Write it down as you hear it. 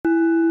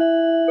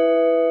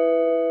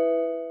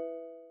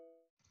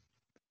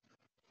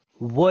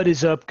What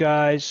is up,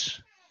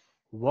 guys?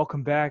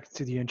 Welcome back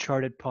to the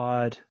Uncharted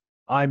Pod.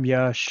 I'm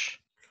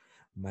Yash.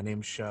 My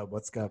name's Shub.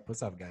 What's up?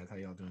 What's up, guys? How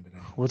y'all doing today?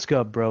 What's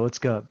up, bro?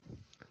 What's up?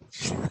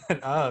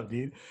 Shut up,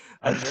 dude.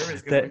 I'm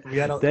nervous because that we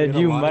had a that we had a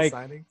new lot of mic,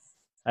 signings.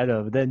 I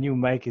know, but that new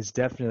mic is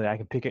definitely I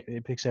can pick it.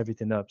 It picks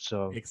everything up.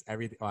 So Picks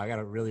everything. Oh, I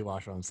gotta really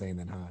watch what I'm saying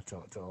then, huh?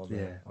 To all the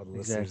yeah, all the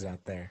listeners exactly.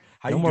 out there.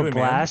 How No you more doing,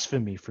 man?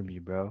 blasphemy from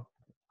you, bro.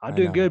 I'm I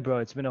doing know. good, bro.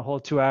 It's been a whole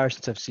 2 hours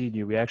since I've seen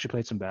you. We actually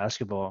played some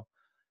basketball.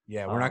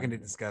 Yeah, we're not going to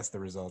Um, discuss the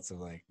results of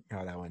like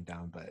how that went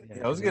down, but yeah,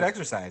 yeah, it was because a good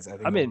exercise. I I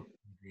think mean, everyone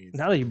agrees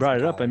now that you with some brought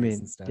it up, I calories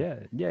and mean, stuff.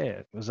 yeah.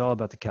 It was all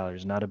about the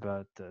calories, not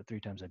about the 3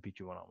 times I beat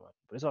you one on one.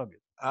 But it's all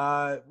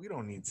good. We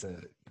don't need to. All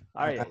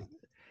I, right.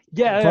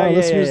 Yeah, for yeah, our yeah,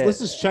 listeners, yeah, let's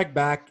just check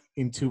back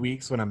in 2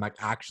 weeks when I'm like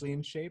actually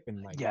in shape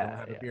and like don't yeah,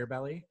 have a yeah. beer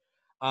belly.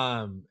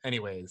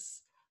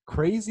 Anyways,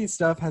 crazy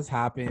stuff has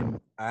happened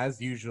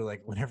as usual.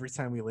 Like whenever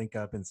time we link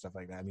up and stuff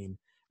like that.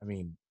 I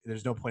mean,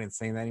 there's no point in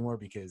saying that anymore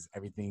because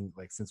everything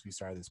like since we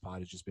started this pod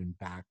has just been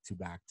back to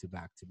back to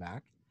back to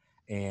back,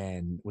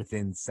 and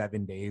within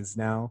 7 days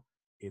now,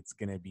 it's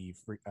gonna be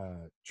free,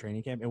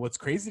 training camp. And what's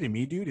crazy to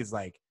me, dude, is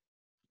like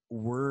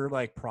we're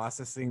like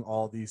processing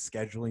all these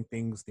scheduling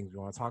things we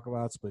want to talk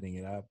about, splitting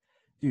it up.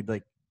 Dude,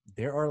 like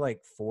there are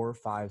like 4,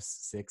 5,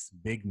 6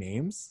 big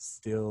names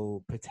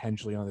still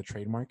potentially on the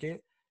trade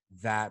market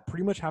that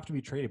pretty much have to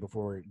be traded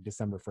before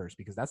December 1st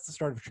because that's the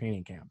start of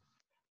training camp.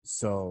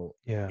 So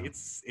Yeah.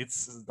 it's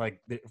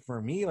like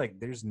for me, like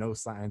there's no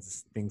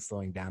signs of things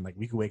slowing down. Like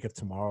we could wake up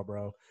tomorrow,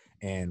 bro,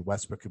 and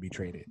Westbrook could be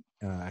traded.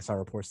 I saw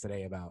reports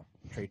today about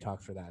trade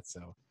talks for that.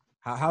 So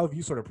how have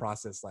you sort of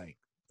processed like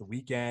the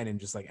weekend and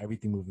just like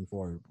everything moving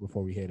forward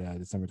before we hit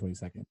December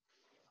 22nd?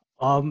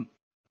 Um,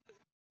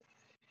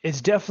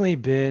 it's definitely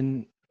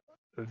been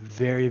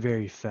very,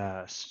 very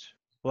fast.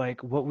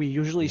 Like what we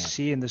usually Yeah.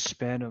 see in the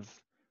span of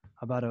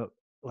about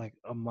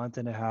a month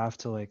and a half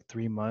to like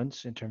 3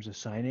 months in terms of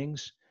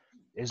signings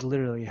is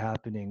literally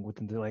happening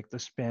within the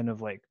span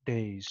of like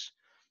days.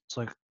 It's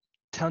like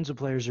tons of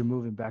players are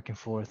moving back and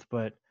forth,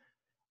 but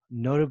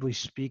notably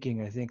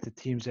speaking, I think the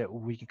teams that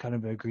we can kind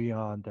of agree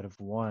on that have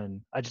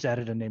won. I just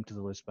added a name to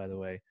the list, by the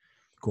way.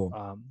 Cool.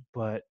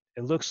 But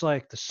it looks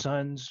like the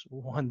Suns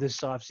won this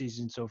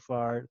offseason so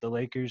far. The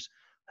Lakers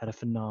had a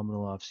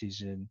phenomenal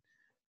offseason.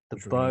 The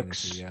Which we're gonna get into.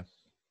 Bucks, Yeah.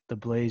 the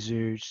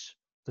Blazers,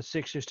 the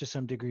Sixers to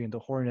some degree, and the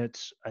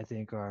Hornets, I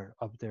think, are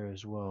up there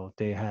as well.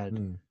 They had,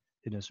 Hmm.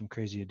 some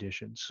crazy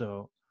additions.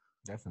 So,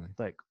 Definitely.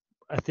 like,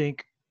 I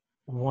think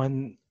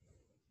one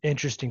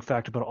interesting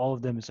fact about all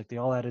of them is like they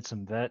all added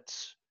some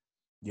vets.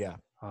 Yeah.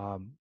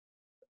 Um,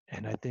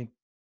 and I think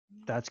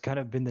that's kind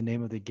of been the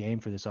name of the game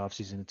for this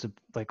offseason.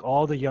 Like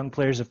all the young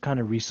players have kind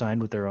of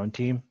re-signed with their own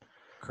team,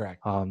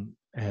 Correct.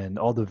 and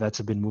all the vets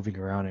have been moving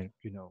around and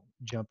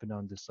jumping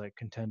on this like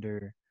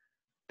contender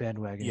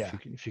bandwagon, Yeah.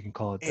 if you can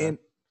call it that.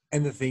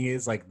 And the thing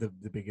is like the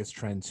biggest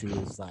trend too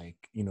is like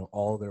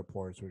all the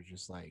reports were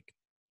just like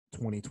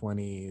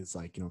 2020 is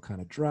like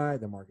kind of dry,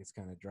 the market's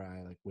kind of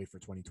dry, like wait for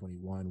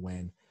 2021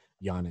 when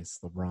Giannis,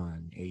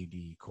 LeBron,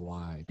 AD,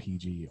 Kawhi,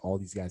 PG, all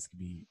these guys could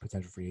be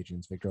potential free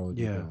agents, Victor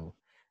Yeah, Oladipo,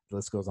 the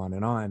list goes on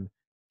and on.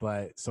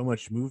 But so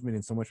much movement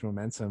and so much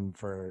momentum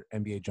for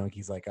NBA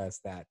junkies like us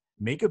that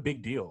make a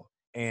big deal.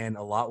 And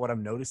a lot what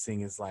I'm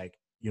noticing is like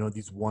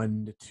these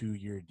 1 to 2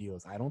 year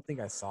deals. I don't think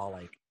I saw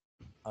like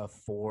a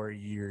 4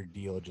 year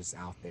deal just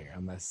out there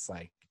unless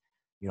like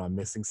I'm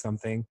missing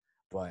something.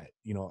 But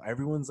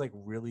everyone's like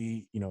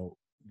really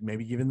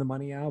maybe giving the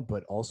money out,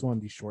 but also on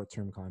these short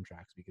term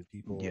contracts because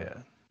yeah.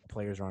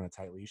 players are on a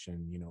tight leash,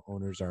 and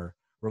owners are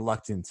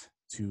reluctant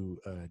to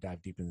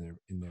dive deep in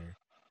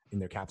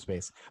their cap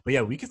space. But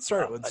yeah, we could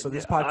start. So Yeah,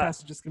 this podcast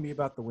is just gonna be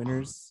about the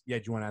winners. Yeah,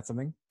 do you want to add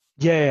something?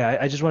 yeah.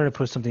 I just wanted to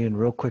put something in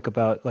real quick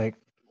about like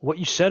what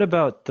you said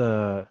about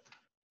the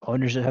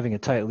owners having a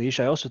tight leash.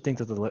 I also think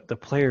that the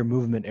player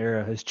movement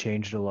era has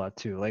changed a lot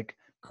too. Like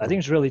I think Correct.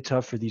 it's really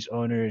tough for these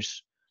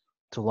owners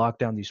to lock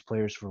down these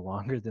players for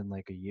longer than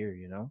like a year,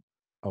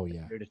 Oh a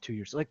yeah. year to 2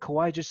 years. Like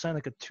Kawhi just signed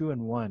like a 2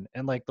 and 1,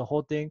 and like the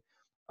whole thing.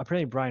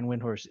 Apparently, Brian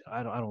Windhorst.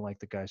 I don't like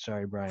the guy.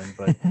 Sorry, Brian,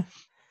 but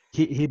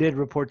he did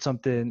report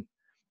something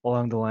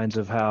along the lines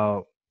of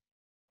how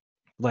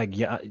like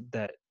yeah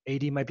that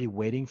AD might be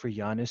waiting for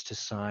Giannis to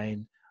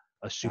sign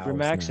a That was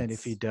supermax, and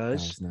if he nuts. That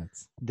does, was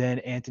nuts. then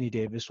Anthony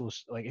Davis will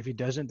like if he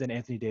doesn't, then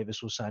Anthony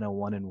Davis will sign a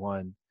 1 and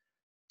 1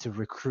 to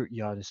recruit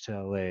Giannis to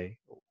LA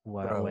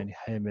when Bro,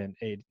 him and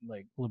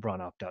like LeBron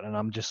opt out, and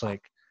I'm just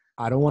like,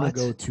 I don't want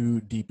to what? go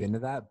too deep into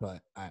that,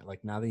 but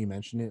like now that you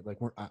mention it, like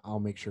I'll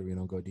make sure we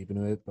don't go deep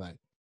into it. But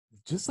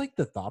just like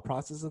the thought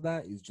process of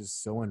that is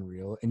just so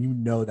unreal,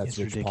 and that's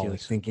It's Rich Paul, like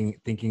ridiculous.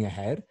 thinking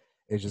ahead.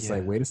 It's just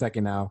like Yeah, wait a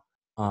second now,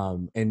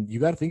 and you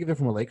got to think of it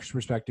from a Lakers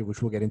perspective,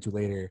 which we'll get into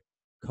later.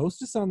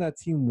 Costas on that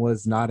team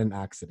was not an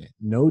accident.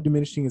 No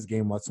diminishing his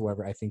game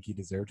whatsoever. I think he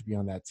deserved to be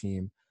on that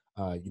team.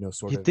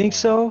 Sort you of think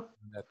so?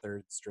 that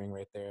third string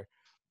right there,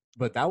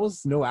 but that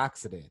was no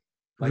accident.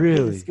 Like, yeah, his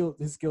Really? skill,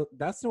 his skill.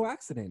 That's no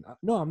accident.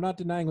 No, I'm not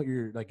denying what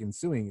you're like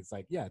ensuing. It's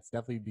like, yeah, it's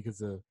definitely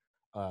because of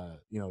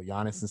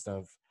Giannis and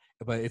stuff.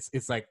 but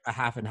it's like a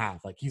half and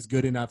half. Like he's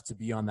good enough to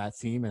be on that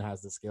team and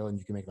has the skill, and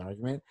you can make an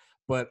argument.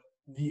 But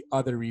the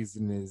other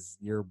reason is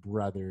your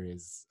brother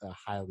is a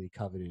highly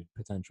coveted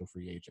potential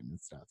free agent and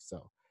stuff.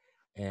 So,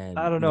 I and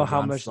don't you know know,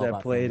 how Giannis much is all that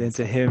about played family and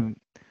into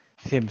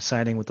stuff. him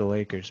signing with the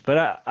Lakers,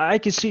 but I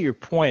can see your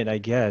point. I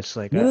guess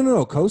like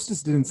No.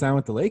 Kostas didn't sign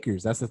with the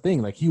Lakers. That's the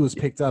thing. Like he was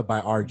picked up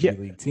by our yeah, G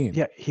League team.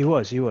 yeah, he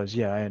was.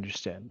 Yeah, I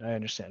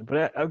understand.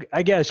 But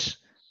I guess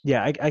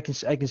yeah, I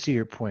can see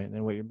your point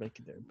and what you're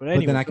making there. But But then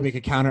anyways, I can make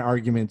a counter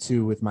argument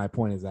too with my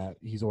point is that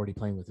he's already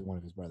playing with one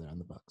of his brother on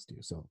the Bucks too.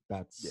 So yeah,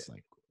 that's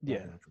like yeah,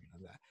 that.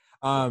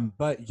 yeah.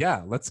 But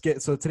yeah, let's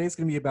get so today's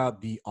gonna be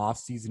about the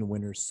off-season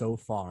winners so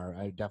far.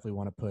 I definitely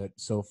want to put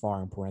so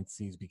far in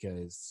parentheses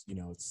because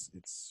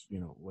it's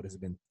what has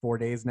it been 4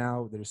 days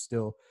now? There's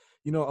still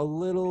a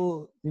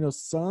little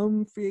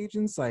some free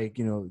agents like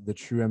the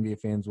true NBA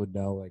fans would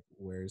know like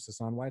where's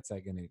Hassan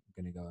Whiteside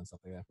gonna go and stuff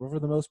like that. But for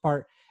the most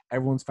part,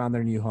 everyone's found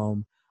their new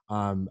home.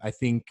 I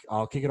think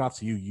I'll kick it off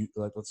to you.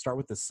 Let's start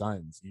with the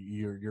Suns.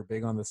 You're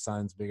big on the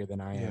Suns, bigger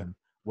than I Yeah, am.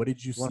 What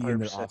did you see in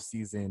their 100%.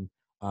 offseason?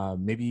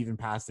 Maybe even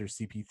past their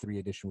CP3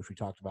 edition, which we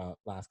talked about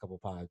last couple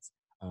pods.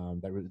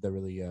 That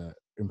really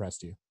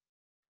impressed you.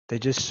 They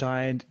just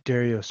signed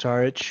Dario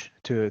Saric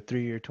to a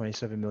 3-year,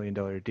 $27 million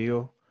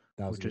deal,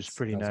 which is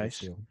pretty That was a good nice.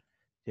 steal.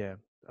 Yeah.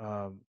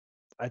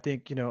 I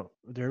think,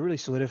 they're really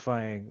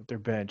solidifying their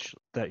bench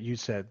that you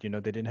said, they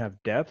didn't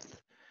have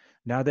depth.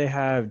 Now they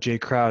have Jay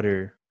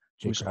Crowder,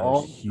 Jay who's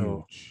Crowder's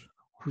also huge.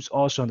 who's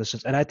also on the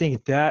Suns. And I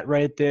think that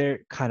right there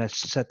kind of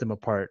set them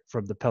apart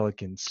from the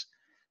Pelicans,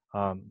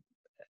 um,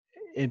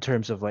 in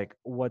terms of like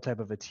what type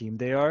of a team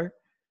they are.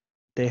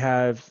 They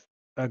have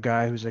a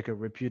guy who's like a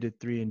reputed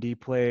 3-and-D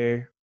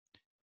player.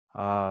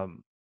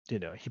 Um,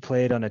 he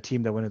played on a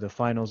team that went to the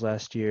finals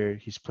last year.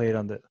 He's played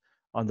on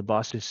the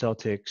Boston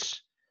Celtics.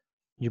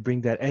 You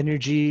bring that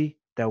energy,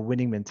 that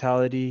winning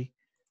mentality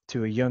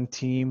to a young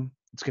team,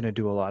 it's going to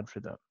do a lot for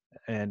them.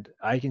 And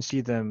I can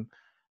see them,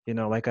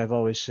 like I've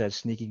always said,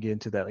 sneaking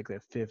into that like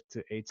that 5th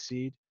to 8th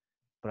seed,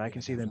 but I Yeah,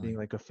 can see them being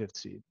definitely. like a 5th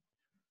seed,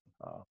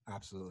 uh,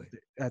 Absolutely.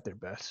 at their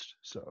best.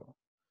 So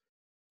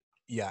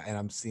Yeah, and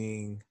I'm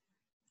seeing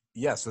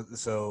yeah,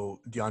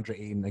 so DeAndre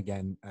Ayton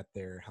again at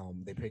their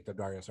helm. They picked up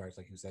Dario Saric,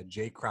 like you said.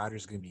 Jay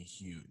Crowder's going to be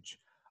huge,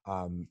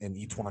 and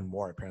Etwan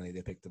Moore apparently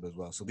they picked up as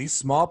well. So these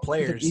small you think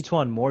players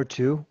Etwan Moore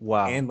too?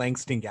 Wow. and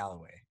Langston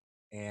Galloway.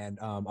 And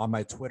on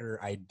my Twitter,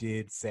 I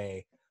did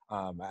say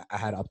I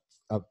had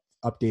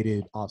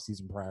updated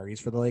offseason priorities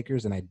for the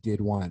Lakers, and I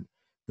did want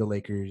the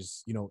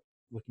Lakers,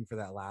 looking for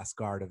that last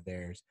guard of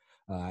theirs.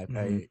 Hmm.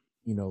 I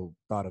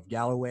thought of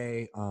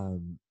Galloway,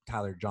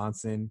 Tyler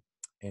Johnson,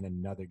 and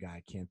another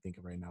guy I can't think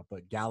of right now.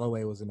 But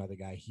Galloway was another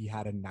guy. He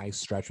had a nice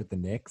stretch with the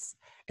Knicks,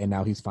 and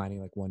now he's finding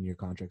like 1-year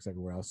contracts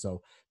everywhere else.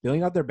 So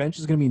filling out their bench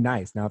is going to be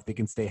nice. Now, if they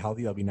can stay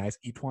healthy, that'll be nice.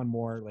 Etwan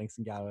Moore,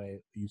 Langston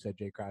Galloway, you said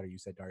Jay Crowder, you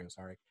said Dario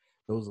Saric.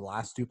 Those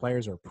last two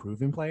players are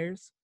proven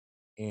players,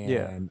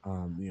 Yeah. and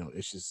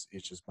it's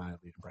just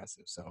mildly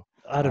impressive. So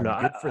I don't know.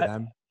 good for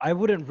them. I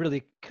wouldn't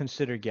really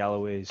consider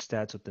Galloway's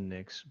stats with the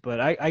Knicks,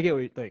 but I get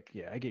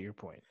I get your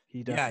point. He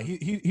Yeah,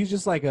 definitely. he's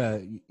just like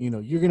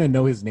you're gonna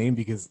know his name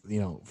because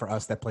for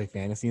us that play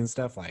fantasy and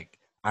stuff, like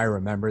I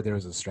remember there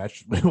was a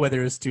stretch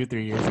whether it was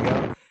 2-3 years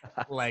ago,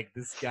 like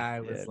this guy Yeah,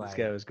 was this guy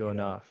like was going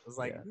off. was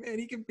like, Yeah. man,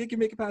 he can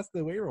make it past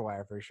the waiver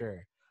wire for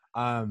sure.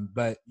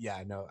 But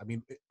yeah, no, I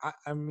mean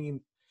I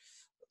mean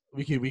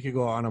we could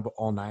go on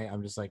all night.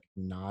 I'm just like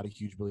not a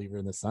huge believer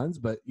in the Suns,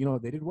 but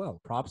they did well.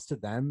 Props to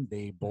them.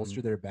 They Hmm.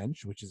 bolster their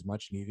bench, which is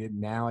much needed.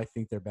 Now I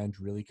think their bench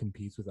really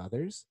competes with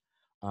others.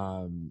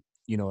 And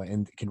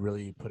can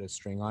really put a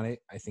string on it.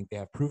 I think they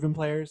have proven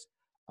players.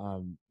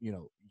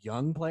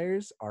 Young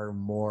players are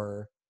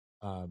more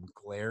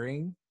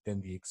glaring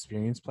than the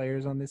experienced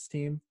players on this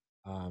team.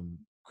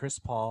 Chris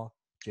Paul,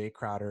 Jay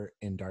Crowder,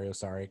 and Dario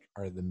Saric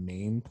are the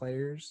main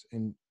players,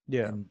 and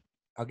Yeah. and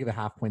I'll give a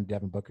half point to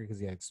Devin Booker because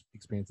he has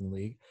experience in the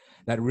league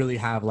that really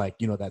have like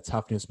that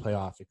toughness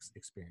playoff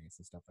experience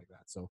and stuff like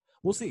that. So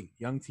we'll Yeah. see.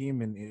 Young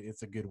team, and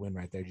it's a good win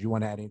right there. Do you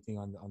want to add anything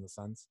on the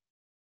Suns?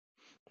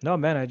 No,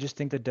 man, I just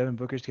think that Devin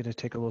Booker's going to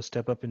take a little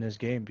step up in his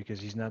game because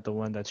he's not the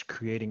one that's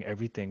creating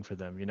everything for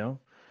them. Yeah,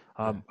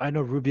 I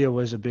know Rubio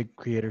was a big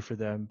creator for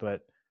them,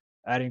 but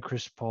adding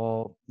Chris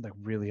Paul like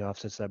really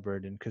offsets that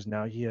burden because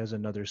now he has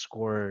another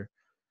scorer,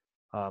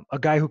 a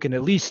guy who can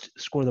at least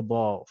score the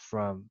ball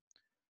um,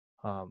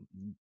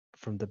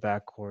 from the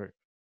backcourt.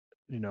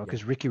 yeah,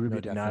 Because Ricky no,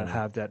 Rubio did not definitely,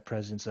 have that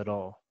presence at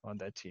all on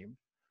that team.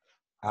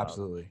 Um,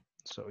 absolutely,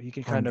 so he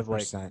can kind of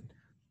 100%.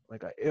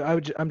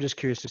 I'm just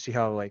curious to see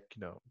how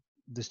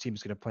this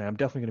team's going to play. I'm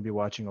definitely going to be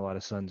watching a lot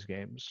of Suns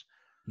games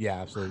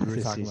Yeah, absolutely. We were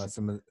this talking about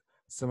season.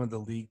 some of the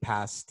league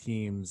pass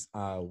teams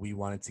we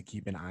wanted to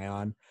keep an eye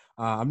on.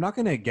 I'm not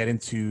going to get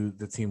into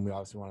the team we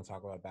obviously want to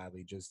talk about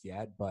badly just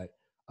yet, but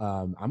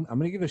I'm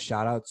going to give a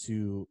shout out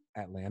to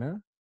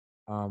Atlanta.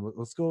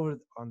 Let's go over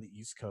on the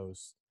East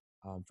Coast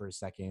for a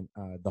second.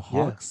 The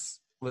Yeah, Hawks.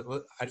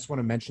 I just want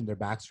to mention their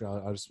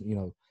backstory. I'll just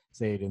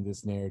say it in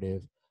this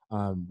narrative.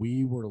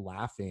 We were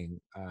laughing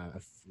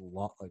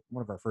like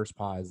one of our first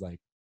pods, like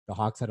the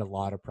Hawks had a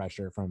lot of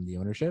pressure from the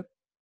ownership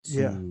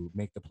Yeah. to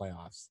make the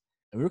playoffs.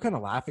 And we were kind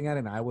of laughing at it,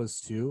 and I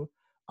was too,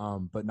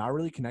 but not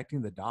really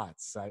connecting the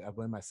dots. I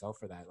blame myself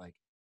for that. Like,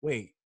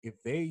 wait, if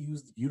they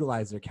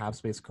utilize their cap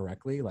space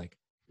correctly, like,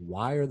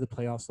 why are the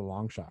playoffs a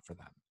long shot for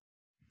them?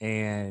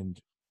 And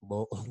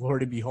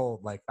Lord and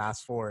behold, like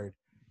fast forward,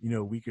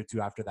 a week or two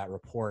after that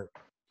report,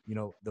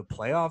 the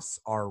playoffs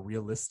are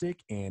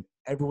realistic, and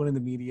everyone in the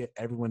media,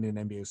 everyone in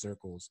NBA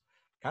circles,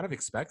 kind of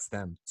expects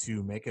them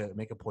to make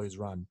a poised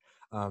run.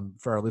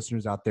 For our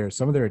listeners out there,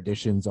 some of their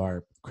additions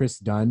are Chris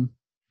Dunn.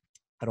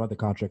 I don't have the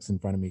contracts in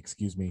front of me.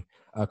 Excuse me.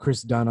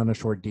 Chris Dunn on a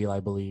short deal, I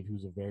believe,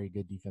 who's a very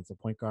good defensive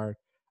point guard.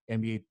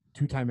 NBA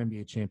two-time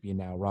NBA champion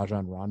now,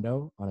 Rajon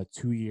Rondo on a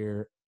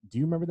 2-year. Do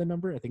you remember the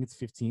number? I think it's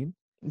 15.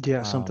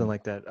 Yeah, something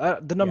like that.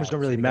 The numbers Yeah, don't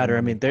really so they got matter.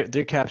 I mean, money.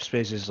 their cap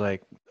space is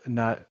like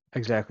not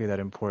exactly that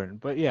important.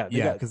 But yeah, they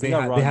Yeah, got because they they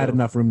got had Rondo.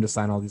 enough room to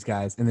sign all these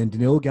guys, and then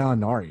Danilo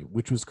Gallinari,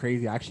 which was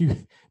crazy.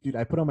 Actually, dude,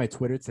 I put on my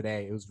Twitter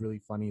today. It was really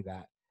funny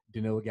that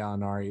Danilo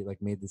Gallinari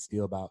like made this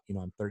deal about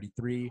I'm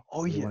 33,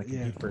 Oh really yeah, want to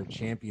yeah. compete for a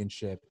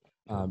championship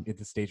at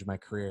this stage of my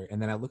career.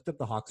 And then I looked up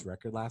the Hawks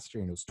record last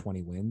year, and it was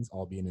 20 wins,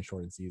 all being a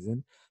shortened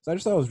season. So I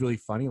just thought it was really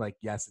funny. Like,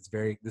 yes,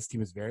 this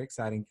team is very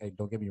exciting.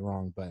 Don't get me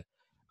wrong, but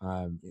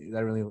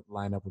that really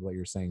line up with what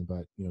you're saying.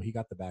 But he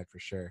got the bag for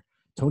sure.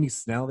 Tony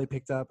Snell they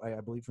picked up, I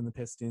believe, from the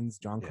Pistons.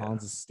 John Yeah.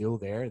 Collins is still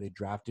there. They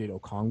drafted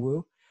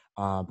Okongwu.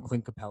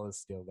 Clint Capella is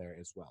still there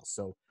as well.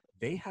 So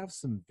they have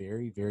some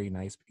very, very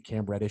nice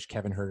Cam Reddish,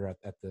 Kevin Herter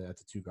at the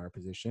two guard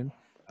position,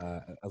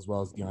 as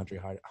well as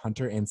DeAndre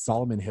Hunter and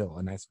Solomon Hill,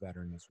 a nice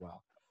veteran as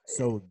well.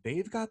 So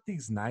they've got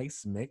these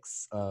nice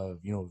mix of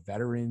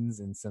veterans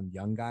and some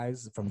young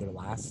guys from their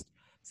last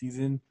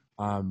season.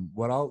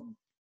 What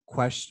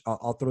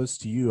I'll throw this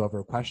to you over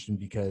a question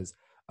because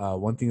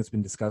one thing that's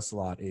been discussed a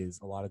lot is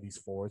a lot of these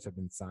forwards have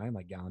been signed,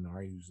 like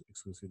Gallinari, who's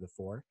exclusively the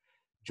 4.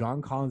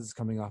 John Collins is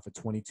coming off a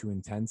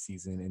 22-10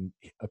 season, and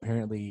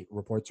apparently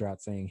reports are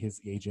out saying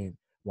his agent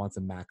wants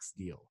a max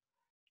deal.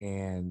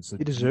 And so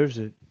He deserves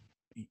it.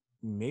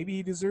 maybe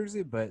he deserves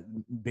it, but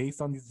based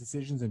on these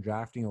decisions and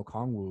drafting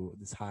Okongwu,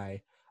 this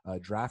high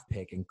draft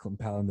pick, and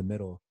Compel in the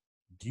middle,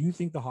 do you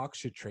think the Hawks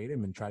should trade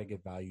him and try to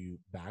get value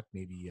back?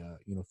 Maybe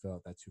fill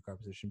out that 2-guard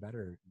position better,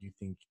 or do you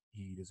think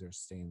he deserves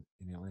to stay in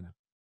Atlanta?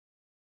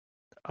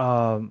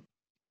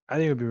 I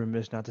think it would be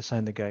remiss not to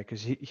sign the guy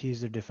because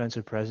he's their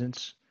defensive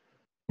presence.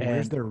 But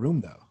where's And their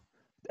room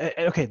though?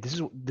 okay,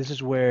 this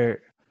is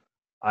where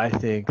I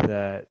think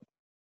that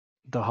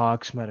the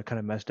Hawks might have kind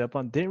of messed up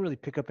on. They didn't really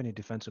pick up any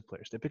defensive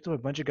players. They picked up a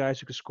bunch of guys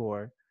who could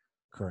score.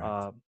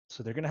 Correct.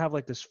 So they're gonna have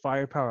like this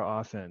firepower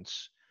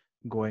offense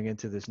going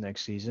into this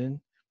next season, and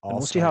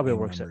we'll see All-star how it game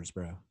works out. numbers,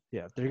 bro.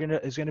 Yeah,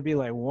 it's gonna be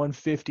like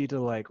 150 to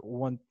like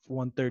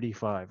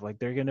 135. Like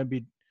they're gonna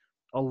be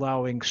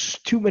allowing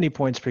too many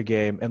points per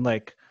game, and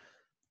like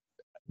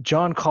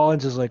John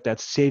Collins is like that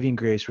saving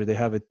grace where they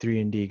have a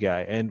 3-and-D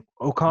guy, and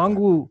Exactly.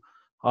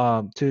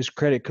 Okongwu, to his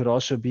credit, could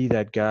also be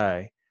that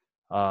guy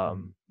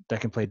Mhm.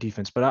 that can play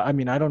defense. But I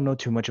mean, I don't know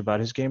too much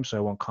about his game, so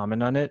I won't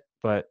comment on it.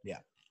 But Yeah,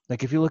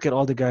 like, if you look at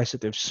all the guys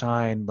that they've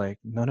signed, like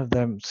none of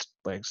them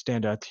like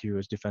stand out to you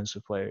as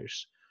defensive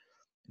players.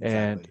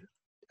 And exactly.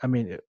 I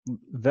mean,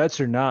 vets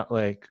are not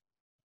like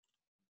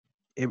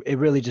it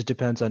really just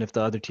depends on if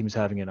the other team's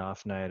having an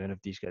off night and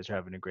if these guys are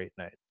having a great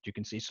night. You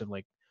can see some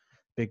like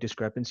big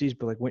discrepancies,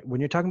 but like when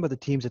you're talking about the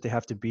teams that they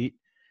have to beat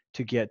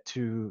to get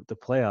to the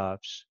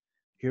playoffs,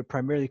 you're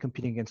primarily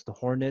competing against the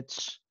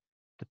Hornets,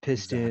 the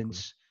Exactly.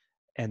 Pistons,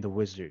 and the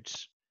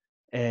Wizards.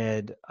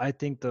 And I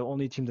think the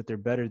only team that they're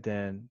better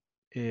than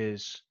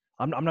is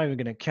I'm not even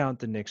going to count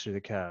the Knicks or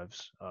the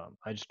Cavs.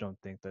 I just don't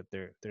think that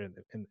they're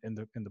in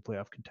the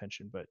playoff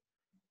contention. But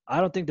I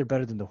don't think they're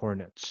better than the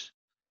Hornets.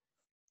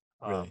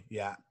 Um, Really?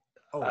 Yeah.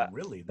 Oh, I,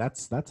 really?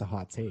 That's a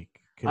hot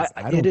take because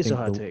I it is a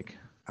hot take.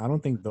 I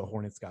don't think the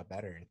Hornets got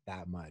better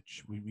that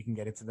much. We can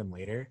get into them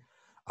later.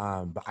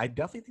 But I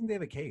definitely think they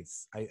have a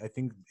case. I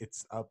think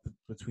it's up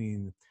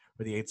between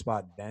for the 8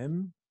 spot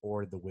them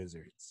or the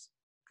Wizards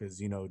because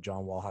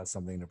John Wall has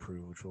something to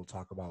prove, which we'll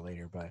talk about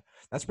later. But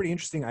that's pretty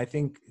interesting. I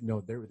think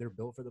they're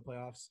built for the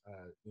playoffs.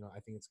 I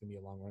think it's gonna be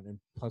a long run, and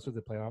plus with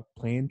the playoff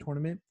playing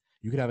tournament,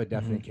 you could have a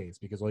definite Hmm. case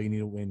because all you need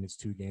to win is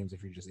 2 games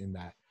if you're just in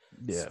that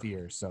Yeah.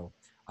 sphere. So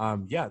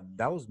yeah,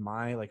 that was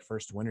my like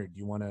first winner. Do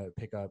you want to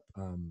pick up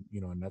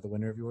another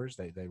winner of yours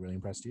that really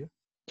impressed you?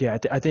 Yeah,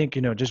 I think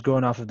just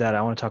going off of that,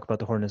 I want to talk about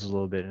the Hornets a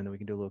little bit, and then we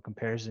can do a little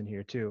comparison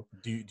here too.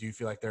 Do you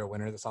feel like they're a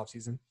winner this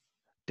offseason?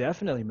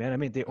 Definitely, man. I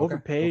mean, they Okay, go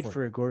overpaid for it.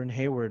 for Gordon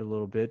Hayward a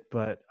little bit,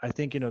 but I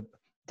think A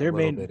their little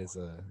main, bit is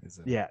a is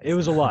a yeah, it is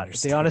was an a lot.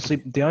 They honestly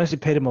understatement. they honestly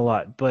paid him a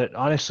lot, but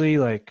honestly,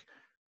 like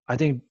I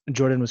think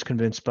Jordan was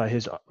convinced by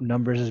his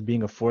numbers as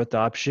being a fourth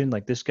option.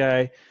 Like this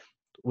guy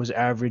was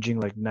averaging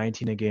like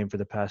 19 a game for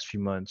the past few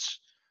months,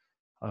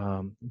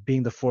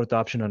 being the fourth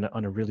option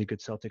on a really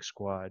good Celtic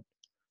squad.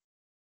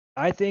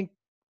 I think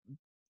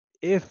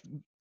if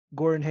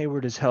Gordon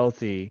Hayward is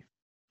healthy,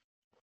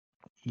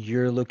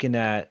 you're looking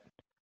at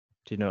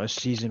a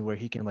season where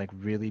he can like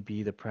really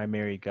be the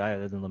primary guy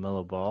other than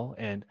LaMelo Ball.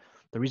 And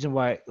the reason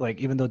why, like,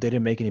 even though they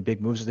didn't make any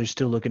big moves, they're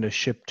still looking to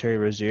ship Terry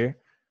Rozier.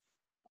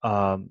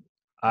 Um,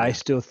 I Yeah.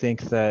 still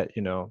think that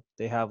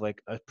they have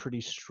like a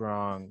pretty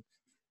strong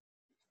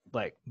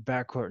like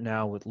backcourt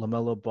now with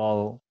LaMelo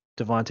Ball,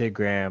 Devonte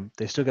Graham.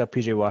 They still got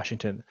PJ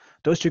Washington.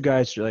 Those two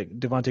guys, like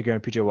Devonte Graham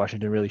and PJ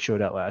Washington, really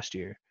showed out last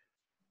year.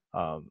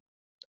 Um,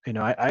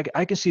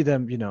 I can see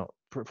them,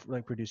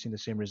 like producing the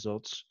same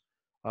results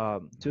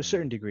to a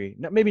certain degree.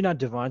 Maybe not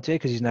Devonte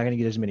because he's not going to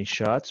get as many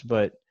shots,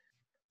 but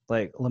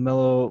like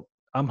LaMelo,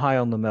 I'm high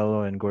on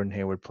LaMelo and Gordon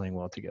Hayward playing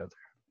well together,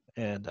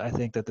 and I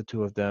think that the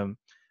two of them,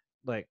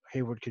 like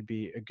Hayward, could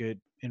be a good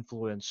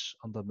influence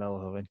on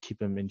LaMelo and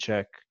keep him in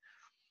check.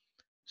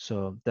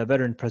 So that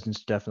veteran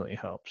presence definitely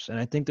helps, and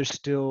I think there's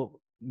still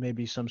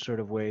maybe some sort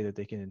of way that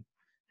they can,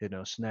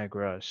 snag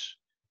Russ.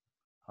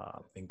 I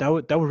think That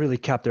would really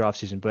cap their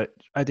offseason. But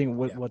I think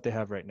yeah. what they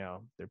have right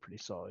now, they're pretty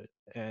solid.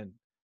 And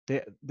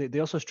they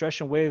also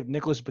stretch and wave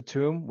Nicholas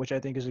Batum, which I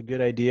think is a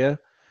good idea.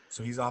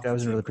 So he's off Guy the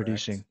wasn't really team, correct?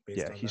 producing. Based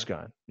Yeah, on he's that.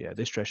 gone. Yeah,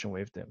 they stretch and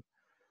waved him.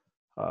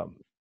 Um,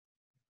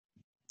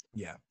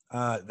 Yeah.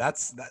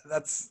 That's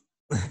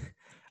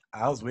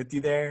I was with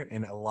you there,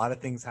 and a lot of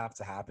things have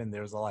to happen.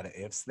 There's a lot of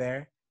ifs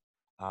there.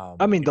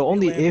 I mean, If the we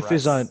only land if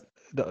is on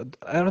Russ,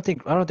 I don't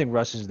think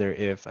Russ is their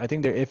if. I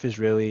think their if is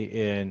really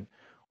in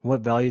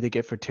what value they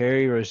get for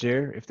Terry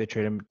Rozier if they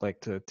trade him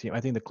like to the team. I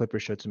think the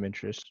Clippers showed some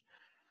interest.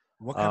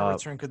 what kind of Uh,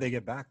 return could they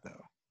get back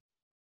though?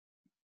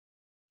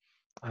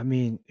 I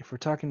mean, if we're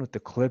talking with the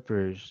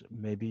Clippers,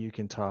 maybe you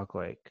can talk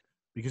like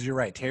Because you're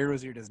right, Terry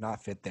Rozier does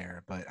not fit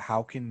there, but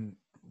how can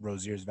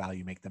Rozier's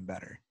value make them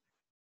better?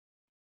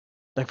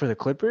 for the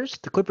Clippers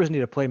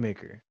need a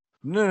playmaker.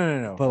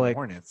 No. But For the like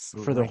Hornets, for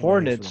we're the making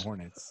the case for the Hornets,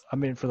 Hornets. I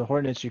mean, for the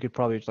Hornets, you could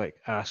probably like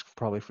ask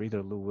probably for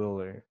either Lou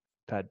Will or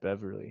Pat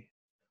Beverly.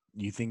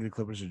 You think the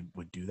Clippers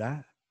would do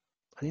that?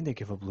 I think they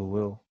give up Lou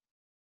Will.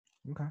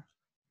 Okay, I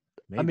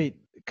maybe. mean,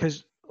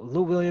 because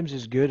Lou Williams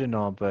is good and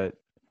all, but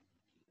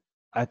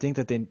I think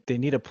that they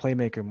need a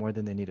playmaker more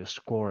than they need a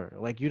scorer.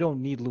 Like you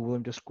don't need Lou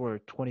Williams to score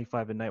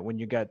 25 a night when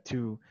you got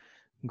two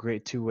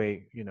great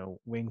two-way,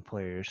 wing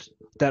players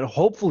that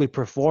hopefully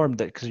perform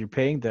that because you're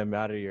paying them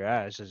out of your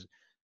ass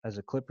as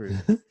a Clipper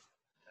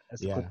as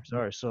the Yeah, Clippers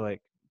are. So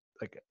like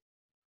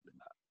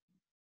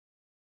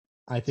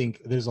I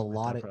think there's a my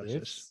lot thought of process.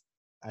 ifs.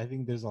 I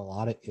think there's a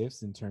lot of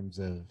ifs in terms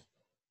of,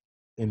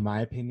 in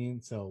my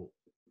opinion. So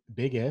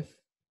big if.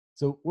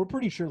 So we're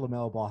pretty sure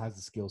LaMelo Ball has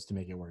the skills to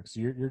make it work. So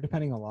you're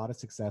depending a lot of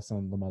success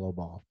on LaMelo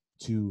Ball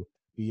to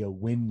be a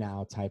win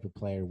now type of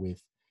player.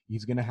 With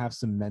he's going to have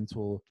some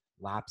mental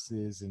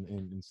lapses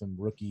and some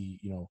rookie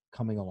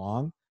coming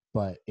along.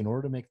 But in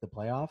order to make the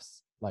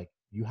playoffs, like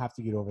you have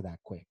to get over that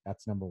quick.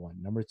 That's number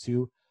one. Number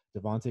two,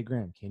 Devonte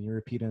Graham. Can you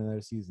repeat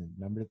another season?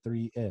 Number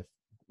three, if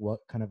what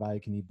kind of value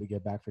can you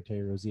get back for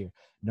Terry Rozier?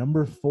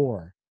 Number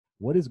four,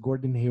 what is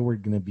Gordon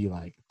Hayward going to be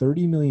like?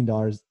 $30 million.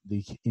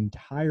 The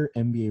entire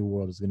NBA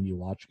world is going to be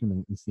watching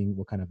him and seeing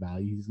what kind of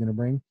value he's going to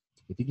bring.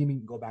 If he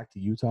can go back to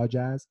Utah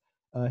Jazz,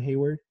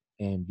 Hayward,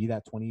 and be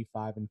that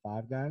 25-5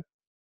 guy,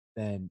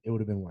 then it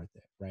would have been worth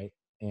it, right?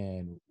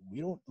 And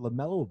we don't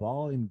LaMelo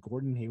Ball and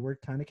Gordon Hayward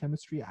kind of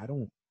chemistry. I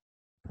don't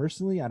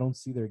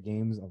see their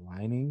games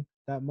aligning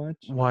that much.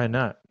 Why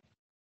not?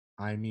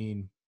 I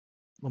mean,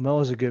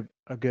 Lamelo's a good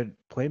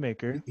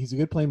playmaker. he's a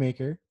good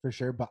playmaker for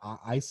sure, but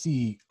I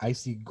see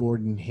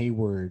Gordon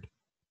Hayward,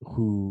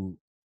 who,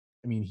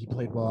 I mean, he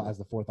played well as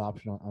the fourth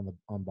option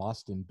on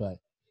Boston, but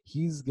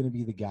he's going to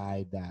be the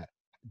guy that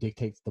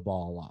dictates the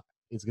ball a lot.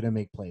 It's going to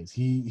make plays.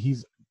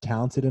 He's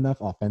talented enough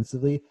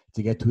offensively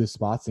to get to his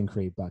spots and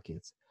create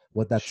buckets.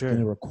 What that's going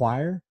to Sure.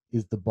 require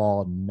is the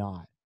ball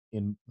not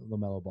in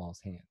LaMelo Ball's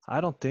hands.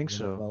 I don't think Where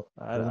so. LaMelo,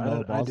 I where I LaMelo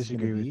don't I Ball's is going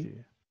to disagree with be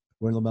you.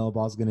 where LaMelo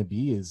Ball is going to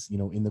be is,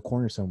 in the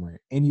corner somewhere.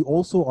 And you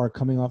also are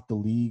coming off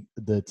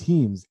the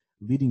team's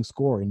leading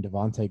scorer in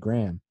Devonte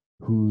Graham,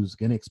 who's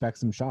going to expect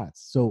some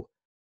shots. So,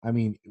 I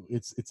mean,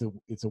 it's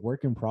a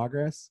work in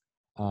progress.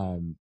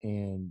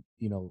 And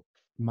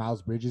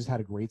Miles Bridges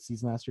had a great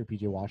season last year.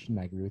 PJ Washington,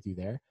 I agree with you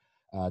there.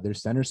 Their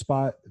center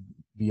spot,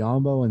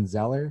 Biombo and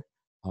Zeller,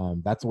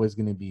 that's always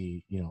going to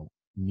be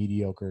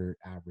mediocre,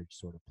 average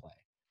sort of play.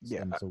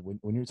 Yeah. And so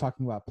when you're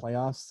talking about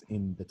playoffs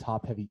in the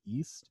top heavy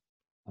East,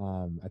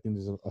 I think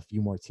there's a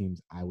few more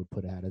teams I would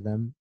put ahead of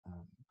them.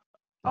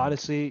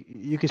 Honestly,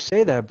 you could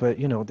say that, but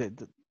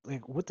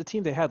like with the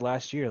team they had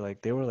last year,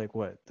 like they were like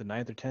what, the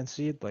ninth or 10th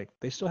seed, like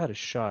they still had a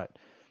shot.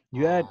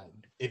 You had uh,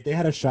 if they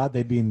had a shot,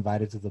 they'd be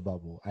invited to the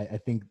bubble. I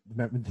think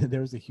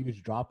there was a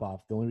huge drop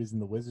off. The only reason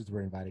the Wizards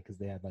were invited because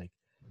they had like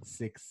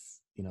six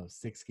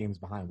games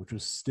behind, which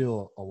was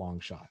still a long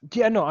shot.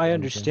 Yeah, no, I You know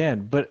what I'm saying?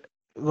 understand, but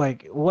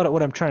like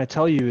what I'm trying to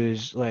tell you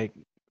is like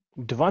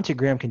Devonte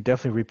Graham can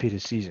definitely repeat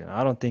his season.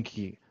 I don't think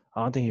he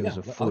was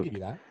Yeah, a I'll give fluke. you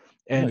that.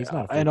 No, And he's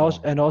not a and fluke at also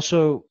all. and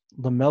also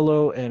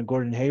LaMelo and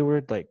Gordon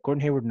Hayward, like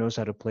Gordon Hayward knows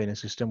how to play in a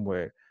system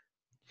where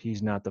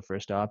he's not the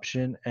first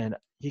option, and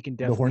he can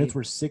The Hornets definitely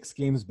were 6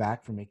 games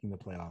back from making the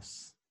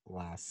playoffs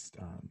last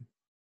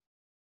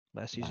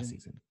last season.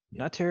 season.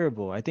 Yeah. Not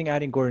terrible. I think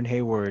adding Gordon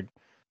Hayward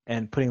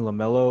and putting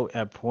LaMelo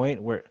at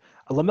point where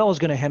LaMelo is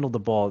going to handle the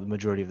ball the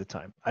majority of the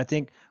time. I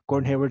think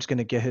Gordon Mhm. Hayward's going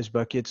to get his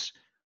buckets.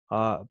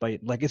 But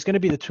like it's going to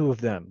be the two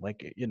of them.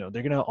 Like they're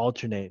going to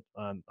alternate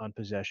on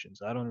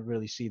possessions. I don't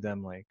really see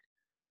them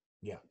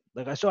Yeah.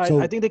 I So,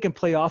 think they can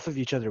play off of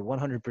each other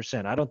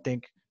 100%. I don't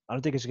think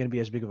it's going to be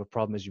as big of a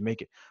problem as you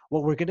make it.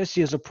 What we're going to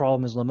see as a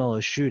problem is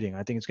LaMelo's shooting.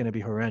 I think it's going to be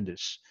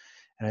horrendous,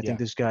 and I think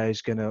yeah. this guy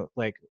is going to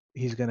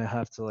he's going to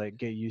have to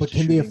get used But to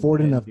can they shooting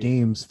afford enough NBA.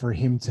 games for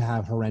him to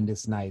have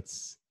horrendous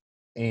nights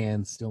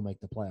and still make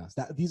the playoffs?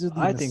 These are the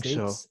I think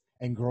so. mistakes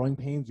and growing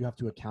pains you have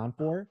to account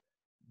for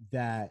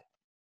that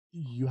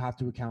you have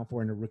to account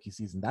for in a rookie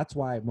season. That's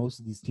why most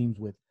of these teams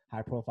with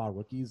high profile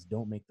rookies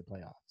don't make the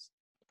playoffs.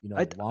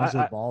 I Lonzo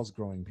I Ball's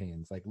growing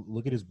pains. Like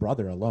look at his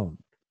brother alone.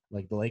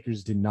 Like the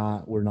Lakers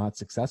were not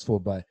successful,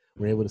 but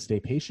were able to stay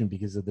patient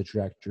because of the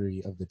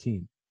trajectory of the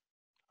team.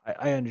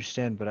 I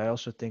understand, but I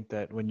also think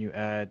that when you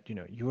add,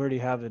 you already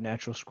have a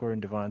natural scorer in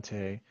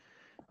Devontae.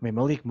 I mean,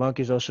 Malik Monk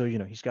is also,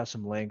 he's got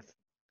some length,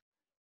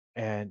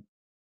 and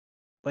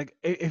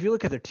if you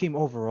look at their team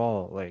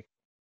overall,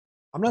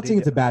 I'm not they, saying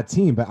they it's a bad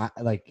team, but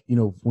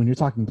when you're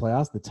talking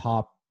playoffs, the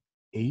top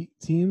 8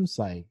 teams,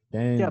 like yeah,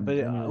 then but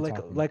you're really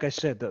talking. like I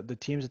said, the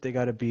teams that they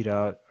got to beat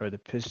out are the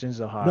Pistons,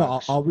 the No,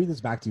 Hawks. I'll read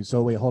this back to you.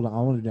 So wait, hold on. I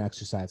want to do an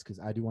exercise because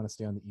I do want to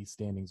stay on the East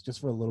standings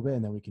just for a little bit,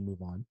 and then we can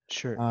move on.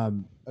 Sure,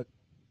 Um, uh,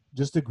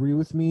 just agree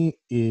with me.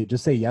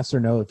 Just say yes or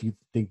no if you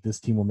think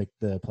this team will make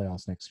the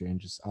playoffs next year, and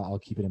just I'll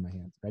keep it in my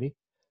hands. Ready?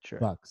 sure,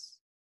 Bucks,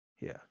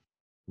 yeah,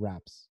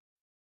 Raps,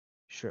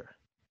 sure,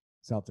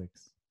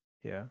 Celtics,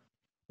 yeah,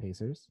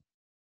 Pacers,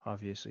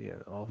 obviously, yeah,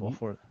 all Heat,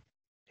 four,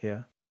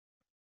 yeah,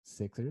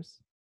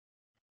 Sixers,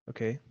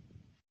 okay,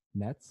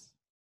 Nets.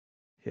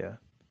 yeah.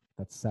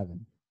 That's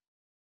 7.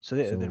 So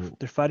they're So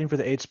they're fighting for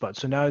the 8 spot.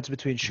 So now it's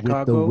between with the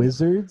Chicago,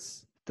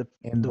 Wizards the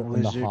and the the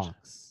Wizards,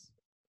 Hawks,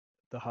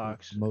 the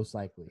Hawks, most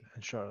likely.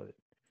 and Charlotte.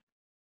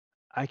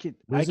 I could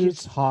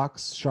Wizards,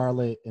 Hawks,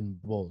 Charlotte,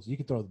 and Bulls. You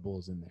can throw the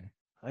Bulls in there.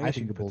 I I guess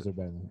you think can the put Bulls the are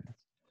better than the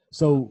Hornets.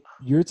 So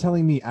you're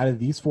telling me out of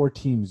these 4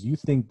 teams, you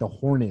think the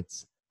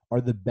Hornets are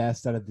the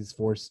best out of these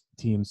 4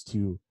 teams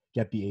to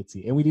get the 8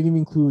 seed? And we didn't even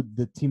include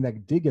the team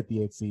that did get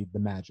the 8 seed, the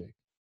Magic.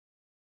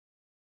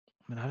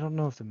 I mean, I don't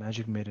know if the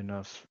Magic made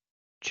enough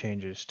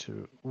changes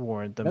to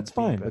warrant them That's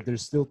being fine, but better.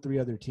 there's still 3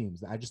 other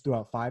teams. I just threw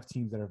out 5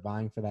 teams that are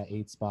vying for that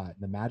 8 spot: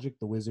 the Magic,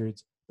 the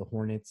Wizards, the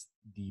Hornets,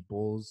 the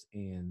Bulls,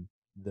 and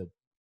the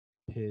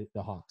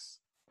the Hawks.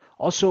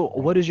 Also, Right?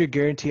 what is your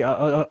guarantee?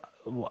 I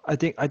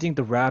think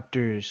the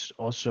Raptors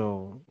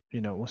also,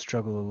 will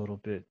struggle a little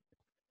bit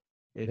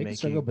in They can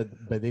struggle, making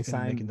but they in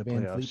signed making the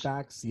Van Fleet playoffs.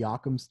 back.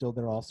 Siakam's still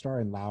their all star,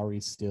 and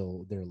Lowry's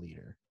still their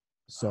leader.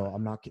 So Uh,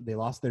 I'm not. They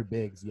lost their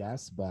bigs,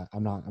 yes, but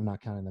I'm not. I'm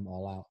not counting them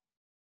all out.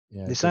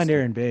 Yeah, they signed just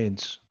Aaron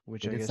Baines,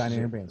 which they I did guess sign is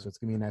Aaron Brand, so it's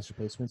gonna be a nice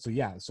replacement. So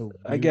yeah, so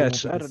I maybe they won't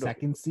guess be I the don't know.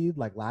 2nd seed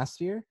like last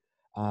year,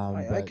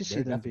 I but could see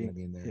they're them definitely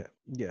being gonna be in there.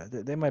 yeah,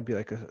 yeah. They might be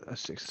like a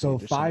sixth So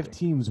seed or 5 something.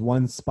 teams,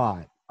 1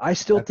 spot. I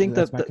still think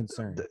That's that my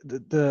concern.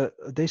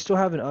 they still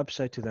have an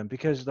upside to them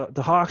because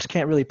the Hawks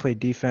can't really play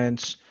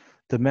defense.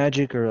 The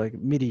Magic are like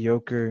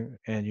mediocre,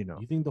 and You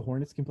think the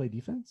Hornets can play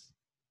defense?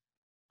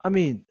 I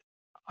mean,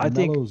 I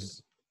think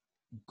Lamelo's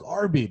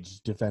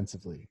garbage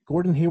defensively.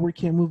 Gordon Hayward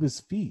can't move his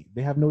feet.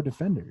 They have no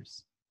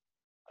defenders.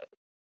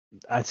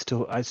 I'd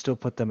still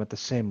put them at the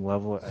same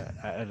level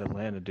at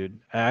Atlanta, dude.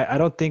 I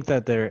don't think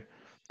that they're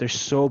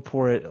so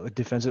poor at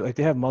defensive. Like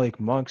they have Malik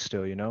Monk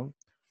still, you know.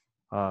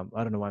 I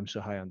don't know why I'm so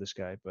high on this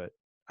guy, but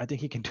I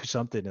think he can do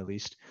something at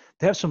least.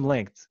 They have some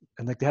length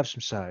and they have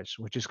some size,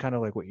 which is kind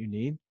of like what you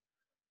need.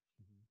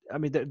 I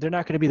mean, they're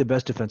not going to be the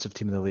best defensive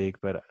team in the league,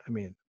 but I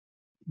mean,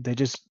 they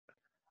just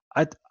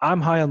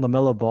I'm high on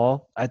Lamelo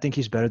Ball. I think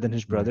he's better than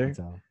his Yeah, I can brother,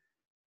 tell.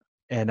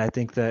 and I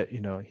think that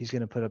he's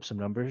going to put up some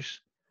numbers.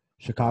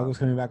 Chicago's Um,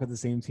 coming back with the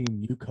same team.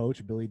 New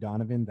coach, Billy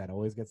Donovan, that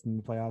always gets in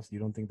the playoffs. You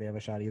don't think they have a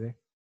shot either?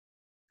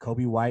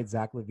 Kobe White,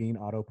 Zach Levine,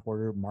 Otto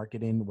Porter,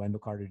 Marketing, Wendell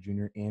Carter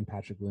Jr., and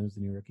Patrick Williams,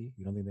 the new rookie.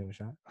 You don't think they have a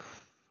shot?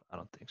 I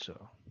don't think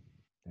so.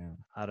 Damn.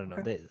 I don't know.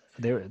 Okay.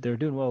 They were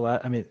doing well.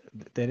 I mean,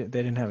 they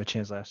didn't have a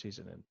chance last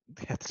season, and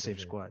they had the For same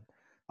sure. squad.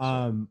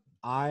 So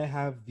I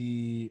have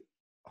the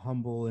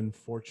humble and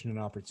fortunate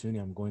opportunity.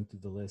 I'm going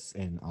through the list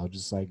and I'll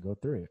just like go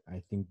through it.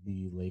 I think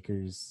the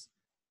Lakers,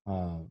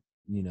 uh,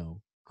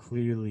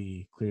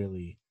 clearly,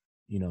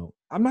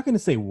 I'm not going to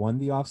say won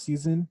the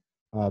offseason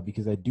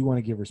because I do want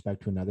to give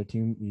respect to another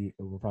team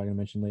we're probably going to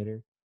mention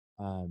later.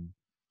 Um,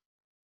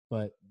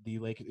 but the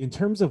Lakers, in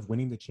terms of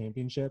winning the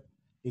championship,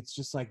 it's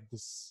just like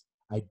this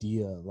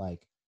idea,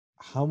 like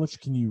how much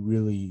can you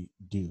really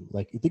do?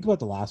 Like think about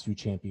the last few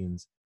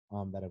champions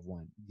that have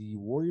won. The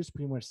Warriors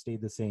pretty much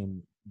stayed the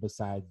same,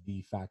 besides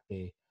the fact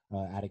they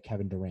added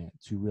Kevin Durant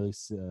to really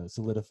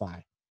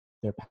solidify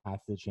their path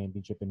to the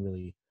championship and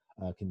really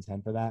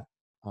contend for that.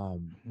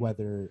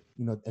 Whether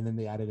and then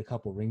they added a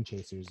couple ring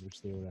chasers,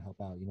 which they were to help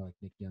out, like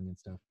Nick Young and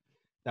stuff.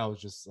 That was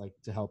just like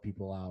to help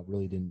people out.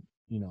 Really didn't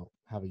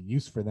have a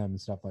use for them and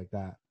stuff like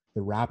that.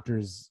 The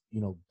Raptors,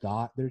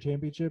 got their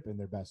championship and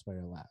their best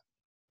player left,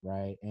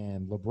 right?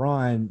 And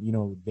LeBron,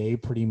 they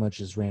pretty much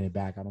just ran it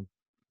back. I don't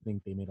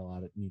think they made a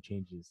lot of new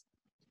changes.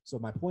 So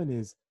my point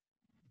is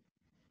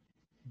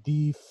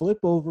the flip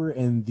over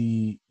and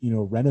the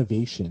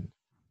renovation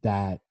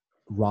that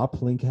Rob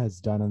Pelinka has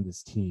done on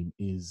this team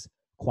is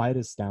quite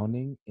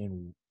astounding,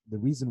 and the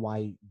reason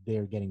why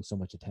they're getting so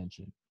much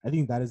attention. I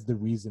think that is the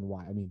reason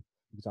why. I mean,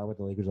 you can talk about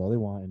the Lakers all they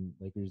want, and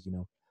Lakers,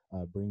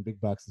 bring big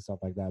bucks and stuff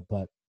like that.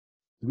 But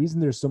the reason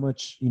there's so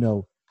much,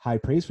 high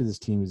praise for this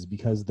team is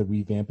because of the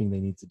revamping they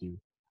need to do.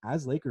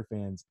 As Laker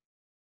fans,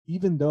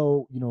 even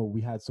though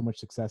we had so much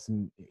success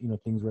and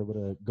things were able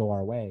to go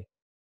our way,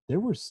 there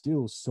were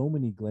still so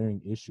many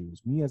glaring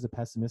issues. Me as a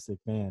pessimistic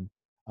fan,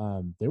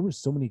 there were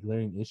so many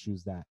glaring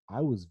issues that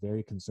I was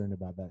very concerned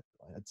about, that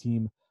a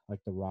team like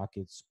the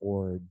Rockets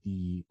or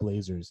the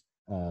Blazers,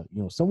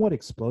 somewhat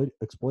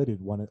exploited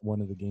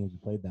one of the games we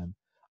played them.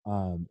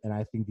 And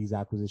I think these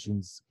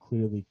acquisitions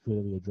clearly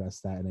address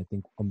that. And I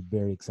think I'm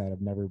very excited.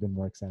 I've never been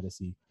more excited to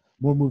see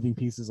more moving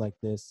pieces like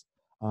this.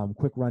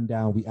 Quick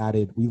rundown: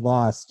 we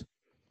lost.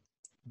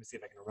 Let me see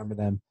if I can remember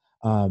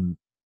them.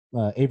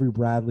 Avery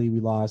Bradley, we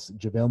lost.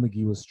 JaVale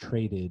McGee was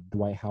traded.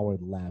 Dwight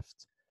Howard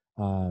left.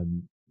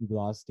 We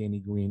lost Danny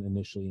Green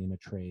initially in a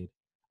trade.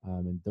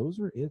 And those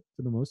were it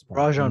for the most part.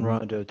 Rajon And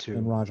Rondo and too,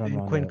 Rajon and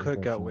Rondo, Quinn Cook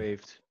got unfortunately.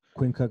 waived.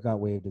 Quinn Cook got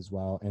waived as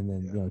well, and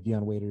then Yeah,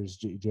 Deion Waiters,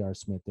 J.R.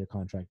 Smith, their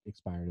contract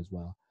expired as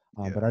well.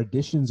 But yeah. our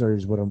additions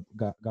is what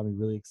got me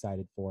really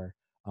excited for.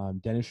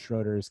 Dennis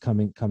Schroeder is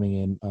coming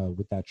in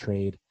with that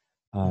trade.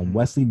 Hmm.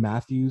 Wesley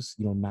Matthews,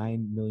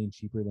 $9 million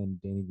cheaper than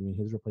Danny Green.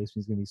 His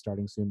replacement is going to be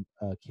starting soon.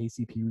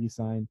 KCP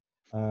re-signed,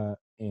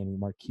 and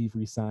Markieff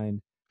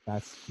re-signed.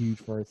 That's huge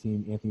for our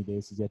team. Anthony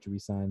Davis is yet to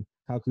re-sign.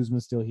 Kyle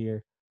Kuzma's still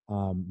here.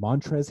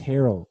 Montrezl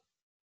Harrell,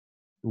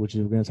 which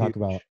we're going to talk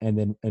about,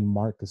 Huge. and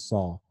Marc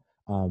Gasol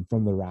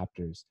from the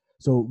Raptors.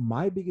 So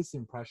my biggest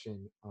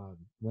impression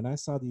when I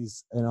saw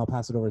these, and I'll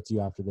pass it over to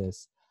you after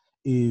this,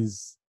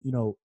 is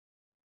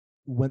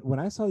when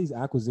I saw these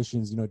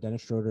acquisitions,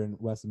 Dennis Schroeder and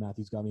Wesley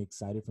Matthews got me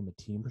excited from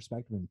a team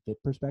perspective and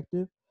fit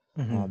perspective,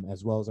 Hmm.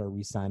 as well as our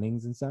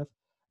re-signings and stuff.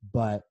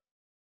 But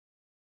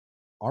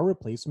our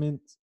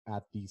replacement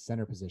at the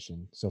center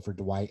position, so for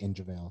Dwight and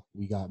JaVale,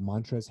 we got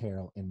Montrezl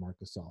Harrell and Marc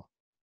Gasol.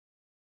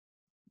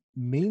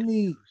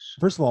 Mainly,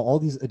 first of all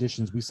these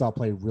additions we saw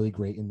play really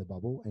great in the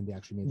bubble, and they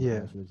actually made the Yeah.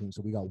 playoffs for the team.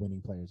 So we got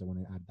winning players. I want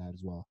to add that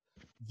as well.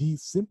 The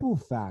simple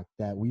fact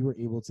that we were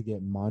able to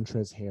get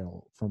Montrezl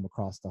Harrell from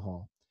across the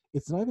hall,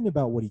 it's not even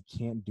about what he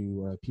can't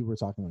do, or people were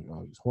talking like,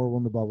 oh, he's horrible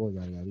in the bubble,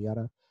 yada yada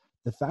yada.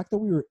 The fact that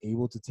we were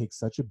able to take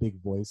such a big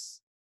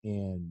voice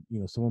and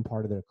someone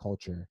part of their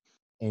culture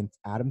and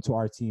add him to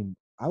our team,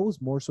 I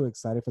was more so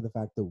excited for the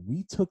fact that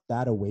we took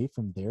that away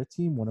from their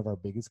team, one of our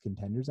biggest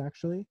contenders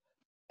actually,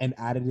 and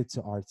added it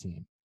to our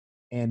team.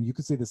 And you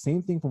could say the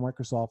same thing from Marc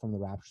Gasol from the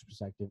Raptors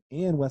perspective,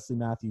 and Wesley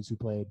Matthews, who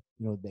played,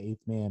 the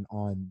eighth man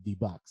on the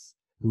Bucks,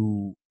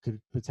 who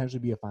could potentially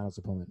be a finals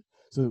opponent.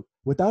 So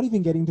without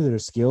even getting to their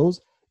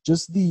skills,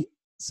 just the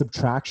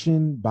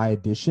subtraction by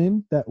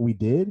addition that we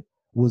did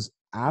was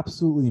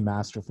absolutely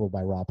masterful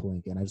by Rob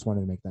Pelinka. And I just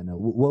wanted to make that note.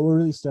 What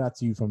really stood out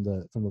to you from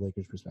the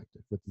Lakers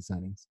perspective with these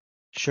signings?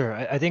 Sure.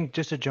 I think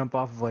just to jump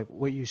off of like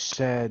what you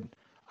said,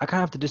 I kind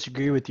of have to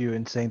disagree with you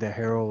in saying that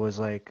Harrell was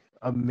like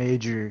a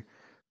major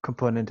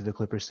component to the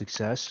Clippers'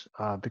 success.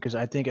 Because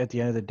I think at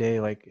the end of the day,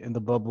 like in the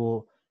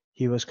bubble,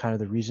 he was kind of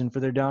the reason for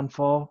their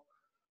downfall.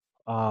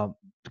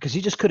 Because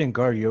he just couldn't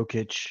guard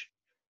Jokic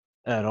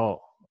at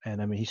all.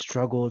 And I mean, he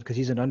struggled because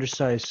he's an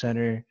undersized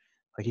center.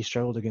 Like he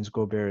struggled against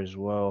Gobert as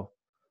well.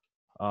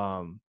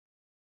 Um,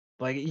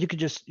 like you could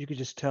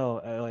just tell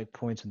at like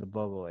points in the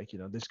bubble, like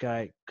this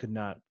guy could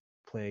not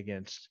play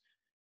against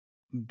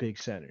big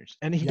centers,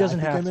 and he Yeah, I doesn't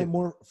think I have meant to.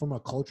 more from a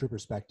culture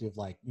perspective,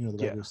 like the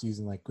Yeah, regular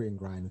season, like grit and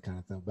grind kind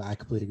of thing. But I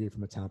completely agree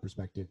from a talent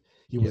perspective,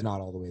 he was yeah, not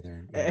all the way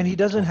there, and he and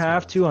doesn't that's what it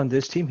have was. to on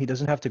this team. He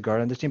doesn't have to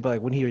guard on this team. But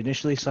like when he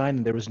initially signed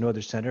and there was no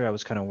other center, I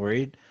was kind of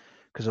worried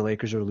because the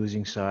Lakers were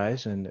losing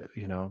size, and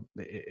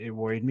it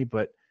worried me.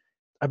 But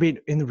I mean,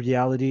 in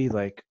reality,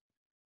 like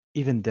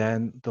even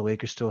then, the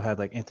Lakers still had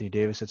like Anthony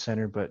Davis at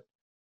center. But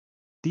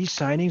these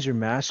signings are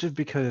massive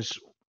because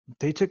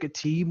they took a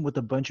team with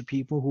a bunch of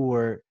people who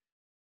were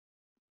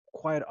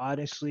quite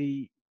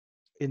honestly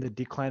in the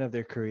decline of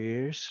their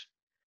careers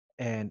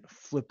and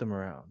flipped them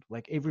around.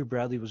 Like Avery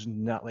Bradley was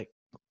not like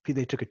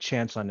they took a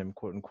chance on him,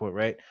 quote unquote,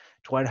 right?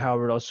 Dwight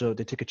Howard also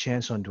they took a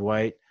chance on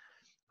Dwight.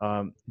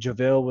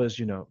 JaVale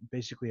was,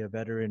 basically a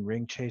veteran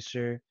ring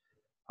chaser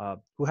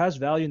who has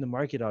value in the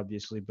market,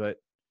 obviously, but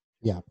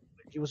Yeah,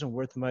 he wasn't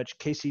worth much.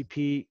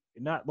 KCP,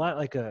 not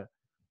like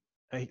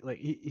like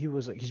he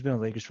was like he's been on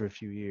Lakers for a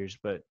few years,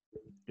 but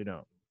you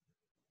know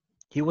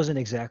he wasn't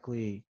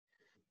exactly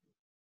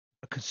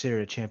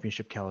considered a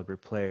championship caliber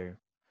player.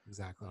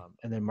 exactly.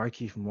 And then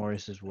Markeith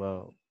Morris as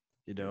well.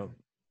 You know,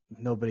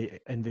 nobody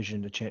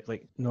envisioned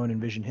like no one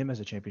envisioned him as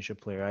a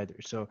championship player either.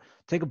 So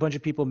take a bunch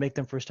of people, make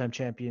them first time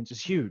champions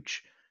is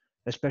huge,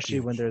 especially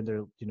when Huge. they're in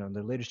their in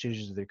their later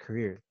stages of their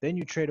career. Then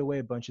you trade away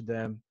a bunch of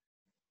them,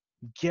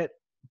 get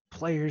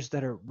players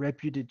that are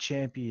reputed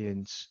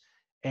champions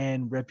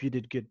and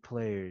reputed good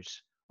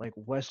players like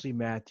Wesley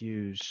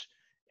Matthews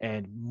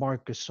and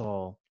Marc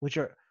Gasol, which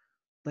are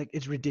like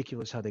it's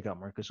ridiculous how they got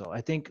Marc Gasol.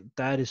 I think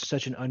that is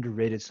such an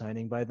underrated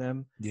signing by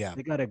them. Yeah,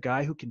 They got a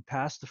guy who can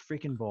pass the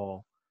freaking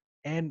ball,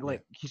 and yeah,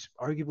 like he's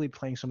arguably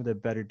playing some of the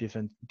better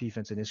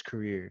defense in his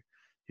career.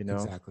 You know?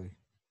 exactly.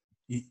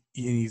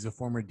 He's a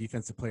former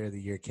Defensive Player of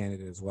the Year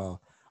candidate as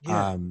well.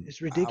 Yeah,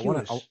 it's I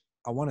want to ridiculous.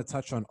 I want to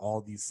touch on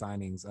all these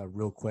signings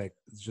real quick,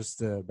 just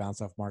to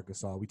bounce off Marc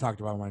Gasol. We talked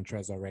about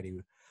Montrez already.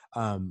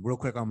 Real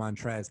quick on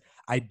Montrez,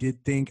 I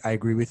did think I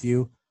agree with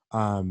you.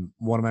 One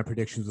of my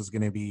predictions was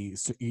going to be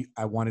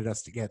I wanted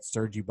us to get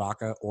Serge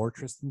Ibaka or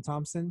Tristan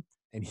Thompson,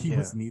 and he Yeah,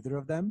 was neither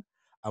of them.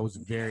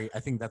 yeah, I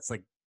think that's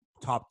like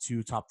top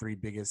two, top three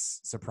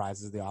biggest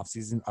surprises of the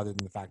offseason, other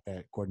than the fact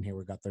that Gordon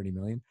Hayward got 30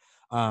 million.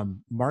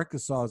 Marc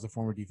Gasol is a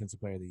former Defensive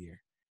Player of the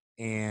Year,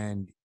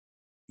 and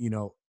you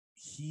know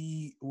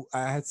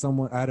I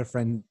had a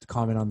friend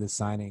comment on this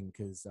signing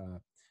because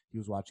he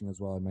was watching as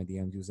well in my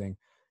DMs. He was saying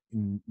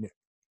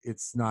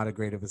it's not as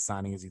great of a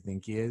signing as you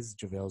think he is.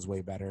 JaVale's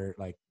way better.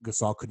 Like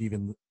Gasol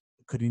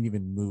couldn't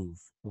even move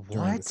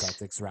during the what?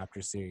 Celtics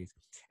Raptors series,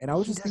 and I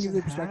was He just thinking of doesn't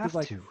the perspective have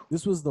like to.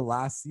 this was the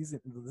last season,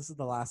 this is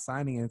the last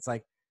signing, and it's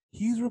like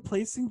he's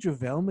replacing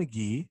JaVale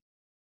McGee,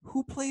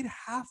 who played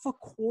half a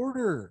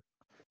quarter.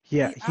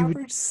 Yeah, He he would.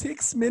 averaged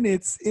 6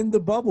 minutes in the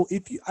bubble.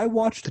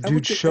 The I dude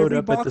looked at showed every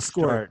up at the box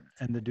score. start,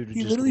 and the dude would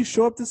He just literally go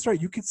showed for up to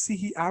start. You could see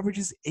he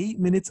averages 8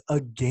 minutes a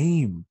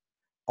game.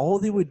 All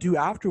they would do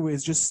afterwards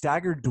is just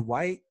stagger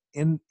Dwight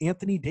and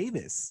Anthony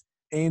Davis.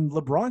 And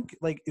LeBron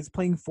like is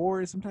playing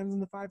four, sometimes in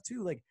the 5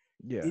 too. Like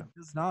it. Yeah, it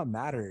does not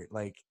matter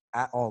like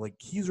at all. Like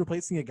he's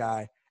replacing a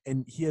guy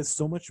and he has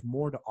so much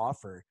more to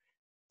offer.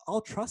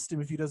 I'll trust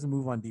him if he doesn't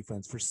move on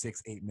defense for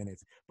 6, 8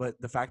 minutes.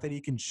 But the fact that he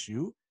can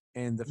shoot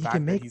and the he can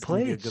fact that make he's going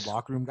to be a good plays.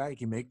 locker room guy, he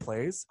can make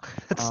plays.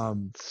 That's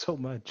Um, so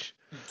much.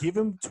 give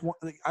him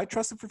like, I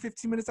trust him for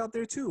 15 minutes out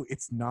there too.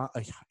 It's not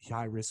a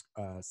high risk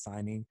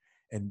signing,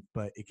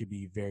 but it could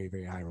be very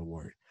very high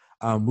reward.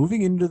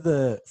 Moving into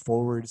the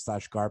forward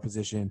 / guard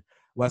position,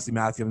 Wesley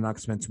Matthews, I'm not going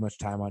to spend too much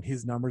time on.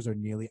 His numbers are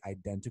nearly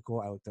identical.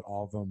 I looked at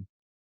all of them.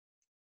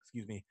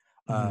 Excuse me.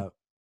 Hmm.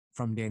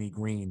 From Danny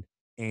Green,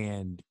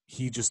 and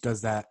he just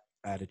does that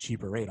at a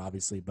cheaper rate,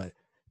 obviously, but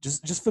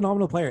just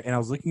phenomenal player. And I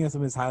was looking at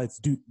some of his highlights,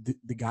 dude.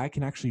 The guy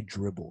can actually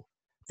dribble.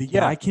 The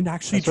Yeah, guy can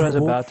actually that's what I was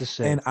dribble, about to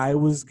say. and I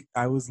was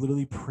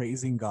literally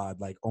praising God,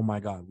 like, oh my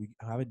God, we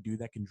have a dude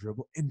that can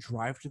dribble and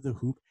drive to the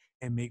hoop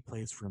and make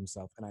plays for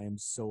himself, and I am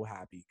so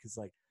happy because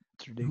like,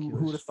 It's who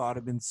would have ridiculous. thought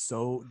I've been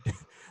so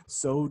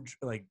so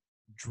like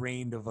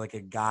drained of like a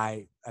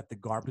guy at the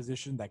guard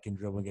position that can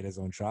dribble and get his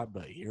own shot.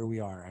 But here we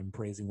are. I'm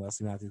praising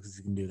Wesley Matthews because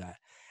he can do that.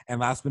 And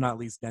last but not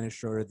least, Dennis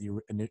Schroeder,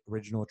 the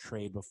original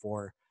trade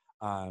before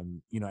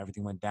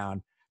everything went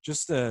down.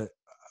 Just an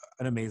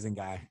amazing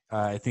guy.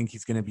 I think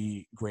he's going to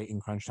be great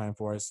in crunch time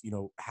for us. He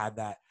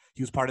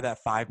was part of that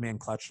 5-man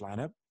clutch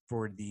lineup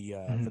for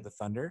Hmm. the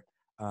Thunder.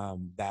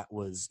 That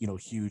was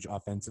huge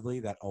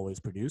offensively. That always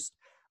produced.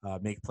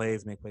 Make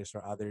plays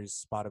for others,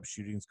 spot up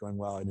shootings going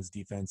well in his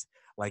defense.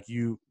 Like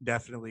you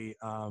definitely,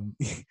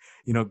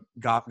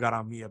 got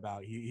on me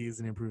about. He's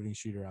an improving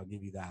shooter. I'll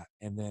give you that.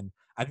 And then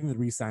I think the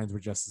re-signs were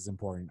just as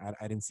important.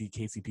 I didn't see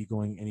KCP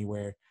going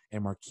anywhere,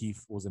 and Markieff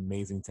was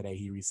amazing today.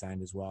 He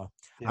re-signed as well.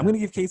 I'm Yeah, going to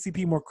give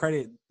KCP more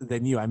credit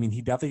than you. I mean,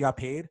 he definitely got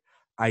paid.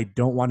 I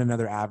don't want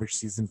another average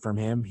season from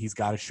him. He's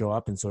got to show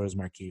up, and so does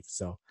Markieff.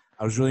 So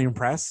I was really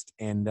impressed,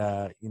 and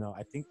I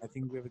think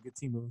we have a good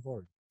team moving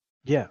forward.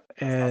 yeah,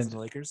 Thoughts on and the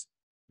Lakers?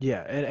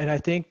 yeah, and I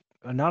think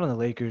not on the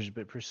Lakers,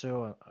 but per se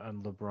on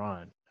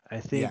LeBron. I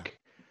Yeah, think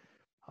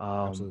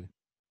um, absolutely.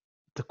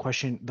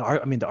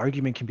 I mean, the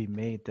argument can be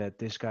made that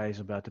this guy is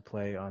about to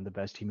play on the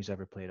best team he's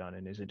ever played on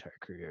in his entire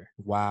career,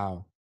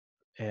 Wow,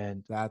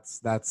 and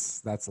that's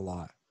a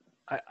lot.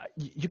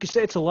 you could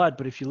say it's a lot,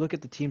 but if you look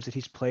at the teams that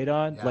he's played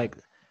on, Yeah, like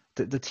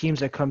the teams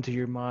that come to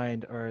your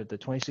mind are the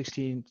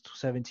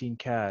 2016-17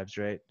 Cavs,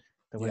 right?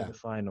 That went to yeah, the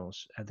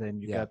finals, and then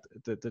you yeah, got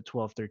the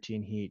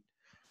 12-13 Heat,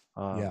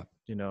 yeah,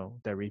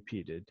 that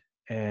repeated.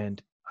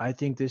 And I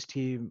think this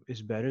team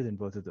is better than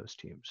both of those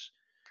teams.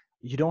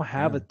 You don't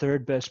have yeah. a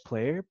third best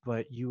player,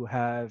 but you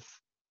have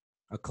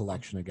A a,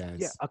 collection of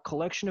yeah, guys. a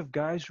collection of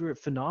guys who are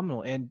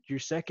phenomenal. And your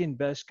second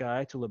best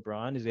guy to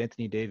LeBron is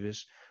Anthony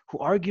Davis, who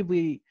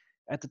arguably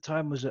at the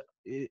time was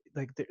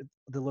like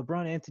the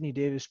LeBron Anthony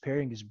Davis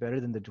pairing is better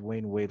than the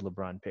Dwayne Wade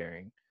LeBron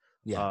pairing.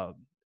 Yeah, Um,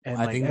 and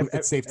I like think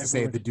it's safe to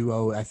say everyone, the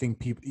duo. I think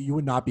people you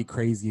would not be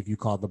crazy if you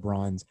called AD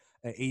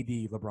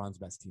LeBron's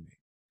best teammate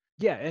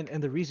yeah,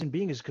 and the reason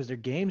being is because their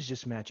games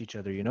just match each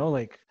other.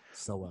 Like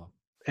so well.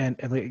 and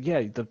like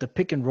yeah, the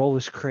pick and roll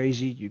is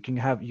crazy. You can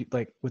have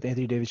like with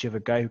Anthony Davis, you have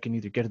a guy who can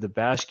either get to the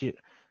basket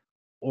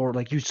or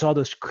like you saw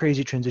those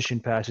crazy transition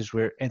passes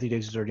where Anthony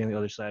Davis is already on the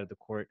other side of the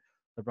court.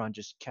 LeBron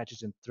just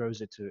catches and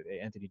throws it to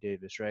Anthony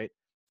Davis, right?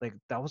 Like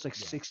that was like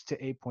Yeah, 6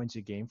 to 8 points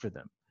a game for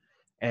them.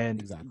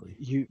 And exactly.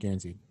 you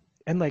Guaranteed.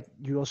 and like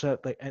you also have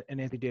like and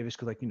Anthony Davis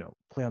could like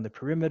play on the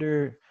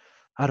perimeter.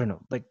 I don't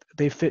know, like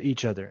they fit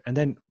each other. And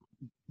then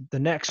the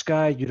next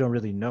guy you don't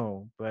really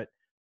know, but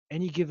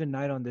any given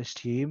night on this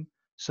team,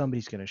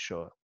 somebody's gonna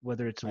show up.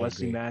 Whether it's I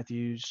Wesley agree.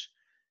 Matthews,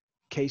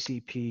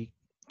 KCP,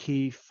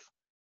 Keith,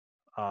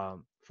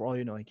 for all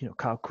you know, like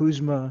Kyle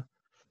Kuzma,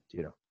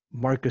 you know,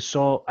 Marcus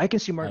Gasol. I can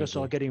see I Marcus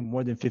Gasol agree. getting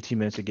more than 15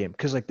 minutes a game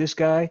because like this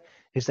guy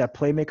is that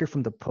playmaker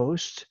from the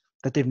post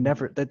that they've Mhm.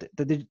 never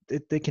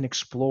that they can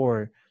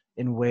explore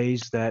in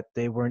ways that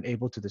they weren't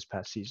able to this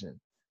past season.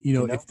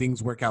 You If know,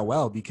 things work out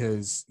well,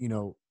 because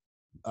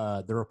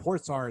the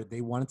reports are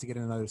they wanted to get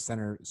another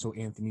center so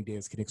Anthony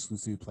Davis can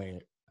exclusively play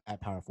at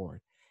power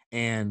forward.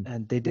 And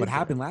and they what did that.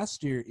 happened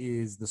last year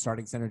is the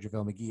starting center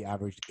JaVale McGee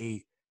averaged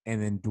 8,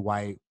 and then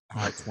Dwight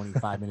had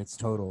 25 minutes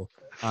total,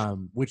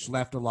 which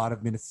left a lot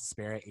of minutes to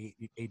spare.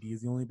 AD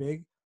is the only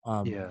big,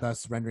 Yeah,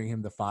 thus rendering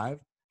him the 5.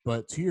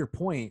 But to your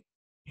point,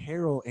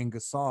 Harrell and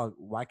Gasol,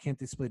 why can't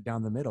they split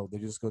down the middle? They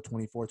just go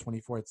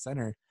 24-24 at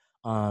center.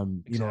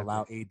 Allow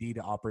exactly. AD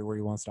to operate where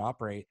he wants to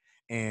operate.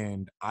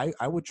 And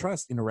I would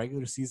trust in a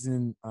regular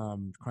season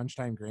crunch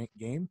time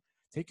game,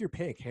 take your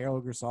pick.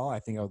 Harold Gasol, I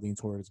think I would lean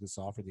towards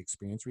Gasol for the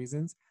experience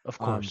reasons. Of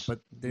course, But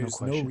no there's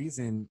no question.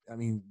 reason. I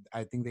mean,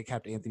 I think they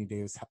kept Anthony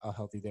Davis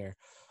healthy there.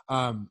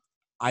 Um,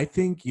 I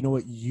think you know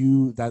what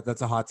you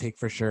that's a hot take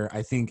for sure.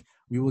 I think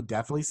we will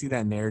definitely see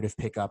that narrative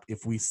pick up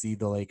if we see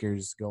the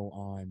Lakers go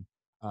on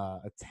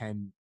a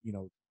 10,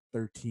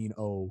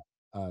 13-0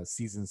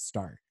 season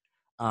start.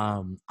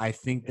 I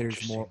think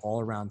there's more Interesting.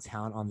 all around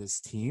talent on this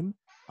team,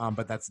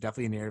 but that's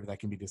definitely a narrative that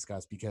can be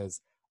discussed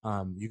because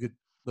you could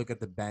look at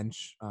the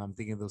bench,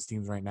 thinking of those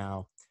teams right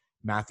now: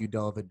 Matthew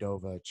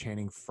Dellavedova,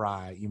 Channing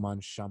Frye,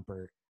 Iman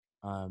Shumpert,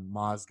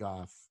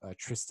 Mozgov,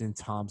 Tristan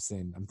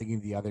Thompson. I'm thinking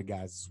of the other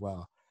guys as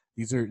well.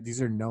 These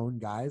are known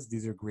guys.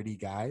 These are gritty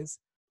guys,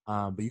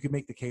 but you can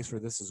make the case for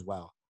this as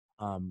well.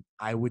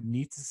 I would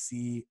need to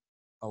see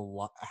a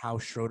lot how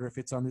Schroeder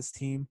fits on this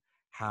team,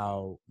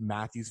 how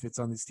Matthews fits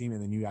on this team,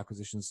 and the new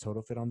acquisitions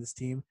total fit on this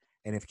team,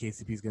 and if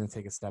KCP is going to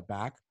take a step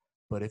back.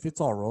 But if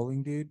it's all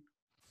rolling, dude,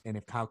 and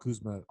if Kyle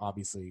Kuzma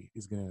obviously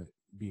is going to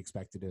be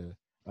expected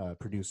to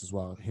produce as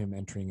well, him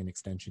entering an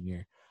extension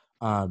year,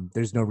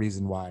 there's no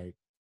reason why,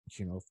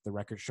 if the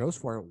record shows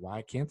for it,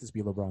 why can't this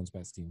be LeBron's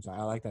best team? So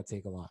I like that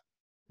take a lot.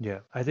 Yeah,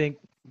 I think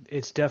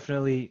it's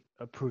definitely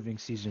a proving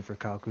season for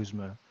Kyle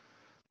Kuzma.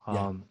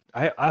 Yeah,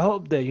 I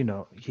hope that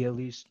he at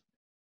least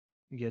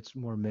gets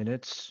more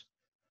minutes.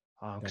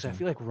 Because I definitely.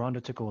 feel like Rondo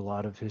took a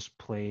lot of his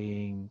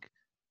playing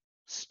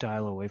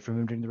style away from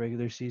him during the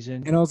regular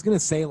season. And I was gonna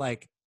say,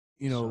 like,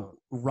 So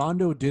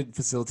Rondo did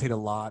facilitate a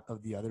lot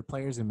of the other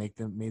players and made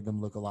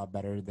them look a lot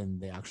better than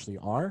they actually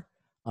are.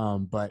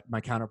 But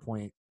my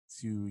counterpoint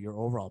to your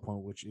overall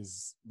point, which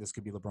is this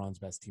could be LeBron's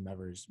best team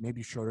ever, is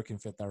maybe Schroeder can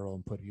fit that role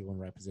and put people in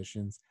right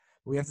positions.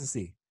 But we have to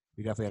see.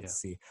 We definitely have yeah, to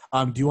see.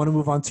 Do you want to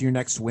move on to your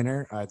next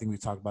winner? I think we've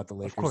talked about the of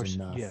Lakers course,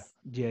 yeah, enough.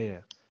 yeah,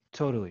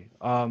 totally.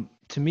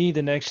 To me,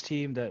 the next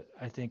team that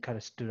I think kind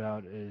of stood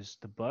out is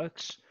the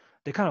Bucks.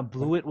 They kind of Okay.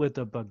 blew it with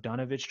the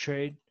Bogdanovich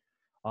trade.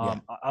 Yeah.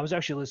 I was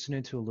actually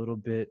listening to a little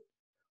bit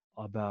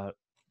about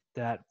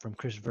that from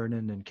Chris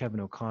Vernon and Kevin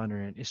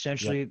O'Connor. And Yep.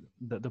 essentially,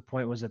 the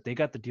point was that they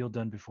got the deal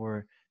done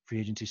before free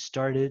agency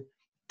started,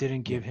 didn't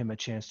Yep. give him a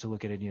chance to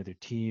look at any other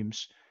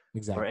teams or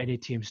Exactly. any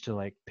teams to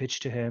like pitch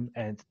to him.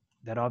 And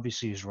that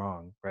obviously is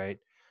wrong, right?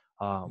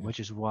 Yeah. Which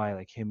is why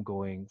like him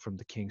going from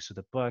the Kings to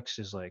the Bucks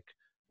is like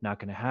not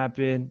going to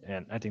happen.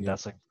 And I think Yep.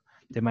 that's like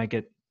they might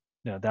get,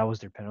 that was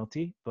their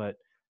penalty, but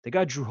they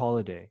got Drew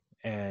Holiday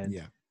and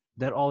Yeah.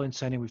 that all in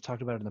signing we've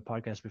talked about it in the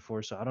podcast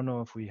before. So I don't know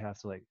if we have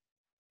to like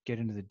get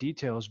into the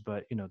details,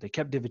 but they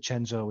kept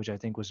DiVincenzo, which I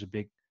think was a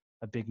big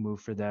move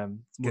for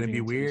them It's gonna moving be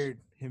into this. weird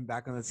him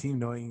back on the team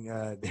knowing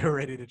they were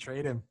ready to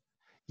trade him.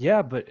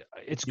 Yeah, but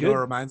it's You know what it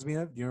good. reminds me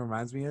of? Do you know what it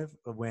reminds me of?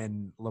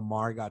 When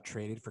Lamar got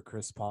traded for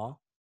Chris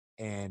Paul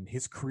and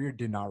his career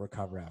did not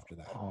recover after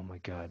that. Oh my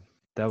God,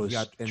 that He was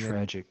got and then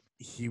tragic.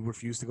 he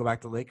refused to go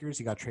back to Lakers.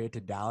 He got traded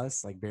to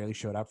Dallas, like barely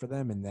showed up for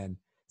them, and then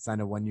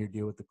signed a 1 year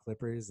deal with the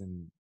Clippers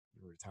and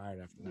retired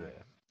after that.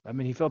 Yeah, I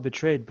mean he felt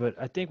betrayed, but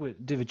I think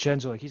with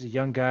DiVincenzo, like he's a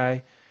young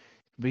guy,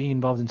 being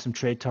involved in some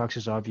trade talks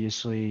is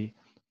obviously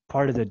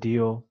part of the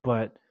deal.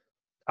 But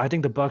I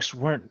think the Bucks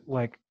weren't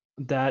like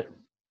that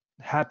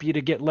happy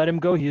to let him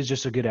go. He is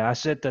just a good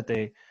asset that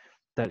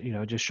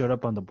just showed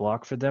up on the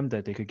block for them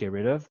that they could get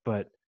rid of,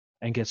 but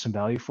and get some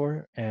value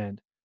for.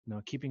 And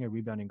keeping a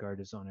rebounding guard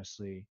is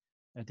honestly,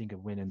 I think, a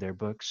win in their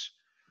books.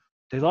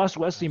 They lost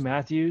Wesley Absolutely.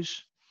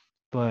 Matthews,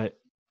 but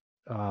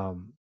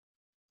um,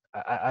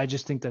 I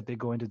just think that they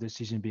go into this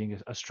season being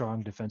a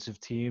strong defensive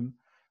team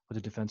with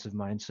a defensive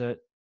mindset.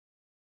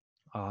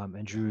 And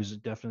Yeah. Drew is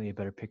definitely a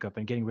better pickup.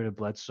 And getting rid of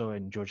Bledsoe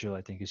and George Hill,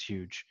 I think, is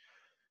huge.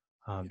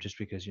 Yeah. Just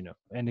because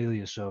and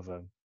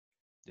Ilyasova,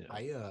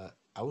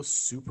 I was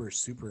super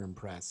super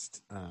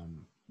impressed.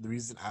 The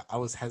reason I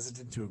was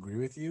hesitant to agree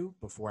with you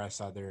before I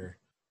saw their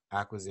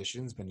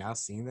acquisitions, but now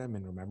seeing them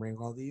and remembering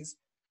all these,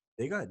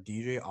 they got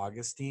DJ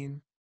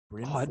Augustine, Oh,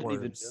 Bryn I didn't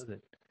even know Forbes,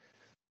 that.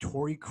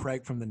 Torrey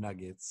Craig from the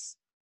Nuggets,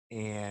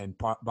 and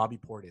Bobby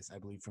Portis, I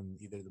believe, from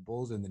either the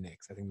Bulls or the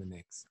Knicks. I think the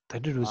Knicks.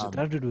 That dude was Um,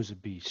 that dude was a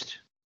beast.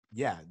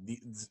 yeah,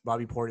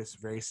 Bobby Portis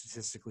very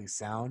statistically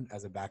sound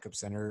as a backup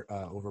center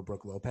over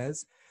Brook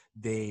Lopez.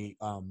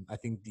 I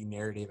think the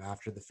narrative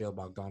after the failed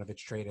Bogdanovich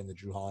trade and the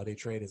Drew Holiday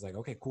trade is like,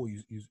 okay, cool,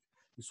 you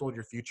sold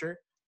your future,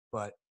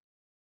 but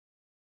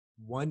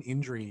one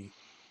injury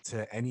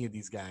to any of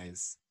these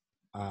guys,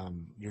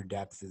 your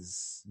depth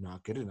is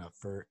not good enough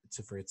for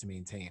it to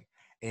maintain.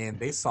 And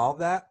they solved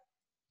that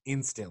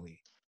instantly.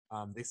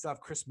 They still have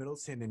Chris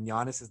Middleton and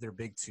Giannis as their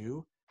big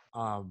two.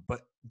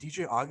 But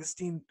DJ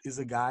Augustine is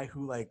a guy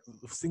who like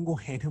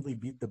single-handedly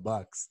beat the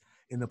Bucks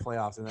in the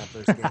playoffs in that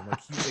first game.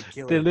 Like he's a They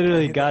killer and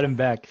literally hit that. got him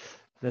back.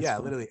 That's Yeah,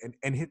 fun. literally,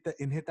 and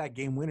hit that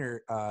game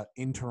winner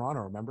in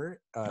Toronto. Remember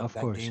Of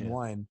that course, game yeah.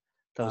 one?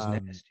 That was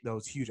nasty. That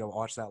was huge. I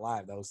watched that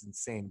live. That was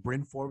insane.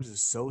 Bryn Forbes is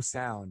so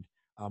sound.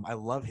 I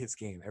love his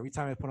game. Every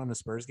time I put on the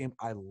Spurs game,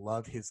 I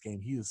love his game.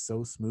 He is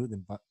so smooth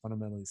and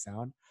fundamentally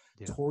sound.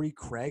 Yeah, Torrey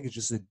Craig is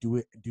just a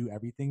do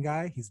everything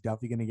guy. He's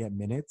definitely going to get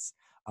minutes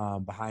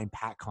behind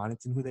Pat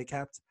Connaughton, who they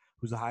kept,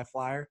 who's a high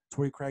flyer.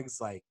 Torrey Craig is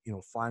like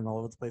flying all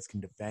over the place, can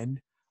defend.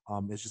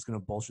 It's just going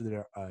to bolster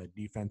their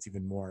defense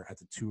even more at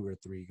the 2 or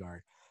 3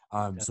 guard.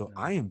 So definitely.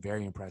 I am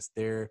very impressed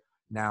there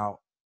now.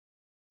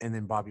 And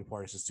then Bobby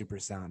Portis is super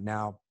sound.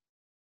 Now,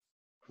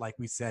 like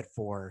we said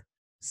for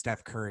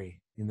Steph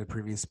Curry in the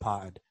previous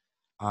pod,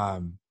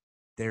 um,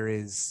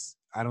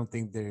 I don't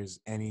think there's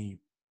any,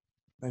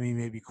 I mean,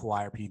 maybe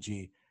Kawhi or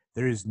PG,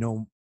 there is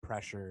no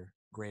pressure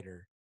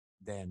greater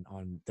than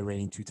on the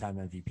reigning 2-time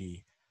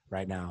MVP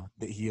right now.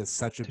 That he has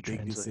such a To big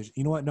translate. decision.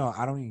 You know what? No,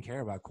 I don't even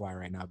care about Kawhi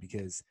right now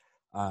because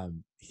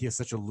he has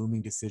such a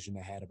looming decision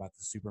ahead about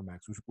the Supermax,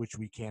 which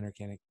we can or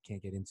can't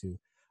get into.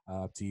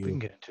 Up to We can you.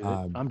 get into it.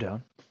 Um, I'm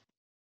down.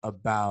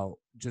 about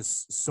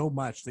just so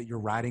much that you're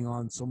riding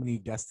on so many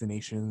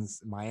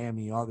destinations,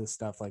 Miami, all this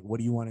stuff. Like, what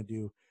do you want to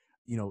do?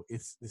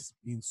 This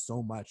means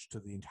so much to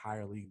the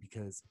entire league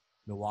because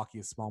Milwaukee,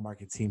 a small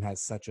market team,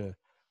 has such a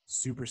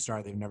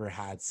superstar they've never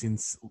had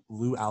since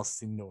Lou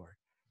Alcindor,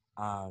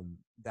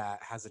 that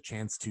has a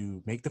chance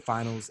to make the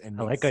finals and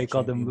I make like how this a you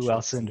called them Lou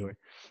championship Alcindor.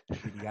 team.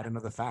 Dude, you got to know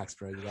the facts,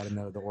 bro. You got to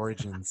know the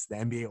origins, the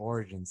NBA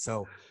origins.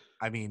 So,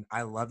 I mean,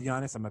 I love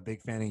Giannis. I'm a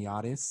big fan of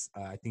Giannis.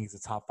 I think he's a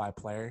top 5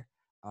 player.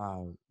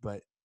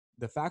 But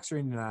the facts are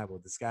undeniable.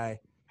 This guy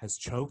has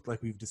choked,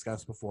 like we've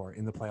discussed before,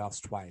 in the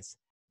playoffs twice.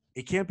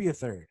 It can't be a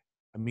third.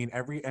 I mean,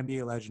 every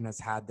NBA legend has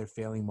had their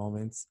failing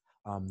moments.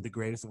 The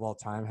greatest of all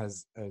time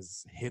has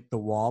hit the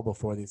wall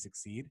before they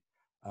succeed.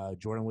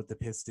 Jordan with the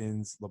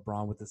Pistons,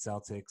 LeBron with the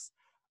Celtics,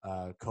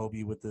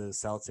 Kobe with the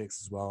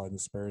Celtics as well, and the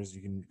Spurs.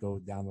 You can go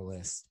down the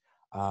list.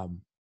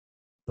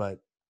 But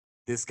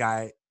this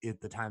guy,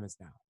 the time is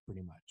now,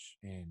 pretty much.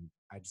 And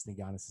I just think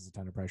Giannis has a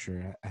ton of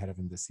pressure ahead of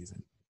him this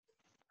season.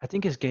 I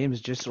think his game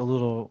is just a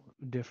little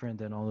different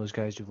than all those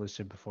guys you've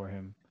listed before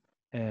him.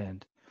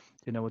 And,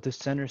 with this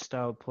center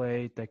style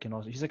play that can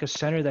also, he's like a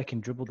center that can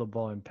dribble the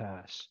ball and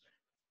pass,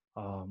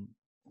 um,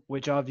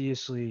 which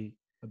obviously,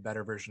 A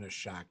better version of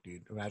Shaq,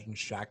 dude. Imagine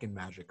Shaq and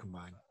Magic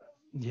combined.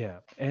 yeah.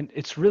 And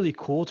it's really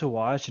cool to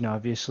watch and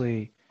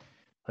obviously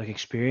like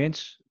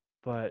experience,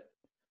 but,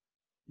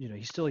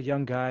 he's still a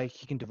young guy.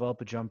 He can develop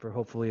a jumper,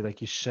 hopefully,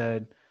 like you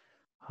said,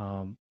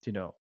 um, you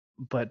know,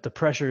 but the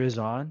pressure is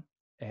on.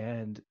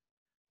 And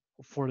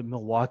for the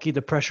Milwaukee,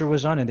 the pressure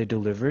was on and they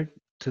delivered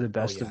to the Oh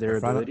best of yeah, the their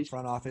abilities.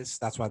 front office.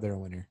 That's why they're a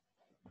winner.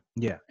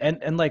 Yeah,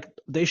 and like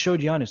they showed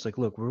Giannis, like,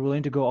 look, we're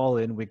willing to go all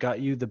in. We got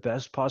you the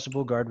best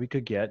possible guard we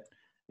could get,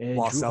 and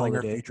While Drew selling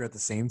our Holiday. future at the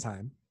same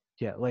time.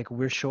 Yeah, like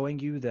we're showing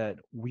you that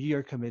we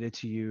are committed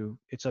to you.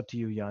 It's up to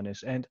you,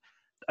 Giannis. And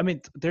I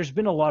mean, there's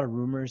been a lot of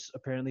rumors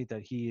apparently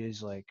that he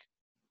is like,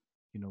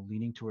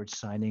 leaning towards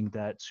signing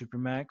that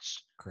supermax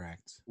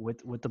Correct.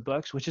 with the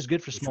Bucks, which is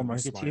good for Which small would be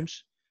market smart.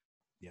 teams.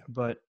 Yeah.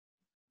 But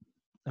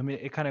I mean,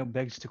 it kind of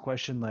begs to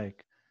question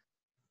like,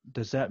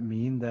 does that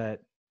mean that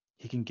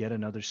he can get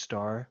another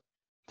star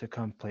to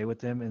come play with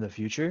them in the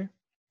future?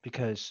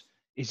 Because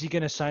is he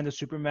going to sign the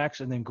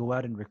supermax and then go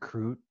out and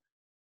recruit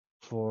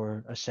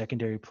for a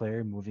secondary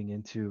player moving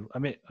into? I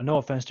mean, no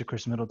offense to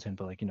Chris Middleton,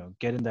 but like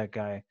getting that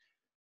guy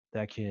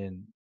that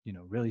can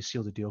really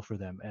seal the deal for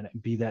them and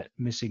be that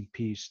missing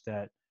piece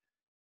that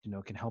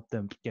can help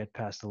them get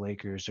past the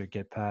Lakers or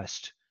get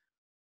past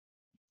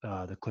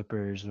the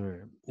Clippers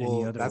or any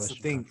Well, other that's the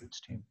Western thing.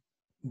 Conference team.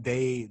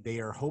 They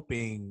are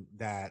hoping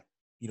that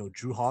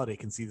Drew Holiday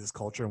can see this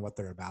culture and what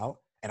they're about.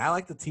 And I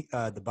like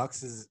the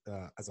Bucks as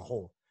a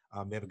whole.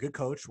 They have a good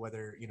coach.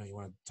 Whether you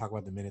want to talk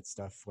about the minute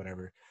stuff,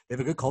 whatever. They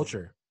have a good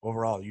culture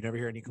overall. You never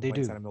hear any They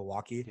complaints out do, of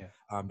Milwaukee.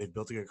 yeah. They've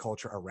built a good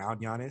culture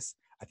around Giannis.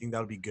 I think that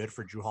would be good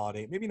for Drew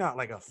Holiday. Maybe not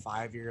like a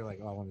 5-year, like,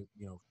 oh, I want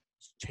to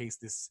chase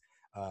this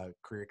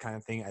career kind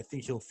of thing. I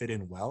think he'll fit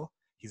in well.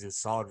 He's a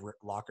solid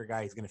locker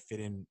guy. He's going to fit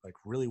in like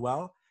really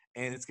well,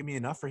 and it's going to be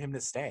enough for him to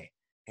stay.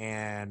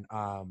 And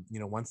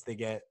once they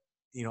get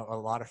a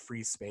lot of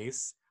free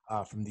space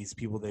from these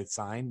people they've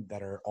signed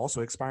that are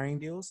also expiring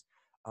deals,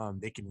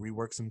 they can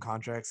rework some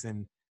contracts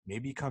and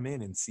maybe come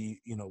in and see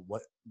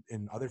what,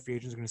 and other free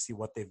agents are going to see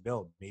what they've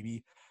built.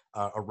 Maybe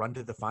a run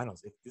to the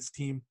finals. If this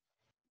team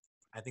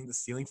I think the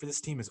ceiling for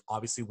this team is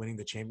obviously winning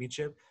the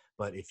championship.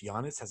 But if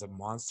Giannis has a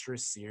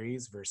monstrous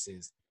series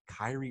versus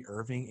Kyrie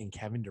Irving and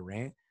Kevin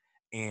Durant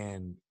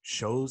and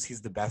shows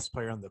he's the best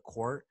player on the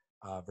court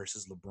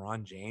versus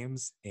LeBron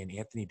James and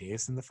Anthony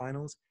Davis in the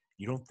finals,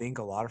 you don't think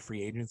a lot of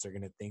free agents are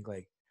going to think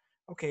like,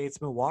 okay,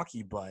 it's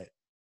Milwaukee, but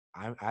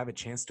I have a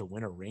chance to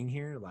win a ring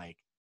here. Like,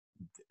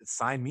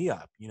 sign me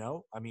up.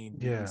 I mean,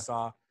 we Yeah.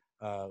 saw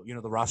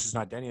the roster's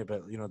not done yet,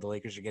 but the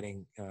Lakers are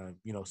getting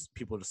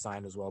people to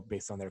sign as well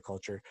based on their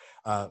culture.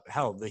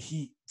 Hell, the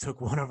Heat took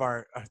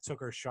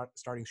took our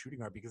starting shooting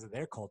guard because of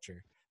their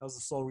culture. That was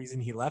the sole reason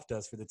he left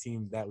us for the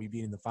team that we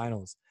beat in the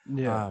finals.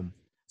 Yeah.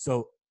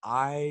 So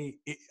I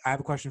have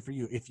a question for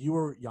you. If you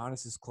were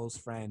Giannis's close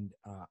friend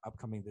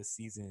upcoming this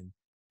season,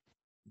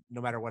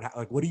 no matter what,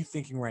 like, what are you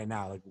thinking right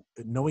now? Like,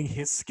 knowing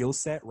his skill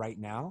set right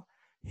now,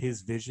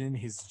 his vision,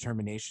 his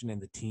determination,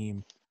 and the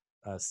team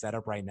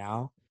setup right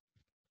now,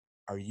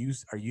 are you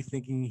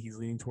thinking he's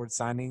leaning towards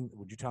signing?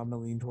 Would you tell him to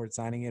lean towards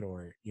signing it,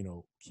 or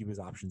keep his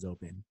options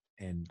open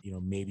and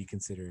maybe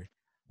consider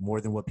more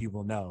than what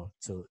people know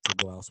to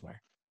go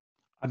elsewhere?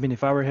 I mean,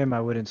 if I were him,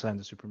 I wouldn't sign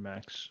the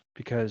Supermax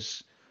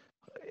because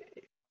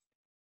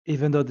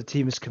even though the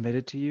team is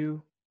committed to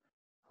you,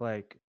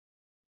 like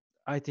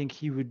I think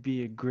he would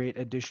be a great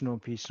additional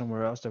piece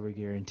somewhere else that would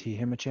guarantee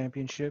him a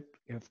championship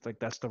if like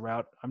that's the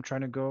route I'm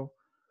trying to go.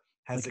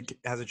 Has Like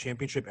a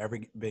championship ever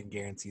been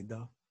guaranteed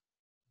though?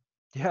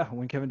 yeah,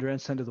 when Kevin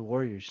Durant signed to the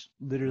Warriors,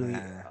 literally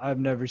Nah. I've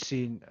never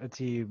seen a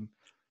team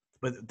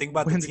But think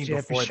about the win the team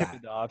before championship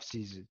in that. the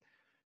offseason.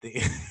 Think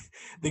think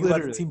about the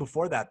Literally. team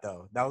before that,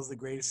 though. That was the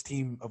greatest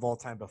team of all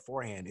time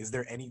beforehand. Is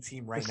there any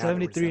team The right now that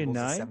 73 and resembles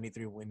the 9,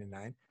 73 win and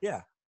 9?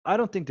 Yeah. I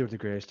don't think they were the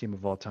greatest team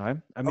of all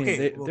time. I mean,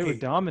 Okay. they were Okay.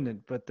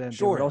 dominant, but then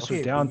they were Sure. also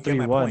Okay. But down you get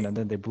my 3-1 point. and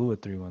then they blew a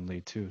 3-1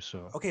 lead too,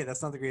 so Okay.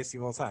 That's not the greatest team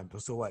of all time.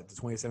 But so what? The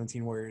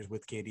 2017 Warriors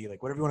with KD,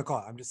 like whatever you want to call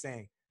it. I'm just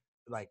saying,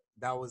 like,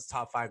 that was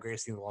top 5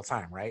 greatest team of all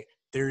time, right?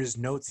 There is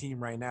no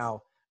team right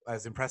now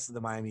as impressive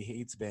the Miami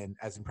Heat's been,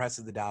 as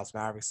impressive the Dallas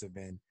Mavericks have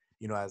been,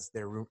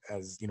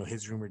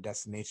 his rumored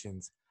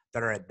destinations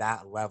that are at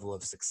that level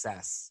of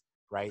success,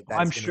 right? That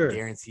I'm is going to sure.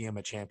 guarantee him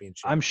a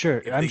championship. I'm sure.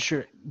 If I'm they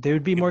sure they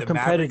would be if more the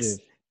Mavericks competitive.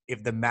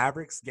 if the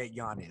Mavericks get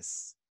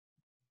Giannis,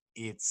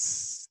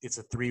 it's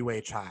a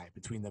three-way tie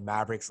between the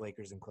Mavericks,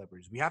 Lakers, and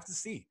Clippers. We have to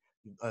see.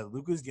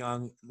 Luka's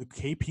young,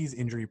 KP's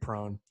injury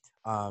prone,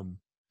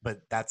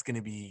 but that's going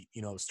to be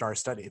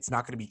star-studded. It's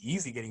not going to be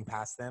easy getting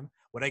past them.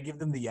 Would I give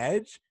them the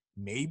edge?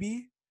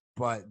 Maybe,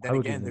 but I then would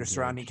give again, them their the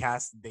surrounding edge.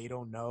 cast, they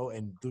don't know.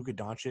 And Luka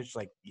Doncic,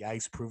 like, yeah,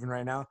 he's proven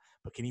right now,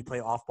 but can he play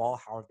off ball?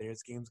 How are their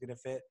games going to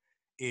fit?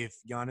 If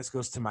Giannis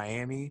goes to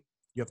Miami,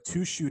 you have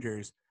 2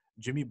 shooters,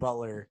 Jimmy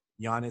Butler,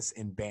 Giannis,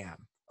 and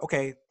Bam.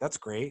 Okay, that's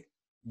great.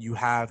 You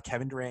have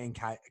Kevin Durant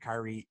and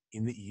Kyrie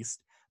in the East.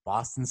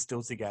 Boston's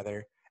still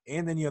together.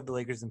 And then you have the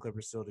Lakers and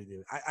Clippers still to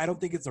do. I don't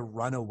think it's a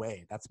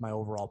runaway. That's my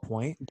overall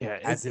point, Yeah,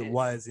 as it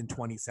was in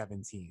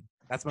 2017.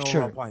 That's my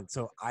overall sure. point.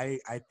 So I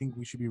think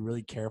we should be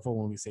really careful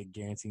when we say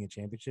guaranteeing a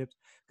championship,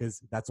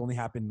 because that's only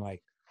happened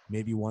like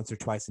maybe once or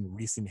twice in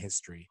recent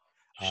history.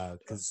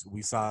 Because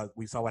we saw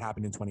what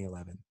happened in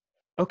 2011.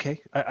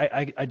 Okay,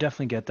 I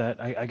definitely get that.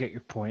 I get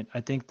your point.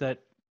 I think that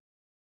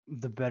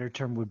the better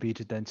term would be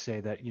to then say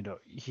that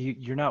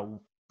you're not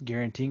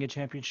guaranteeing a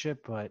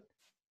championship, but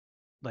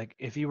like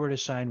if you were to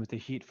sign with the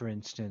Heat, for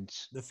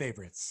instance, The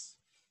favorites.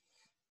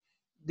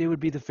 they would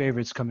be the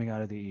favorites coming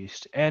out of the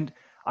East. And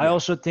I Yeah.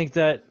 also think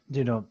that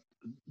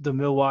the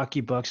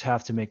Milwaukee Bucks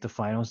have to make the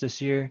finals this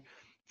year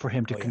for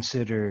him to Oh yeah.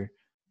 consider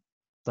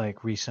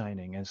like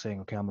re-signing and saying,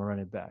 okay, I'm gonna run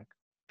it back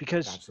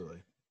because Absolutely.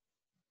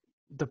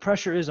 the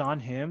pressure is on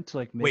him to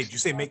like Wait, make did you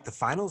say make the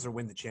finals or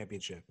win the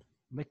championship?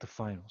 make the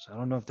finals. I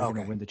don't know if they're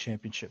gonna Okay. win the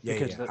championship Yeah,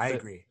 because yeah. I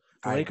agree.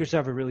 the I Lakers agree.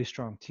 have a really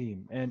strong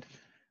team, and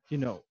you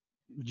know,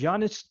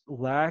 Giannis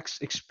lacks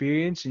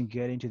experience in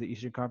getting to the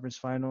Eastern Conference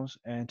Finals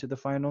and to the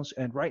finals.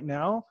 And right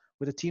now,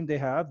 with the team they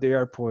have, they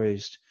are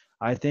poised,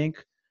 I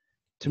think,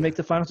 to Yeah. make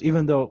the finals.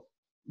 Even though,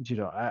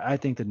 I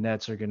think the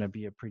Nets are gonna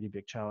be a pretty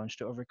big challenge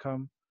to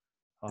overcome.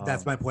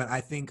 That's Um, my point.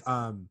 I think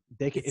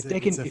it's a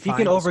if he can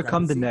fine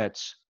overcome the discrepancy.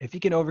 Nets, if he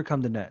can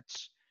overcome the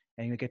Nets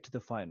and get to the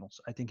finals,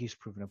 I think he's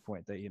proven a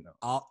point that I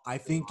they're a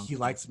think long he team.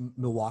 likes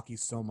Milwaukee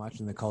so much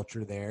and the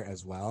culture there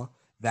as well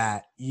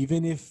that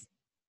even if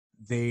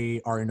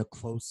they are in a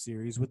close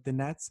series with the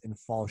Nets and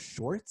fall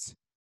short,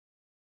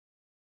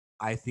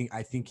 I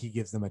think he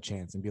gives them a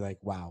chance and be like,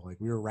 wow, like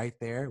we were right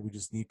there. We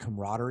just need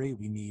camaraderie.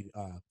 We need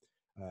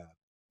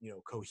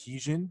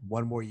cohesion.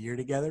 One more year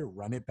together,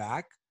 run it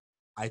back.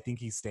 I think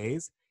he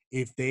stays.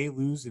 If they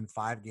lose in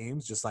 5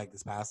 games, just like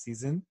this past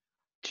season,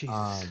 Jesus,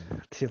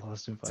 um, they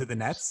lost in to 5 the games.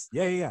 Nets,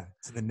 yeah,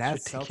 to the It's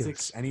Nets, Celtics,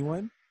 ridiculous.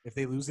 anyone. If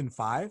they lose in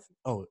 5,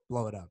 oh,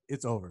 blow it up.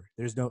 It's over.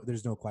 There's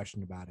no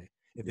question about it.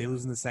 If they Yeah.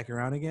 lose in the second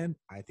round again,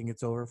 I think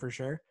it's over for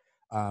sure.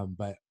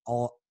 But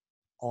all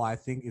I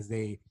think is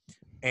they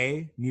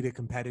need a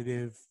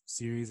competitive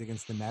series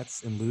against the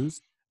Nets and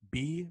lose.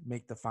 B,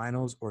 make the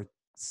finals, or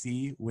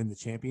C, win the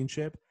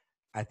championship.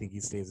 I think he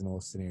stays in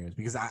all scenarios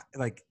because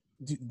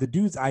the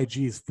dude's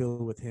IG is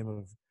filled with him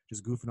of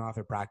just goofing off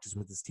at practice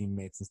with his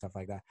teammates and stuff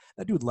like that.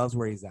 That dude loves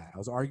where he's at. I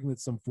was arguing with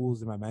some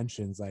fools in my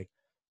mentions like,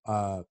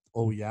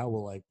 oh yeah,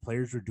 well, like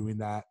players were doing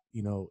that,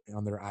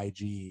 on their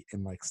IG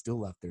and like still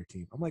left their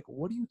team. I'm like,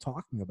 what are you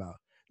talking about?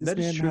 This That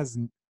is man true. has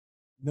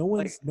no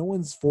Like,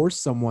 one's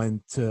forced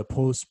someone to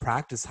post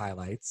practice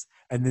highlights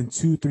and then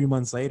 2-3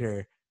 months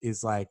later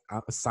is like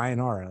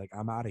sayonara, like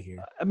I'm out of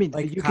here. I mean,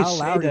 Like you could say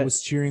Lowry that.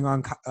 was cheering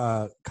on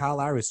Kyle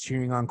Lowry was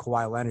cheering on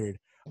Kawhi Leonard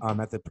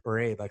at the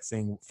parade, like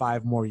saying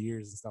 5 more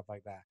years and stuff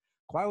like that.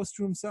 Kawhi was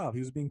true himself. He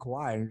was being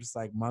Kawhi and just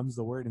like mum's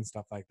the word and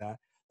stuff like that.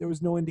 There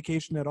was no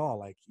indication at all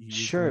like he was coming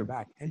Sure,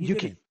 back, and he you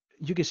could didn't.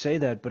 you could say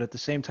that, but at the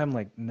same time,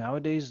 like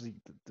nowadays,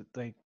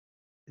 like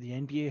the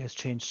NBA has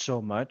changed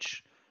so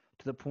much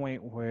to the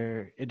point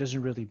where it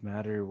doesn't really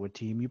matter what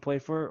team you play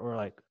for or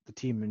like the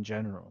team in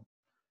general.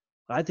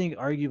 I think,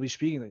 arguably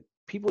speaking, like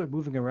people are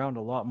moving around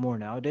a lot more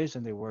nowadays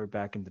than they were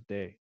back in the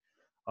day.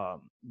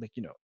 Like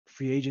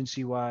free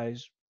agency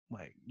wise,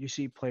 like you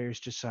see players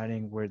just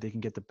signing where they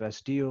can get the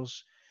best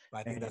deals But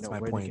I think and that's my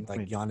where they can point. Like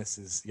win. Giannis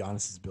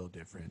is built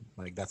different.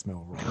 Like that's my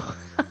overall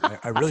point.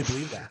 I really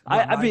believe that. No,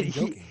 I, I'm I not mean even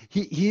joking.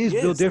 he is He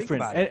built is. Think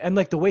different, about it. and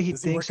like the way he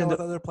Does he thinks work and out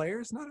the with other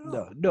players? Not at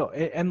all. no,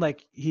 and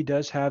like he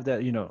does have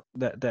that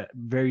that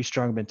very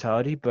strong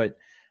mentality, but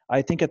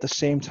I think at the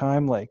same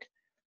time, like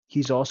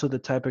he's also the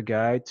type of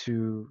guy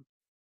to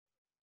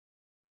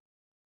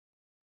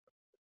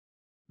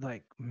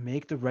like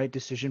make the right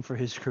decision for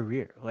his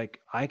career. Like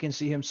I can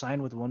see him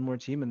sign with one more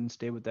team and then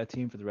stay with that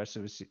team for the rest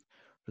of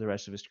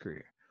his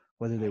career,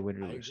 whether they win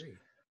or I lose. agree.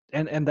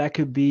 And that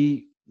could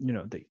be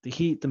the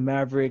Heat, the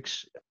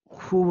Mavericks,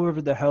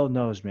 whoever the hell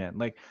knows, man.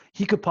 Like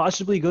he could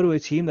possibly go to a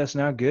team that's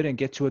not good and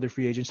get two other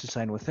free agents to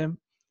sign with him,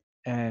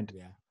 and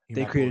Yeah, he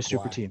they might pull create a a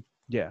super Kawhi. team.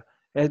 Yeah,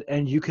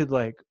 and you could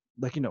like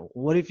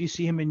what if you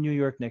see him in New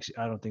York next?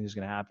 I don't think this is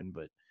gonna happen,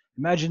 but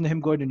imagine him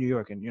going to New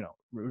York and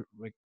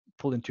like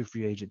pulling two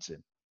free agents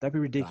in. That'd be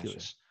Gotcha.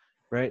 ridiculous,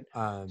 right?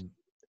 Um,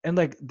 And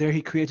like there,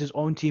 he creates his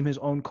own team, his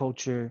own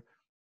culture,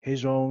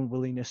 his own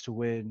willingness to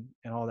win,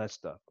 and all that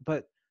stuff.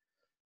 But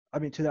I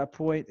mean, to that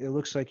point, it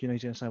looks like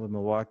he's gonna sign with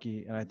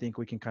Milwaukee, and I think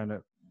we can kind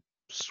of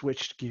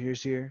switch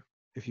gears here,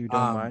 if you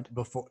don't mind.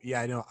 before,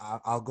 yeah, I know.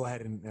 I'll go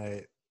ahead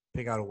and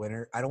pick out a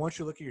winner. I don't want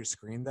you to look at your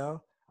screen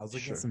though. I was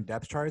looking at Sure. some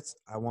depth charts.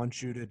 I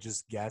want you to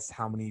just guess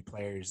how many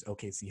players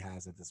OKC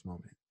has at this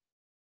moment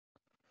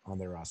on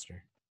their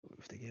roster.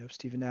 If they gave up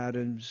Steven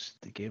Adams,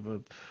 they gave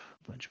up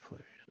a bunch of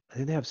players. I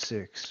think they have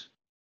six.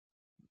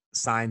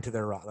 Signed to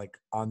their like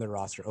on their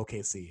roster.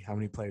 OKC. How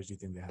many players do you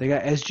think they They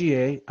have? got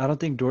SGA. I don't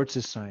think Dortz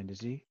is signed,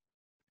 is he?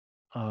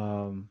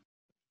 Um,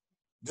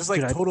 Just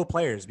dude, like total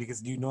players,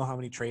 because you know how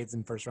many trades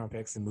and first round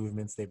picks and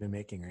movements they've been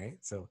making, right?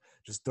 So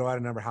just throw out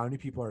a number. How many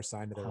people are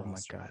signed to their oh my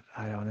roster? god,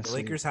 I The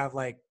honestly, Lakers have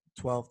like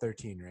 12,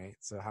 13, right?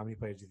 So how many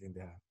players do you think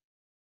they have?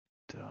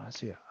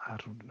 honestly, I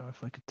don't know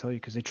if I could tell you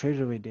because they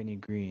traded away Danny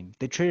Green.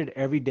 They traded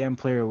every damn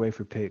player away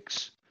for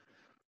picks.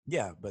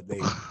 Yeah, but they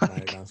might have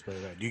Like, gone split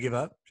away. Do you give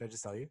up? Should I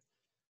just tell you?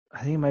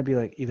 I think it might be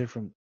like either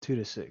from 2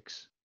 to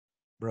 6.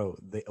 Bro,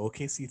 the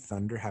OKC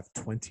Thunder have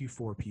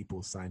 24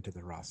 people signed to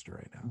the roster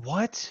right now.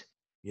 What?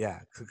 Yeah,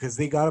 because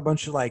they got a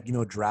bunch of like,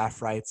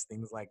 draft rights,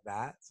 things like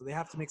that. So they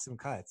have to make some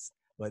cuts.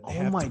 But they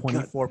Oh have my god,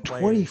 24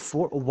 players.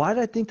 24. Why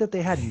did I think that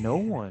they had no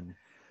one?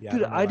 Yeah, I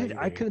Dude, don't know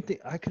why I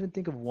either. couldn't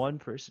think of one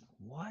person.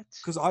 What?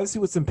 Because obviously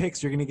with some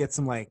picks, you're gonna get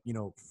some like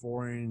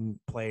foreign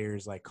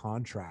players like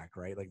contract,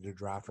 right? Like their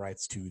draft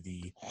rights to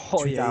the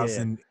Oh yeah.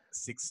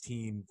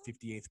 2016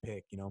 58th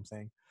pick. You know what I'm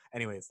saying?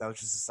 Anyways, that was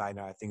just a side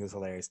note. I think it was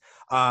hilarious.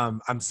 I'm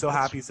so That's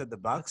happy you said the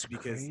Bucks that's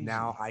because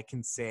now crazy. I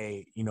can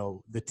say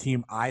the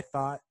team I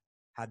thought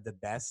had the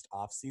best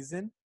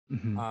offseason.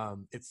 Hmm.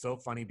 It's so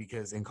funny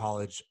because in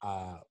college,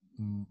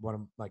 one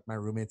of like my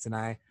roommates and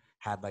I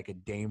had like a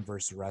Dame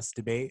versus Russ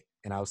debate,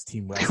 and I was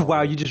Team Russ all the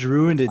Wow, way you just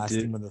ruined it, last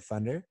dude. team of the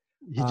Thunder.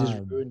 You just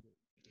Um, ruined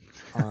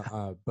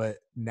but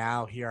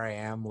now here I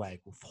am,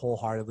 like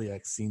wholeheartedly,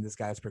 like seeing this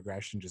guy's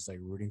progression, just like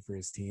rooting for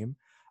his team.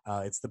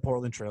 It's the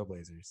Portland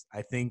Trailblazers.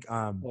 I think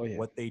Oh yeah.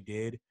 what they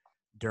did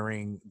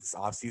during this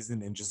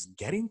offseason and just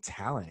getting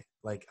talent.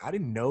 Like I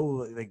didn't know,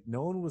 like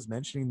no one was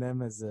mentioning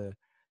them as a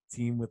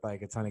team with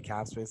like a ton of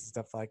cap space and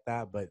stuff like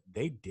that, but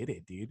they did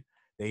it, dude.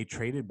 They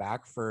traded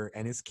back for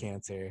Ennis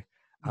Cantor.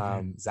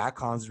 Hmm. Zach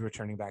Collins is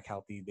returning back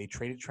healthy. They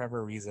traded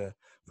Trevor Ariza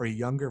for a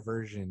younger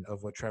version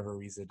of what Trevor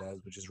Ariza does,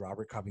 which is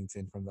Robert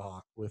Covington from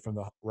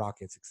the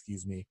Rockets.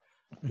 Excuse me,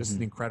 just an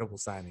Hmm. incredible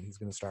signing. He's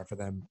going to start for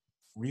them.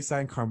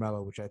 Resign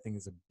Carmelo, which I think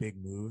is a big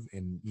move,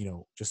 and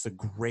just a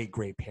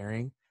great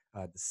pairing.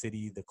 The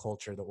city, the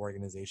culture, the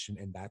organization,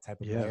 and that type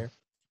of Yeah. player.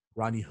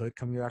 Rodney Hood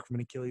coming back from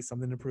an Achilles,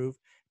 something to prove.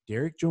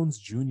 Derrick Jones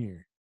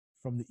Jr.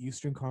 from the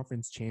Eastern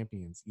Conference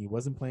champions. He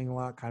wasn't playing a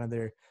lot, kind of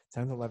their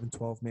 10th, 11th,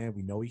 12th man.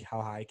 We know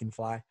how high he can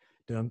fly.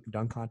 Dunk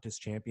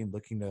contest champion,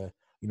 looking to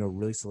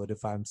really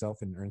solidify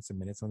himself and earn some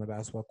minutes on the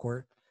basketball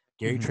court.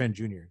 Gary Hmm. Trent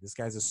Jr. This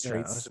guy's a Yeah,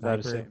 straight I was about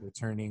to sniper say.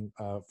 returning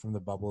from the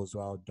bubble as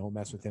well. Don't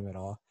mess with him at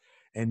all.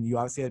 And you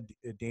obviously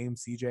had Dame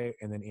CJ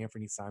and then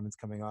Anthony Simons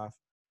coming off.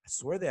 I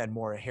swear they had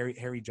more.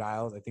 Harry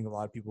Giles. I think a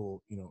lot of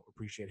people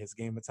appreciate his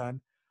game a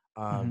ton.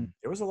 Hmm.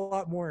 There was a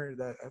lot more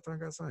that I thought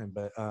got signed,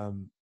 but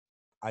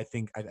I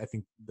think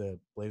the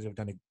Blazers have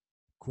done a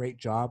great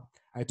job.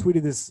 I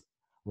tweeted this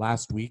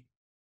last week.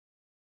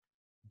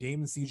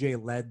 Dame and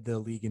CJ led the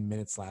league in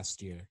minutes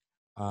last year.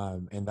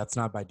 And that's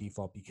not by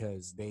default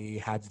because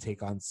they had to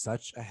take on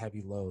such a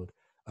heavy load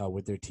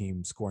with their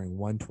team scoring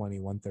 120,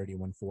 130,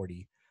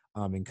 140,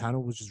 and kind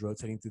of was just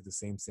rotating through the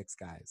same six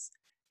guys.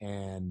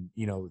 And,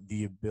 you know,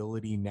 the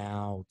ability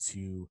now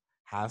to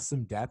have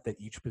some depth at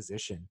each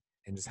position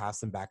and just have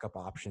some backup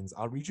options.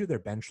 I'll read you their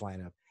bench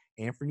lineup.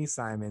 Anthony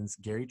Simons,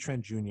 Gary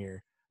Trent Jr.,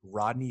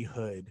 Rodney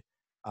Hood,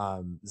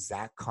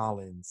 Zach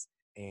Collins,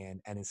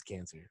 and Ennis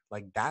Cancer.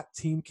 Like that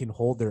team can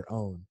hold their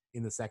own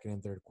in the second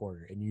and third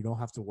quarter, and you don't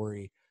have to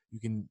worry. You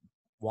can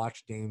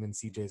watch Dame and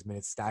CJ's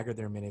minutes, stagger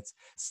their minutes,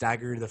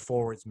 stagger the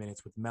forwards'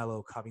 minutes with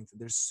Melo, Covington.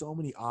 There's so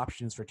many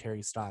options for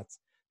Terry Stotts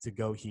to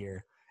go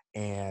here.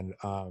 And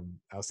I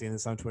was saying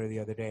this on Twitter the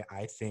other day.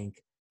 I think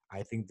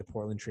the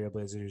Portland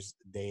Trailblazers.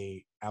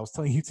 I was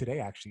telling you today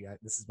actually.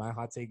 This is my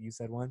hot take. You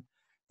said one.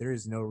 There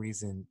is no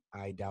reason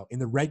I doubt in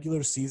the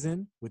regular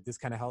season with this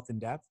kind of health and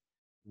depth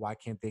why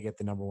can't they get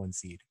the number one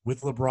seed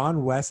with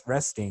LeBron West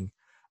resting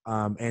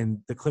and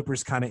the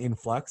Clippers kind of in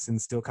flux and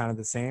still kind of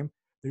the same?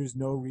 There's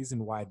no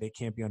reason why they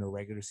can't be on a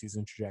regular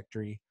season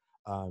trajectory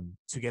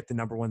to get the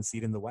number one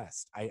seed in the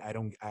West. I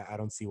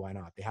don't see why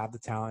not. They have the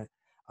talent.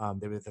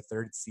 They were the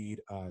third seed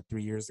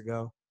 3 years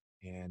ago,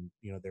 and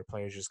you know their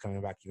players just coming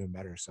back even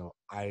better. So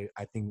I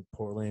think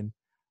Portland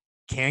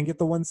can get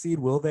the one seed.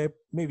 Will they?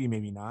 Maybe,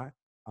 maybe not.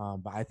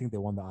 But I think they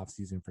won the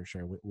offseason for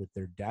sure with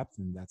their depth,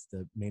 and that's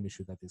the main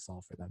issue that they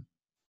solved for them.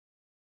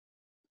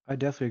 I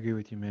definitely agree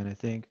with you, man.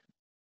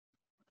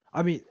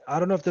 I mean, I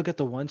don't know if they'll get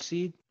the one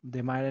seed.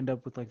 They might end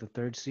up with like the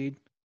third seed,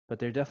 but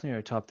they're definitely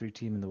our top three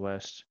team in the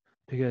West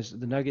because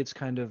the Nuggets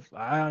kind of.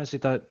 I honestly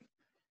thought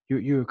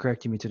you were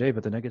correcting me today,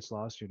 but the Nuggets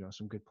lost,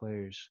 some good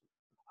players.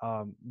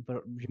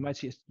 But you might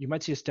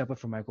see a step up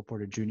from Michael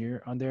Porter Jr.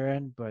 on their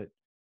end, but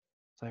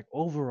it's like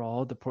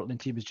overall the Portland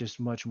team is just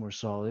much more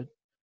solid,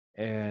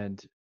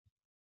 and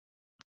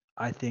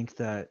I think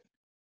that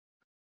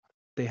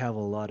they have a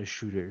lot of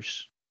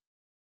shooters,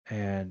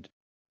 and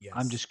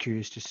I'm Yes. just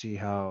curious to see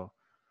how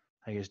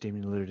I guess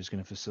Damian Lillard is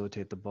going to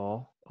facilitate the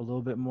ball a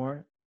little bit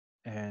more,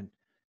 and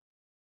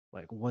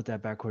like what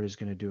that backcourt is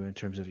going to do in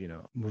terms of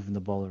moving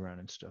the ball around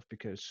and stuff.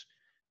 Because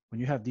when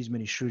you have these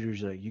many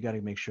shooters, like you got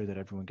to make sure that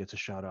everyone gets a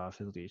shot off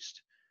at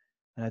least.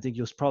 And I think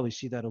you'll probably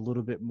see that a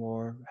little bit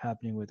more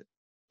happening with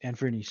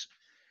Anthony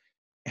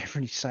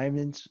Anthony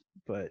Simons.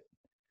 But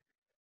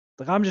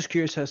like I'm just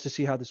curious as to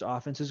see how this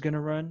offense is going to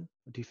run.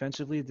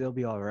 Defensively, they'll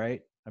be all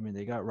right. I mean,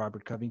 they got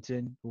Robert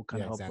Covington who will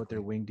kind Yeah, of help with their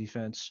exactly. wing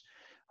defense.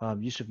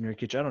 Yusuf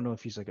Nurkic, I don't know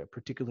if he's like a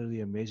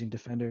particularly amazing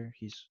defender.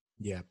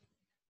 Yeah,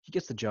 He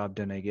gets the job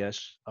done, I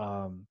guess.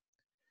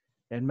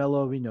 And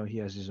Melo, we know he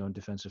has his own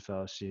defensive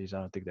fallacies. I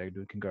don't think that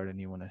dude can guard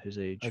anyone at his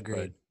age.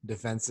 agreed.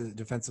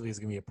 Defensively is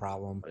gonna be a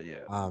problem. But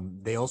yeah,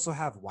 They also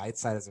have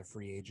Whiteside as a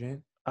free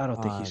agent. I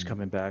don't think he's Um,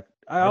 coming back.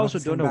 I I don't know if also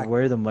he's don't coming know back.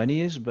 where the money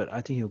is, but I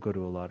think he'll go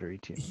to a lottery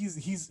team.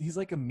 He's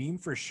like a meme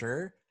for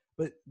sure.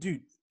 But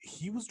dude,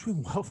 he was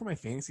doing well for my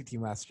fantasy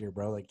team last year,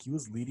 bro. Like he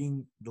was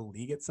leading the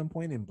league at some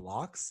point in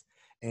blocks,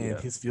 and Yeah.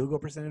 his field goal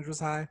percentage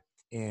was high,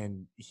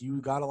 and he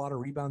got a lot of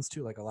rebounds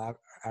too, like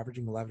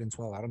averaging 11 and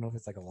 12. I don't know if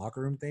it's like a locker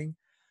room thing,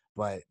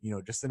 but you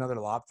know, just another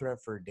lob threat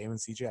for Damon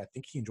CJ. I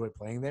think he enjoyed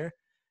playing there.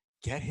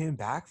 Get him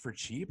back for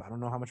cheap. I don't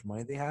know how much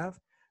money they have.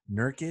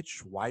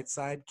 Nurkic,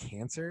 Whiteside,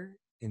 Cancer,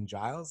 and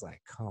Giles.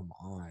 Like, come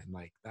on.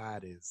 Like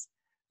that is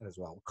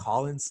well.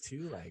 Collins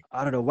too. Like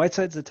I don't know.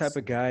 Whiteside's the type so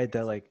of many guy that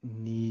players. like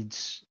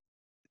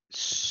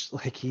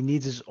like he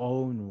needs his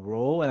own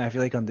role, and I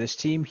feel like on this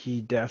team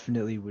he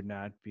definitely would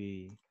not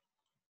be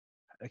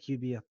like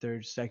he'd be a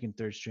third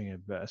string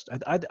at best.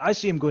 I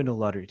see him going to a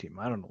lottery team.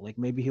 I don't know. Like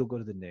maybe he'll go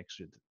to the Knicks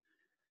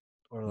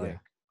or Yeah. like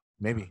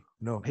Maybe.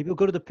 No, maybe he'll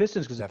go to the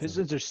Pistons because the definitely.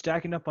 Pistons are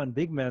stacking up on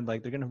big men.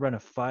 Like they're gonna run a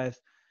five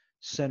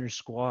center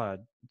squad.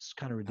 It's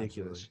kind of Absolutely.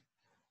 ridiculous.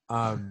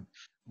 Um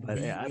But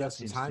yeah, I we don't have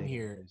see some him time staying in the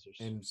here, Blazers.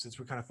 and since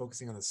we're kind of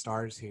focusing on the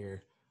stars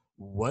here,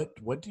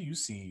 what do you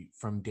see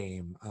from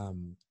Dame?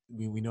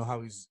 We know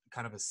how he's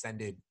kind of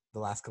ascended the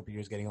last couple of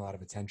years, getting a lot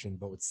of attention,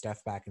 but with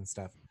Steph back and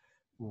stuff,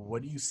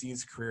 what do you see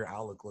his career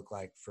outlook look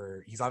like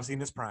for he's obviously in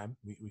his prime.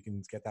 We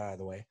can get that out of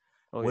the way.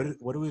 Oh yeah.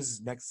 What do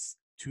his next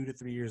 2 to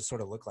 3 years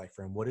sort of look like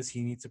for him? What does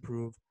he need to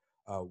prove?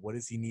 What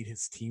does he need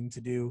his team to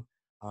do?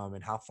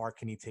 And how far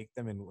can he take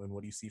them? And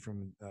what do you see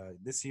from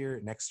this year,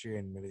 next year,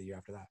 and maybe the year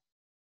after that?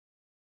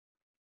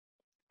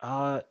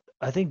 Uh,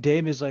 I think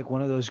Dame is like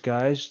one of those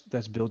guys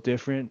that's built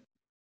different,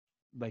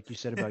 like you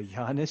said about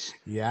Giannis,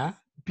 Yeah,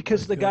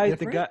 because built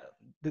different.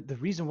 the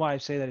reason why I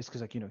say that is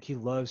because like he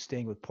loves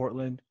staying with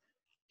Portland.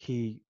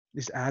 He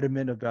is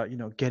adamant about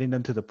getting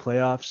them to the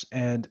playoffs,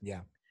 and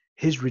Yeah.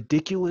 his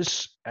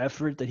ridiculous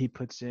effort that he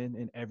puts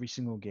in every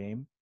single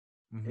game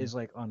Hmm. is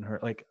like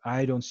unheard. Like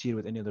I don't see it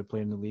with any other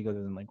player in the league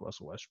other than like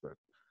Russell Westbrook.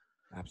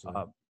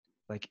 Absolutely. Uh,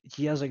 like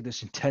he has like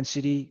this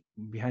intensity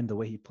behind the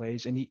way he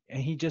plays, and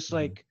he just Hmm.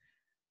 like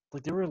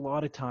there were a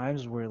lot of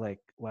times where like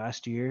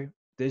last year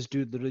this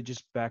dude literally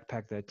just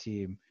backpacked that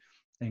team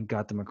and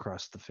got them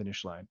across the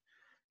finish line.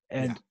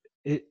 Yeah. And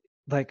it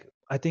like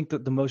I think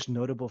that the most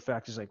notable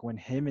fact is like when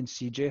him and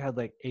CJ had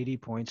like 80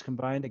 points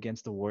combined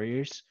against the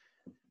Warriors,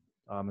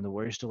 and the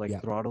Warriors still like Yeah.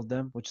 throttled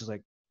them, which is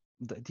like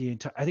the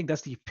entire. I think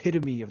that's the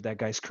epitome of that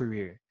guy's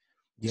career.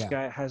 This Yeah.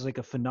 guy has like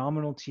a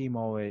phenomenal team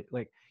always.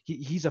 Like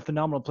he's a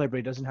phenomenal player, but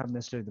he doesn't have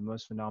necessarily the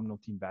most phenomenal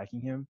team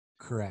backing him.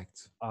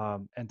 Correct.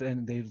 And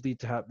then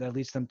that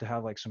leads them to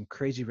have like some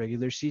crazy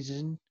regular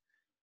season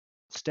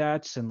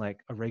stats and like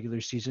a regular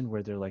season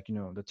where they're like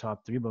the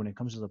top three, but when it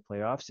comes to the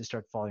playoffs, they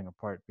start falling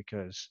apart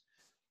because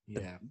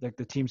Yeah.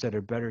 the teams that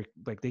are better,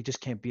 like they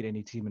just can't beat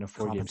any team in a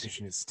 4 game series.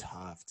 Competition is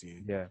tough,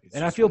 dude. Yeah, It's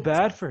and I just feel really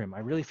bad tough. for him. I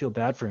really feel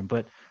bad for him.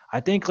 But I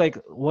think like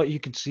what you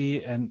can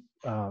see and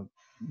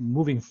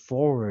moving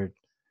forward,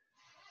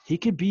 he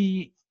could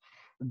be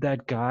that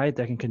guy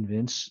that can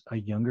convince a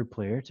younger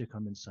player to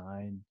come and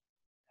sign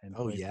and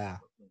Oh play. yeah.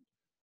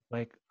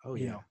 Like Oh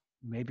yeah.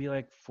 maybe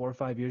like 4 or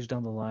 5 years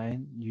down the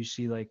line, you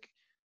see like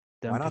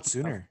them Why not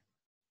picking up. sooner?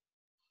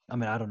 I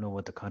mean, I don't know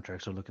what the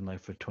contracts are looking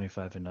like for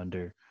 25 and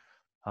under.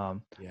 Yeah.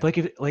 Like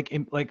if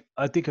like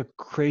I think a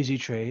crazy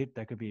trade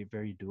that could be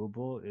very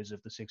doable is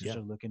if the Sixers Yeah.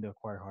 are looking to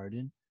acquire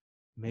Harden.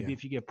 Maybe Yeah.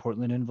 if you get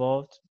Portland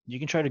involved, you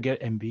can try to get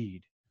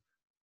Embiid.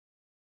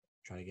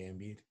 Try to get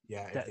Embiid.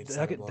 Yeah. If they That decide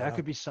that to could blow it that up,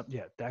 could be some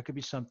yeah that could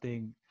be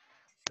something.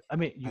 I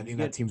mean, I you think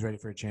that get team's ready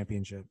for a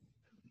championship.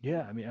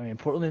 yeah. I mean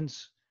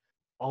Portland's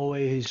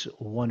always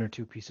one or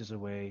two pieces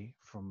away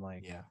from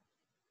like Yeah.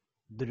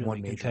 literally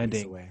One major piece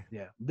contending. away.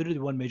 Yeah, literally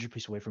one major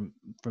piece away from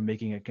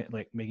making it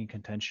like making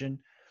contention,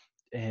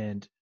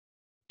 and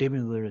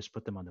Damian Lillard has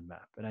put them on the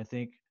map. And I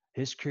think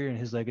his career and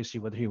his legacy,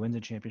 whether he wins a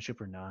championship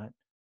or not,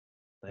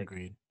 like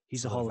Agreed.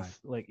 he's a Hall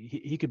Solidified. of like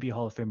he could be a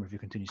Hall of Famer if he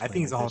continues I playing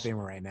think he's like a Hall of this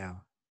Famer right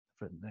now.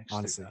 for the next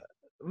Honestly,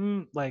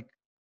 like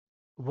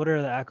what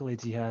are the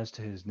accolades he has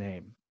to his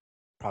name?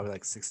 probably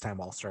like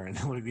 6-time All-Star, and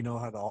we know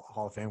how the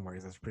Hall of Fame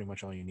works. That's pretty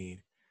much all you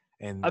need,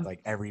 and I'm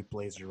like every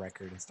Blazer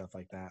record and stuff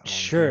like that, along with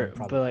him sure, and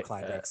probably but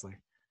Clyde Drexler.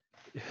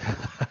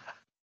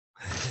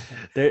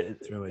 there,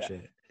 It's really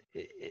shit.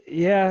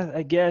 yeah,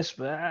 I guess,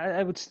 but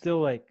I would still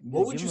like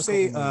What would give you him a couple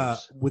say more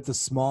years. with a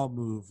small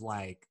move,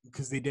 like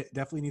because they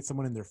definitely need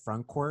someone in their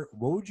front court?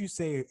 What would you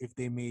say if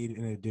they made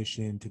an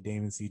addition to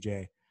Dame and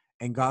CJ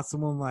and got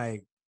someone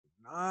like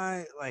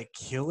not like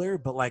killer,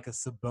 but like a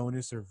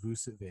Sabonis or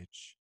Vucevic?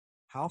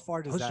 How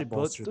far does that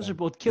bolster Those are them?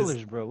 both Does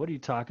killers, bro. What are you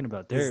talking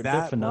about? does They're that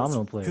bolster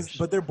phenomenal because players.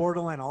 but they're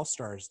borderline all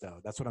stars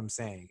though. That's what I'm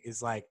saying.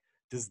 Is like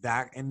does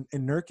that and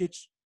Nurkic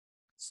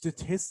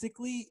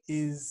statistically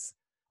is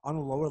on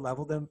a lower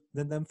level than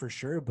them for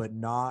sure, but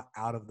not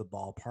out of the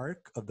ballpark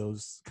of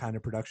those kind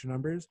of production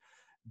numbers.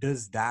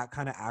 Does that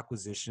kind of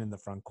acquisition in the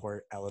front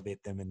court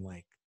elevate them in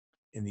like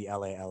in the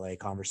LA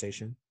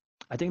conversation?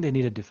 I think they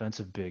need a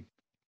defensive big.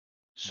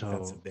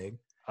 Defensive So big.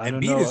 I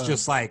don't Embiid know. is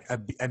just like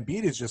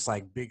Embiid is just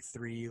like big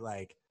three,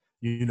 like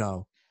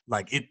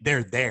like it.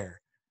 They're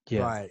there, Yeah,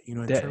 but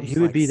in that terms he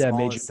of would like be that small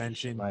major piece in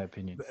ascension, my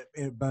opinion.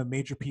 but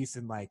major piece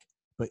in like,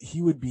 but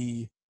he would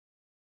be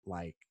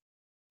like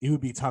it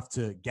would be tough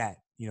to get,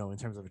 in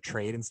terms of a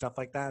trade and stuff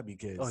like that Oh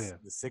because yeah,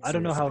 the I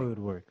don't know Sixers, how it like, would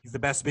work. he's the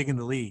best big in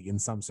the league in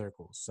some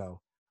circles.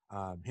 So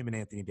him and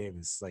Anthony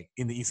Davis, like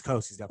in the East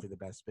Coast, he's definitely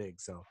the best big.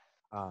 So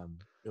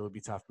it would be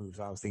tough moves.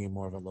 I was thinking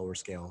more of a lower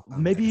scale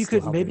that could still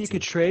help their Maybe you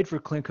could team. trade for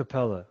Clint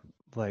Capella.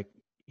 Like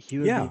he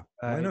would be Yeah,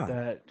 the why guy not?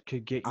 that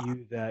could get I,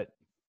 you that.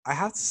 I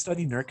have to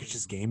study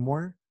Nurkic's game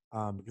more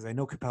because I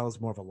know Capella's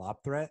more of a lob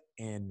threat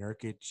and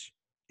Nurkic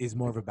is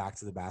more of a back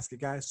to the basket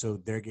guy. So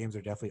their games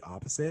are definitely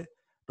opposite.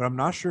 But I'm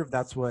not sure if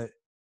that's what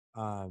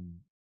um,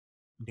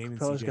 Dame and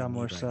Capella's CJ got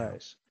more need right now.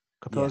 size.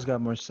 Capella's Yeah,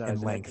 got more and size, and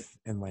I think length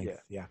and yeah,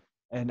 length. Yeah,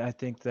 and I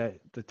think that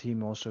the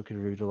team also could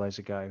utilize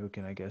a guy who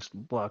can, I guess,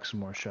 block some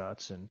more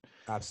shots and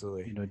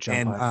absolutely. jump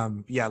And higher.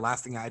 yeah,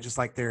 last thing I just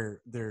like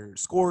their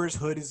scores.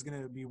 Hood is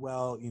gonna be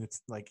well.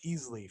 It's like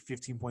easily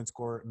 15-point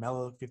score.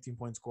 Melo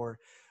 15-point score.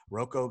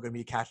 Rocco gonna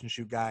be a catch and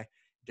shoot guy.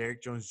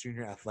 Derrick Jones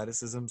Jr.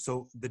 athleticism.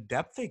 So the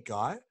depth they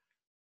got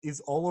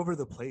is all over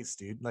the place,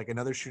 dude. Like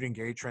another shooting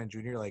Gary Trent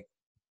Jr. Like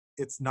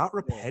it's not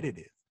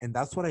repetitive, and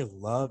that's what I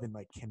love and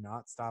like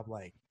cannot stop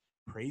like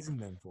praising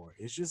them for.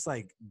 It's just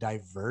like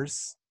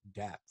diverse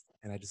depth,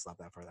 and I just love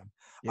that for them.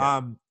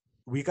 Yeah,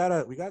 We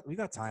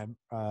got time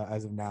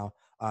as of now.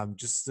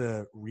 Just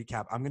to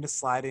recap, I'm gonna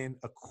slide in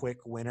a quick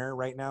winner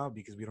right now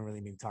because we don't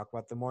really need to talk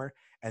about them more,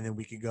 and then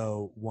we could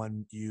go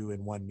one you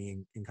and one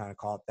me and kind of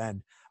call it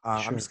then.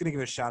 I'm sure. just gonna give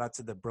a shout out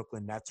to the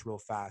Brooklyn Nets real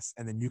fast,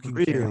 and then you can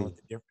carry on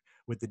Really?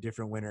 with the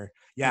different winner.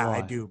 Yeah,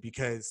 I Why? do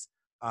because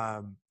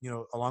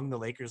along the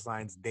Lakers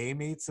lines, they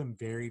made some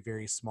very,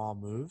 very small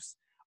moves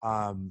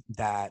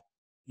that,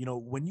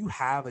 when you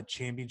have a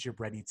championship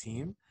ready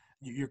team,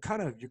 you're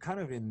kind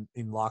of in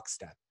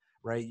lockstep,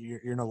 right? You're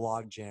in a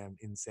log jam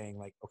in saying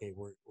like, okay,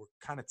 we're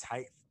kind of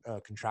tight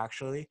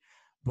contractually,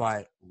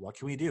 but what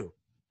can we do?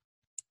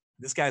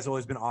 This guy's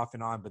always been off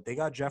and on, but they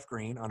got Jeff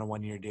Green on a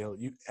 1-year deal.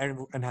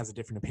 Everyone has a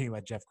different opinion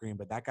about Jeff Green,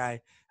 but that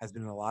guy has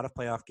been in a lot of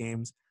playoff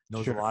games,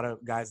 knows a Sure. lot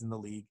of guys in the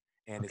league,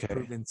 and is Okay.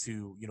 proven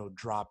to,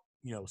 drop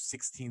you know,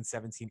 16,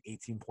 17,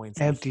 18 points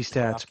in a Empty huge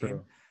stats, playoff game.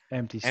 bro.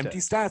 Empty Empty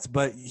stats. stats,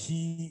 but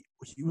he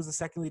was the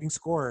second leading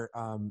scorer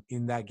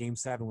in that game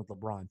 7 with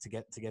LeBron to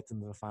get them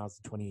to the finals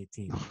in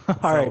 2018. All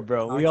right, So it's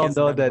bro. not We like he all hasn't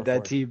know done it that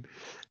that before. team.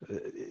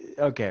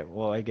 Okay,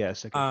 well, I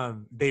guess. Okay.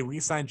 They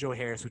re-signed Joe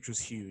Harris, which was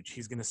huge.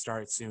 He's going to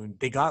start soon.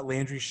 They got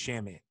Landry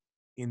Shamet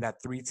in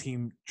that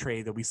 3-team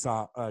trade that we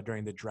saw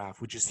during the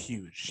draft, which is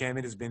huge.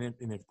 Shamet has been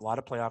in a lot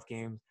of playoff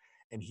games,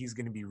 and he's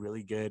going to be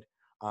really good.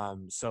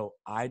 So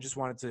I just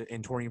wanted to,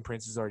 and Torian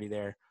Prince is already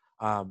there.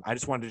 I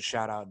just wanted to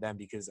shout out them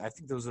because I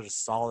think those are a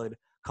solid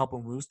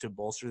couple moves to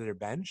bolster their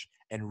bench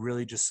and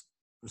really just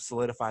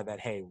solidify that,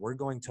 hey, we're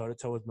going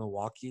toe-to-toe with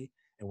Milwaukee,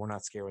 and we're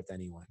not scared with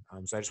anyone.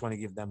 So I just want to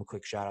give them a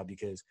quick shout out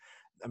because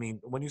I mean,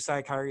 when you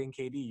sign Kyrie and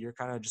KD, you're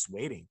kind of just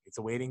waiting. It's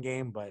a waiting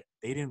game, but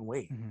they didn't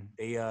wait. Mhm.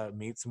 They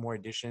made some more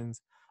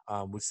additions.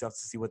 We still have to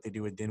see what they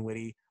do with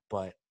Dinwiddie,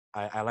 but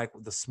I like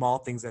the small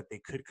things that they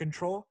could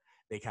control.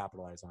 They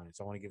capitalize on it,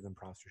 so I want to give them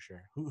props for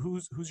sure.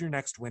 Who's your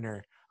next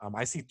winner?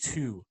 I see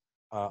two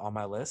on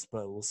my list,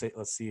 but let's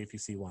see if you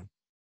see one.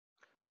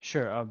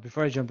 Sure.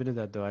 Before I jump into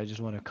that, though, I just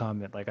want to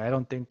comment. Like, I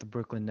don't think the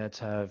Brooklyn Nets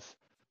have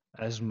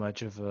as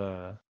much of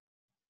a.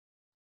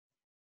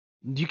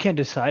 You can't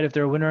decide if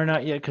they're a winner or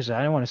not yet because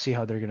I don't want to see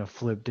how they're gonna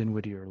flip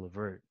Dinwiddie or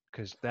Levert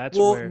because that's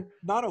Well, where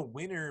not a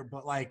winner,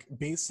 but like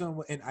based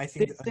on and I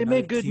think they another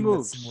made good team that's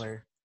moves.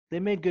 similar. They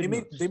made good They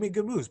moves. made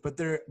good moves, but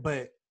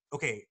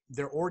okay,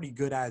 they're already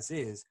good as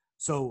is.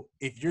 So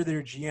if you're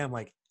their GM,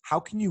 like how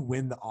can you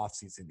win the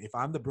offseason? If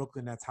I'm the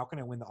Brooklyn Nets, how can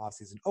I win the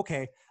offseason?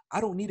 Okay, I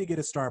don't need to get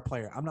a star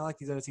player. I'm not like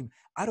these other teams.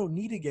 I don't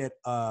need to get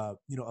a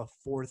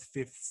fourth,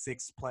 fifth,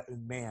 sixth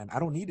man. I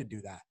don't need to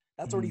do that.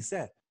 That's already Mhm.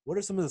 set. What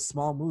are some of the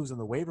small moves on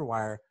the waiver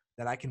wire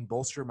that I can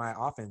bolster my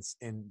offense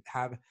and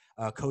have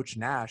Coach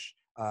Nash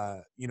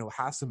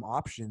have some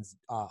options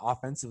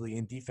offensively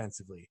and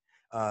defensively?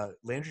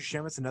 Landry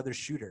Shamet's another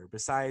shooter.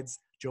 Besides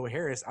Joe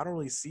Harris, I don't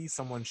really see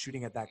someone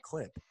shooting at that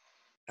clip.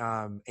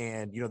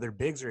 And their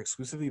bigs are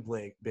exclusively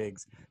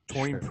bigs.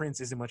 Torian Sure.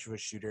 Prince isn't much of a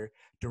shooter.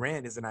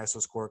 Durant is an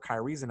ISO scorer.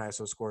 Kyrie's an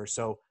ISO scorer.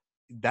 So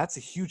that's a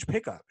huge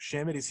pickup.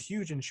 Shamet is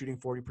huge in shooting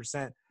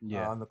 40%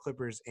 Yeah. on the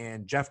Clippers,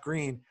 and Jeff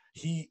Green,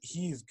 he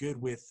is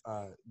good with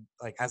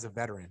like as a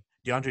veteran.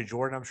 DeAndre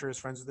Jordan, I'm sure, is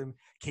friends with him.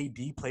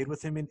 KD played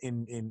with him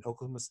in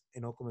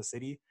Oklahoma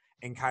City,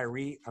 and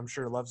Kyrie, I'm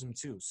sure, loves him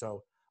too.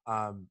 So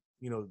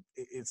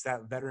it's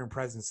that veteran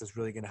presence that's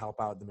really going to help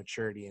out the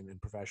maturity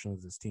and professionalism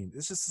of this team.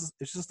 It's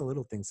just a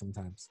little thing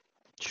sometimes.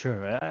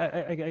 Sure.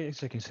 I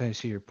guess I can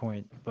see your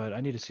point, but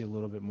I need to see a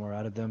little bit more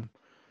out of them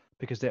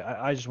because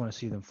I just want to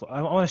see them.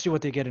 I want to see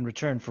what they get in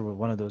return for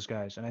one of those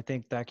guys, and I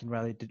think that can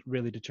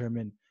really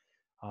determine,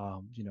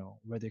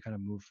 where they kind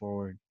of move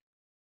forward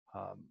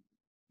um,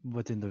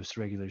 within this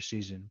regular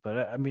season.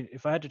 But I mean,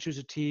 if I had to choose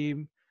a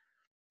team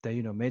that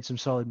made some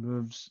solid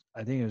moves,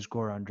 I think it was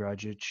Goran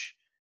Dragic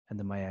and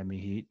the Miami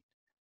Heat.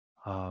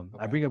 I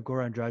Okay. bring up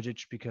Goran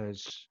Dragic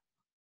because,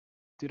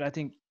 dude, I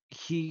think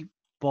he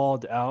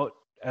balled out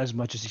as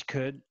much as he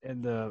could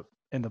in the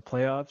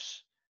playoffs.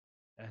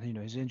 And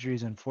his injury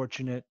is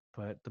unfortunate,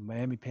 but the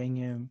Miami paying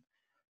him,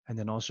 and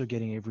then also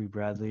getting Avery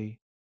Bradley,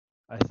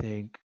 I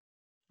think,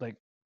 like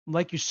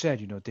like you said,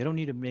 they don't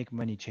need to make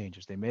many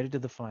changes. They made it to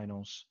the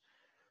finals.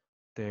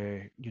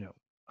 They're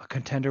a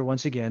contender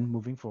once again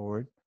moving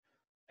forward,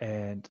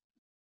 and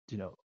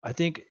I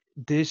think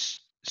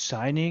this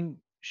signing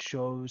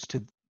shows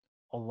to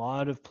a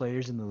lot of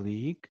players in the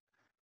league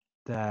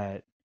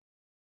that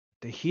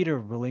the Heat are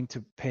willing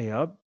to pay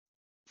up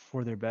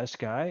for their best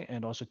guy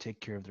and also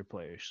take care of their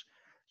players.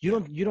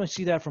 You Yeah, don't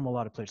see that from a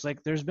lot of players.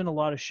 Like there's been a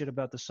lot of shit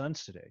about the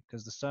Suns today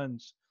because the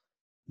Suns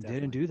didn't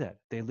definitely. do that.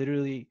 They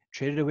literally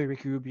traded away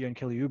Ricky Rubio and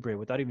Kelly Oubre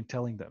without even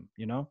telling them.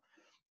 And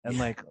Yeah,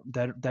 like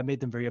that made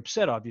them very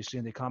upset, obviously,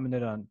 and they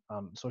commented on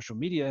social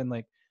media. And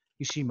like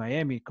you see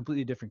Miami,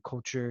 completely different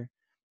culture,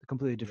 a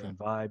completely yeah. different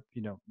vibe.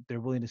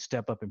 They're willing to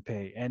step up and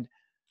pay. And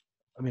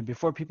I mean,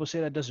 before people say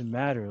that doesn't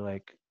matter,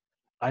 like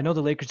I know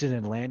the Lakers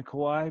didn't land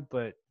Kawhi,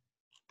 but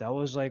that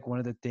was like one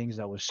of the things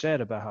that was said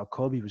about how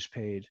Kobe was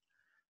paid,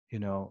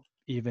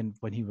 even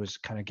when he was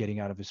kind of getting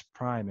out of his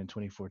prime in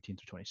 2014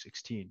 to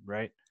 2016,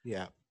 right?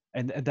 Yeah.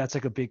 And that's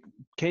like a big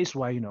case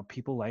why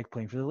people like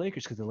playing for the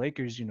Lakers because the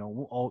Lakers,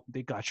 all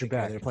they got your Take care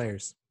of back. their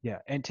players. Yeah,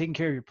 and taking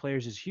care of your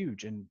players is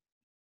huge. And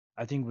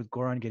I think with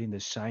Goran getting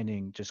this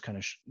signing, just kind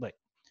of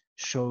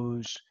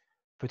shows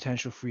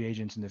potential free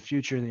agents in the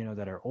future,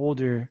 that are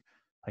older.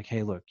 Like,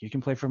 hey, look, you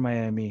can play for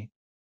Miami.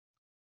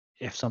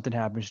 If something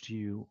happens to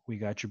you, we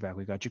got your back.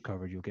 We got you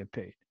covered. You'll get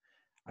paid.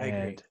 I agree.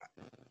 And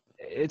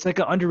it's like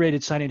an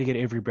underrated signing to get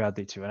Avery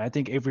Bradley too. And I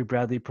think Avery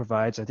Bradley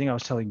provides. I think I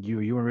was telling you,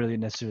 you weren't really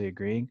necessarily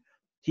agreeing.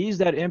 He's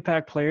that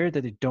impact player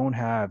that they don't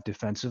have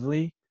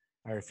defensively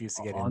I refuse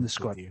to get in on the this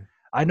with squad. you.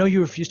 I know you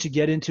refuse to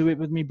get into it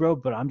with me, bro,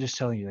 but I'm just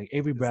telling you, like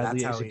Avery 'Cause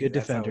Bradley is a good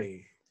defender.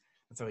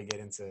 that's how we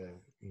get into,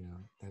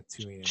 that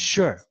 2 a.m.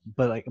 Sure, calls.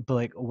 but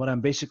like what I'm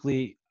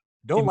basically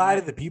Don't in lie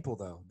to my the people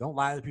though. Don't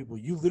lie to the people.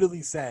 You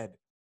literally said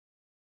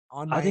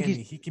on I think he's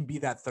Miami he can be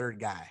that third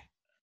guy.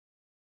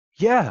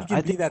 Yeah, He I can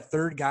be think that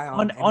third guy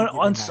on any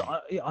given night.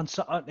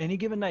 on any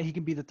given night he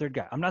can be the third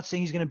guy. I'm not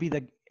saying he's going to be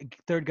the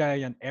third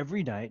guy on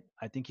every night.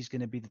 I think he's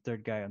going to be the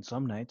third guy on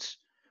some nights.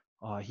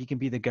 He can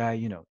be the guy,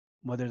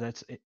 whether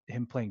that's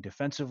him playing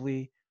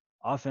defensively,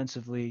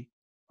 offensively.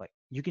 Like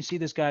you can see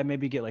this guy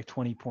maybe get like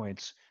 20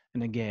 points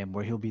in a game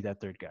where he'll be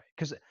that third guy.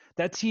 Because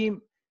that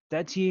team,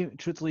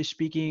 truthfully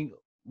speaking,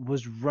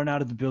 was run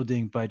out of the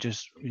building by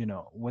just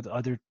with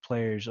other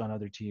players on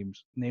other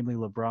teams, namely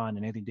LeBron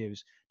and Anthony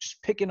Davis,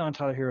 just picking on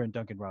Tyler Hero and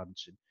Duncan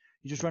Robinson.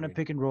 You just run a Agreed.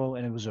 pick and roll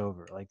and it was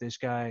over. Like this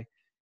guy,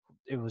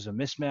 it was a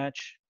mismatch.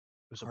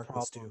 It was a Harkless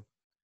problem. too.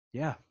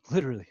 Yeah,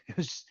 literally. It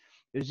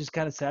was just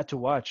kind of sad to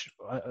watch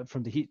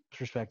from the Heat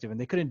perspective, and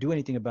they couldn't do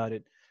anything about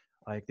it.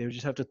 Like they would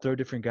just have to throw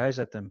different guys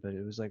at them, but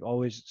it was like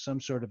always some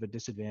sort of a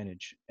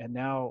disadvantage. And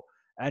now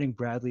adding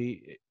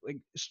Bradley like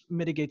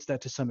mitigates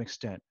that to some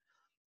extent.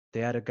 They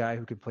had a guy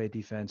who could play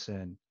defense and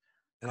And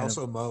kind of.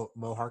 also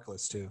Mo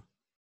Harkless too.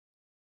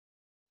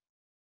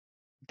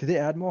 Did they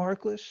add Mo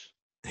Harkless?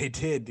 They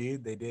did,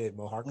 dude. They did.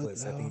 Mo What the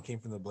Harkless. I think he hell? came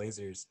from the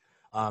Blazers.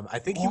 I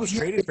think he Oh was yeah,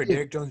 traded for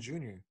Derrick Jones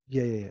Jr.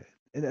 yeah.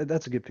 And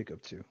that's a good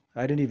pickup too.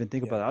 I didn't even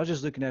think Yeah. about it. I was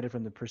just looking at it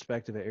from the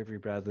perspective of Avery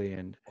Bradley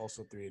and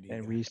Also 3AD.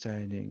 and Yeah.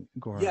 re-signing Yeah.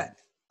 Goran.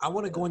 I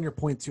want to go on your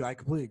point too. I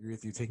completely agree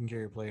with you. Taking care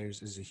of your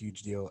players is a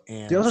huge deal, They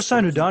and also still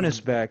signed keeping.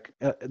 Udonis back.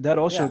 That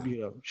also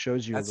Yeah,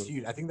 shows you a that's little.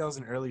 huge. I think that was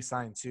an early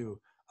sign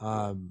too.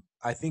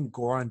 I think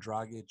Goran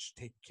Dragic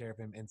taking care of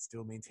him and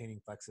still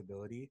maintaining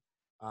flexibility.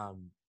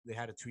 They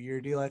had a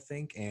 2-year deal, I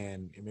think,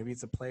 and maybe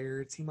it's a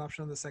player team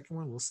option on the second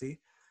one. We'll see.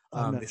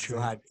 I'm They not still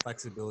sure. had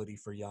flexibility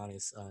for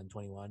Giannis in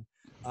 21.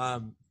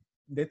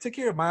 They took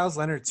care of Miles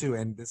Leonard too,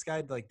 and this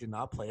guy like did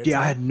not play a Yeah,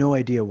 I ton. had no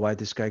idea why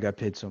this guy got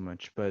paid so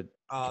much, but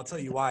I'll tell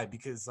you why,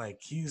 because like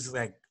he's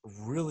like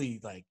really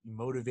like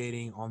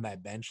motivating on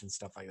that bench and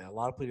stuff like that. A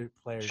lot of players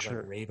like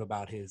sure. rave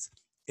about his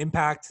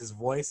impact, his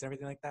voice,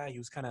 everything like that. He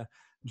was kind of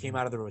came Mhm.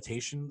 out of the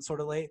rotation sort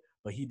of late,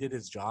 but he did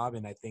his job.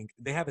 And I think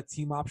they have a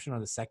team option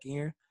on the second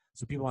year.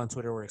 So people on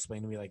Twitter were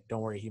explaining to me like,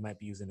 don't worry, he might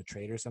be using a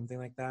trade or something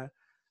like that.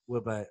 Well,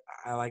 but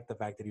I like the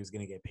fact that he was going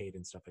to get paid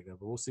and stuff like that.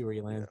 But we'll see where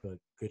he lands. Yeah, But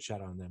good shot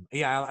on them.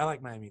 Yeah, I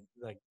like Miami.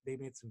 Like they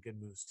made some good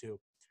moves too.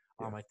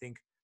 yeah. I think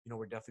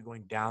we're definitely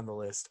going down the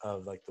list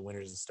of like the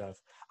winners and stuff.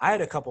 I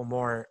had a couple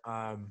more.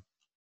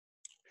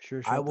 Sure,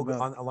 I shut will them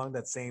go out. on along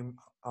that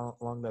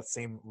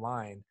same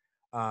line.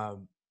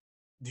 Um,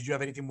 did you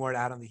have anything more to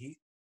add on the Heat?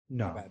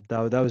 My No, bad.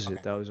 that was Okay,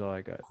 it. That was all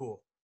I got.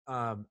 cool.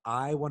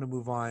 I want to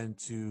move on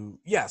to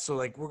so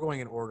like we're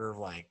going in order of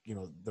like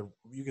the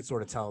you could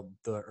sort of tell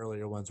the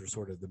earlier ones were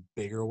sort of the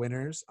bigger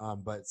winners.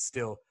 But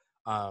still,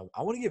 I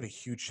want to give a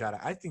huge shout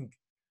out. I think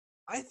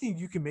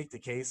you can make the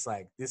case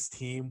like this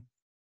team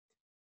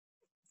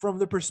from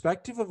the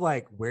perspective of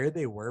like where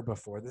they were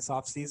before this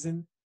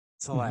offseason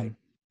to Hmm. like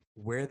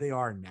where they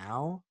are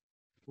now,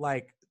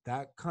 like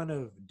that kind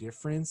of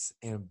difference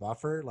and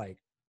buffer, like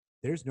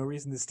there's no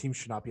reason this team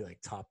should not be like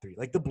top 3.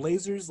 Like the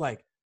Blazers,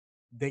 like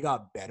they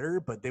got better,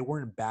 but they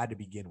weren't bad to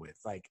begin with.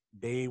 Like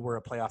they were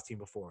a playoff team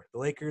before. The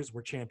Lakers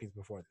were champions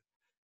before them.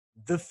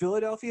 The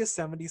Philadelphia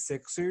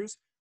 76ers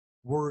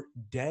were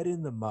dead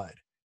in the mud.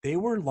 They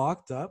were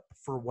locked up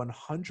for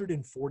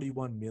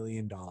 $141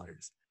 million Oh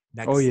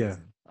next yeah,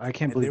 season. I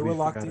can't And they believe were we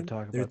locked forgot to in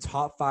talk their about that.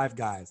 top 5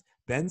 guys: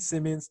 Ben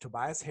Simmons,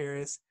 Tobias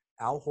Harris,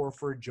 Al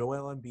Horford,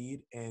 Joel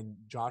Embiid, and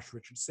Josh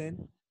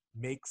Richardson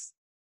makes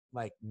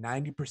like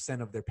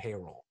 90% of their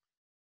payroll.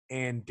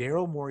 And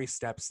Daryl Morey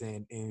steps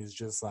in and is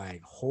just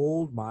like,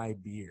 hold my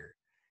beer.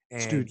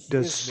 This And dude he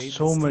does has made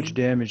so this much team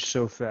damage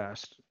so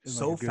fast in like a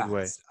so good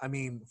way. fast. I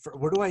mean,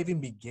 where do I even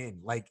begin?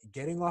 Like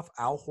getting off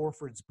Al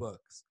Horford's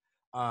books.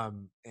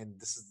 And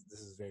this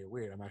is very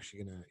weird. I'm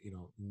actually gonna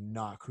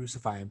not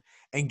crucify him,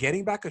 and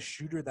getting back a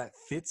shooter that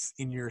fits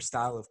in your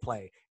style of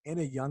play and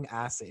a young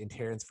asset in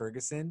Terrence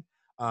Ferguson,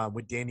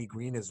 with Danny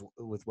Green as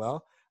with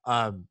well.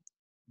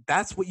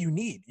 That's what you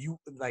need. You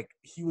like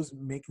he was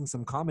making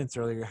some comments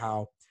earlier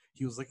how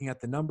he was looking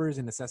at the numbers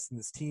and assessing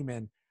this team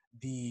and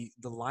the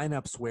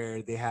lineups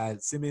where they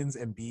had Simmons,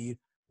 Embiid,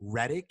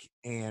 Reddick,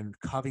 and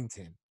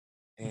Covington,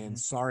 and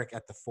Hmm. Saric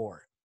at the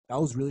 4. That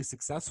was really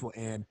successful.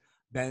 And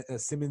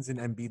Simmons and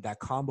Embiid, that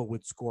combo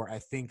would score, I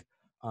think,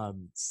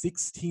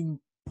 16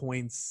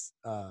 points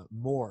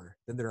more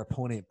than their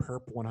opponent per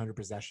 100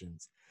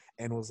 possessions.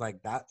 And was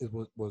like, that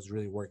was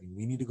really working.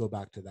 We need to go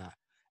back to that.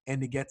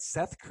 And to get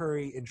Seth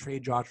Curry and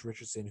trade Josh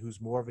Richardson,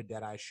 who's more of a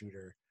dead-eye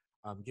shooter,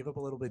 give up a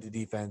little bit of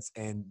defense,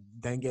 and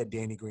then get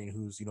Danny Green,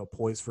 who's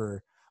poised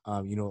for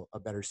a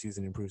better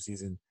season, improved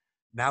season.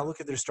 Now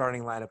look at their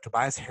starting lineup.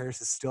 Tobias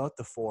Harris is still at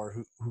the 4,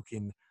 who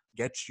can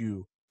get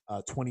you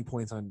 20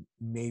 points on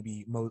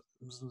maybe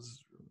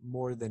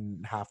more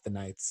than half the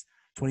nights,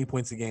 20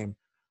 points a game.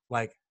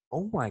 Like,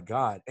 oh my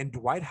God. And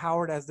Dwight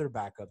Howard as their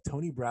backup.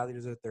 Tony Bradley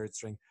as their third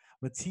string.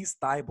 Matisse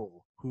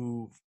Thybulle,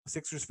 who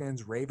Sixers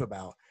fans rave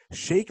about.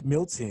 Shake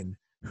Milton,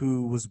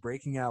 who was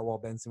breaking out while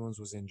Ben Simmons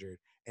was injured.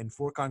 And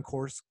Furkan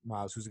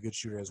Korkmaz, who's a good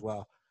shooter as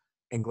well.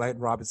 And Glenn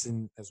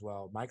Robinson as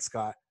well. Mike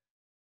Scott.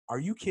 Are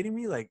you kidding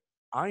me? Like,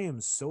 I am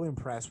so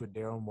impressed with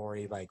Daryl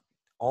Morey. Like,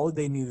 all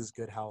they need is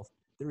good health.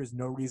 there is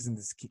no reason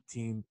this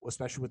team,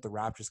 especially with the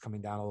Raptors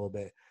coming down a little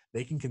bit,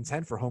 they can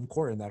contend for home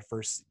court in that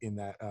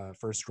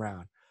first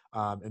round.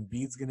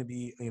 Embiid's going to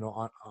be,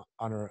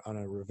 on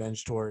a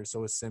revenge tour.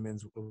 So is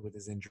Simmons with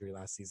his injury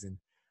last season.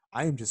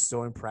 I am just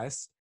so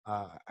impressed.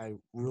 I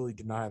really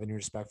did not have any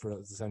respect for the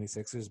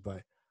 76ers,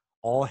 but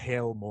all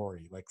hail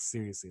Morey. Like,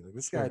 seriously, like,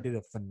 this guy did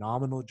a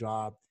phenomenal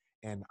job,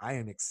 and I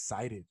am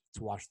excited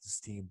to watch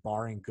this team,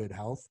 barring good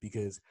health,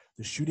 because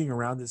the shooting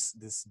around this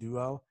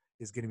duo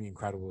is going to be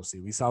incredible to see.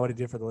 We saw what it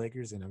did for the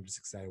Lakers, and I'm just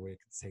excited where it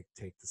can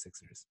take the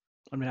Sixers.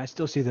 I mean, I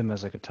still see them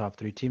as like a top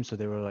 3 team. So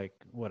they were like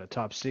a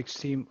top 6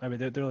 team. I mean,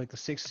 they're like the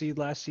 6th seed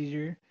last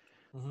year.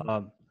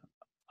 Mm-hmm.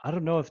 I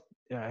don't know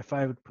if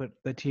I would put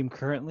the team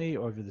currently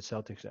over the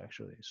Celtics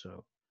actually.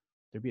 So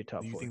there'd be a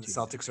top Do you 4 think the team.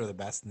 Celtics are the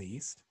best in the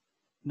East?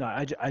 No,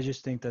 I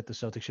just think that the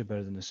Celtics are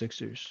better than the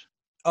Sixers.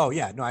 Oh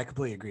yeah, no, I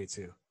completely agree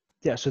too.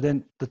 Yeah, so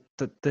then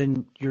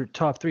then your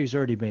top 3 is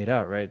already made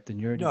out, right? Then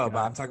you already No, but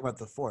got, I'm talking about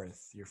the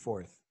fourth. Your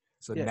fourth.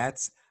 So yeah,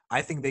 Nets,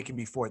 I think they can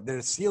be fourth.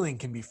 Their ceiling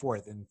can be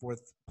fourth, and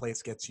fourth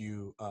place gets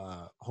you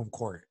home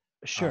court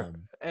sure. in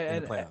the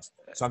And playoffs.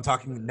 So I'm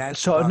talking Nets,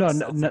 so no, Bucks,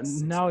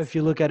 Celtics, now Sixers. if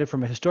you look at it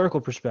from a historical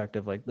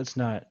perspective, like that's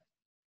not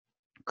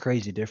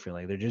crazy different.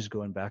 Like they're just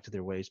going back to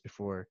their ways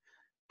before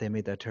they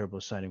made that terrible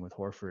signing with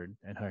Horford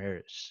and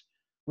Harris,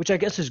 which I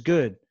guess is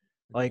good.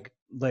 Okay.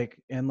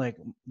 Like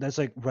that's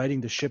like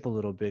riding the ship a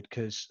little bit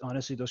because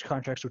honestly, those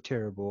contracts were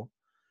terrible.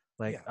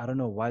 Like Yeah, I don't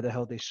know why the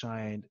hell they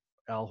signed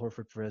Al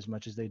Horford for as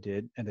much as they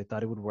did, and they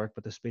thought it would work,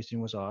 but the spacing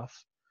was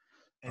off.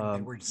 and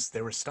Um,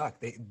 they were stuck.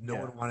 No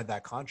yeah, one wanted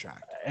that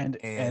contract, and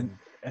and and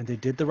and they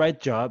did the right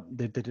job.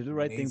 They did the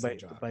right thing amazing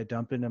job. by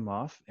dumping him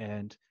off.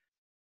 And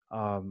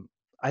um,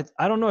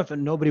 I don't know if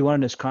nobody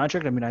wanted his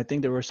contract. I mean, I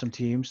think there were some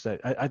teams that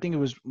I think it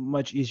was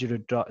much easier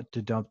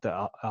to dump the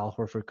Al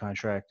Horford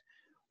contract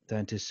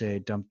than to say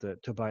dump the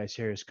Tobias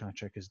Harris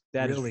contract because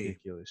that is Really,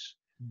 ridiculous.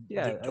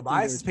 Yeah, I think there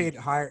Tobias were is teams. paid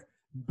higher,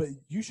 but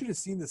you should have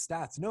seen the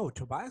stats. No,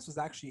 Tobias was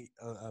actually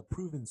a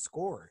proven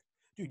scorer.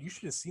 Dude, you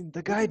should have seen. The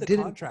Look guy at the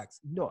didn't. contracts.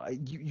 No,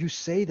 you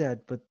say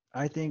that, but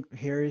I think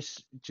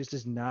Harris just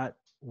is not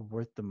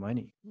worth the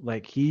money.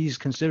 Like he's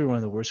considered one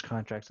of the worst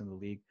contracts in the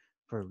league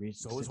for a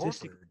reason. So is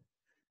Horford.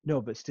 No,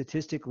 but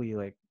statistically,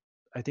 like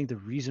I think the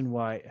reason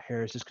why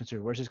Harris is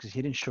considered worse is because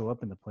he didn't show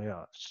up in the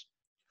playoffs.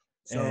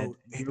 And So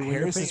when you're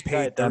Harris paying is a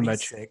guy paid that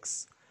much,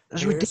 36.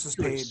 that's Harris was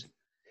ridiculous.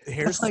 paid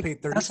Harris was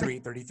paid That's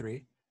like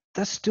 33.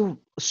 that's still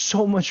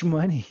so much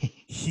money.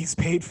 He's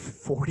paid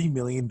 $40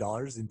 million in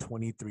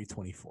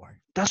 23-24.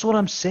 That's what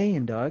I'm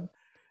saying, dog.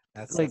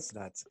 Like That's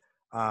nuts.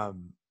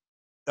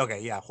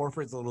 Okay, yeah,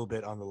 Horford's a little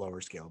bit on the lower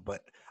scale,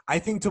 but I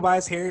think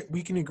Tobias Harris,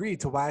 we can agree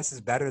Tobias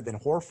is better than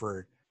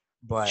Horford,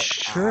 but I agree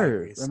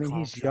sure. I his mean,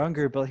 he's contract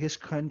younger, but his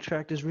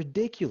contract is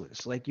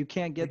ridiculous. Like you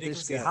can't get this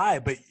ridiculously guy. high,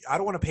 but I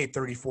don't want to pay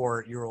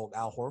 34-year-old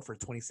Al Horford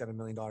 $27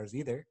 million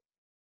either.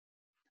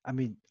 I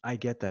mean, I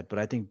get that, but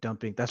I think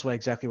dumping. That's why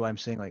exactly why I'm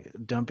saying like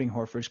dumping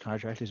Horford's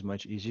contract is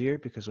much easier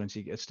because once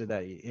he gets to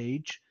that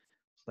age,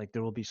 like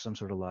there will be some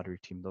sort of lottery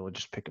team that will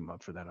just pick him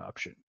up for that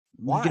option.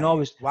 You can Why?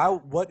 always Why?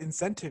 What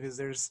incentive is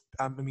there's?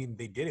 I mean,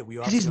 they did it. We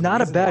because also know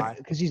the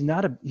reason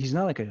why. he's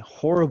not like a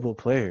horrible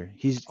player.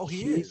 Oh,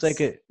 he He's like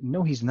is. a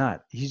no, he's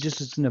not. He's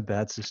just in a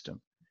bad system.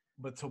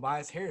 But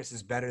Tobias Harris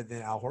is better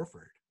than Al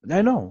Horford.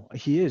 I know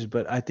he is,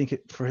 but I think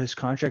for his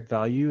contract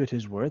value at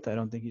his worth, I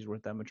don't think he's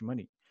worth that much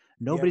money.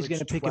 He Nobody's gonna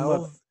averaged pick him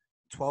up.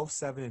 12,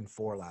 7, and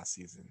 4 last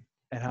season.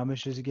 And how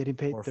much is he getting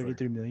paid? Horford.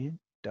 33 million?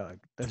 Dog,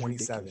 that's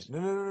 27. ridiculous.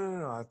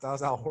 No. That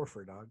was Al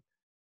Horford, dog.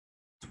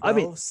 I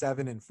mean, 12,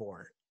 7, and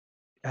 4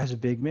 as a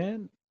big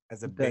man,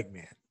 as a that big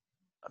man.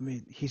 I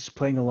mean, he's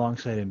playing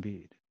alongside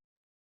Embiid.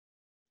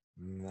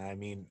 I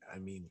mean,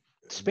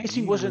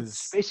 Spacing was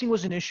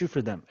an issue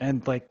for them,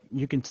 and like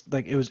you can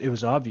like it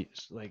was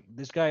obvious. Like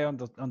this guy on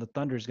the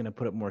Thunder is gonna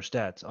put up more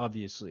stats.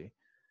 Obviously,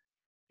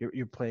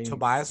 you're playing.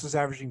 Tobias was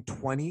averaging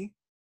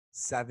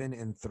 27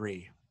 and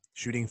 3,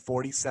 shooting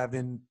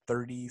 47,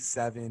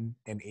 37,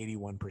 and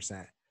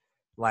 81%.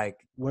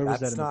 Like, Where was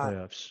that that's in the not.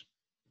 playoffs?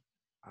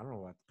 I don't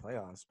know about the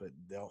playoffs, but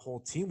the whole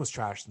team was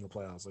trashed in the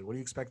playoffs. Like, what are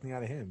you expecting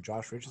out of him?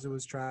 Josh Richardson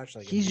was trash.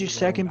 Like, He's Embiid your was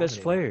the only one second best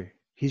dominating. player.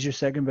 He's your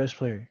second best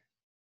player.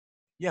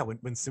 Yeah,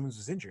 when Simmons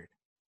was injured.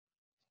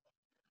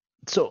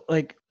 So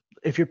like,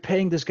 if you're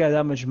paying this guy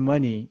that much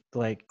money,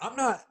 like I'm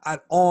not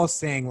at all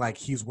saying like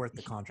he's worth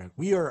the contract.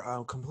 We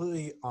are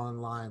completely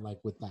online like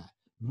with that.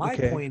 My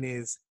okay, point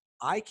is,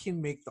 I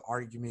can make the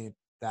argument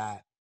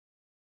that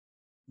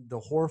the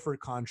Horford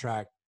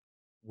contract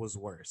was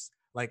worse.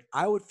 Like,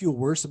 I would feel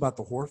worse about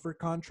the Horford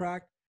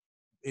contract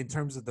in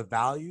terms of the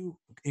value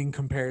in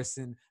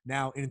comparison.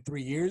 Now, in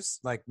 3 years,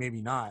 like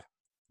maybe not,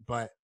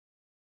 but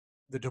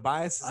the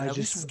Tobias is I at least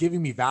is just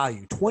giving me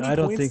value. 20 I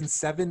don't points think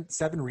and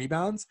seven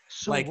rebounds.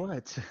 so. Like,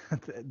 What?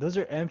 Those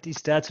are empty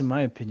stats in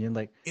my opinion.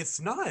 Like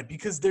it's not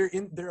because they're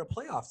a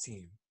playoff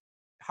team.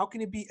 How can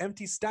it be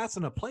empty stats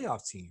on a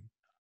playoff team?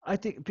 I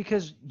think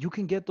because you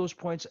can get those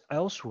points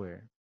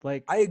elsewhere.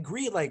 Like I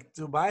agree. Like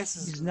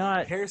he's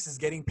not. Harris is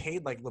getting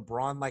paid like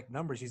LeBron like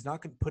numbers. He's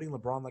not putting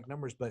LeBron like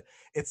numbers, but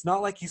it's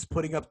not like he's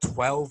putting up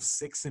 12,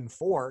 6, and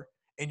 4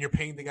 and you're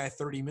paying the guy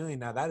 $30 million.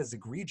 Now that is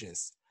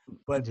egregious.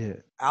 But Yeah,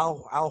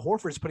 Al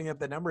Horford's putting up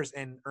the numbers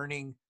and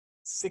earning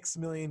 $6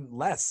 million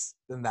less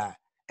than that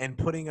and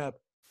putting up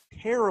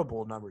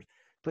terrible numbers.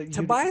 but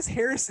Tobias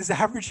Harris is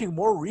averaging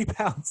more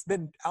rebounds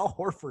than Al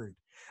Horford.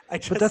 I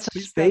but just that's a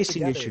pieced that spacing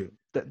together. issue.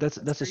 That's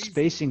a Crazy.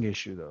 spacing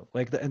issue though.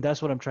 Like, and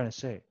that's what I'm trying to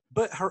say.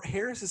 But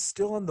Harris is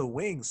still on the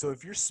wing, so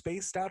if you're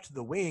spaced out to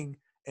the wing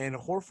and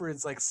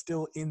Horford's like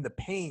still in the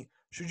paint,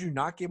 should you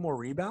not get more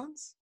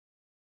rebounds?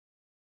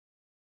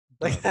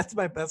 Like that's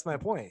my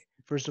point.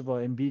 First of all,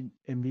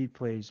 Embiid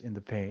plays in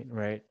the paint,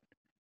 right?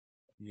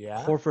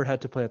 Yeah. Horford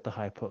had to play at the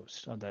high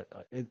post on that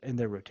in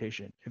their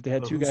rotation. If they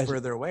had But two who's guys,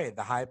 further away,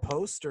 the high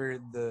post or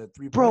the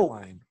 3-point bro,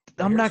 line?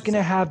 I'm not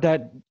gonna have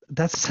that.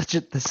 That's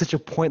such a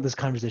pointless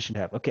conversation to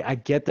have. Okay, I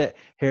get that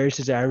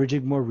Harris is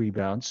averaging more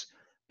rebounds,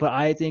 but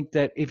I think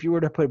that if you were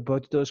to put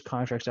both of those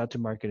contracts out to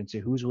market and say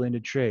who's willing to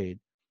trade,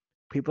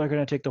 people are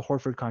gonna take the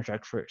Horford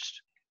contract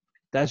first.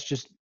 That's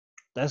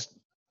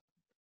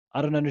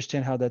I don't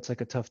understand how that's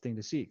like a tough thing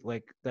to see.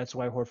 Like that's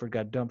why Horford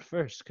got dumped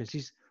first because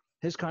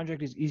his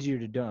contract is easier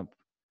to dump.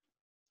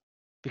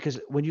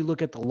 Because when you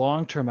look at the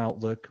long-term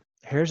outlook,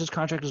 Harris's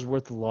contract is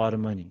worth a lot of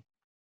money,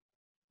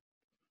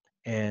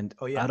 and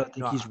Oh I yeah, don't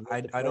think no, he's worth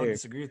I the I don't player.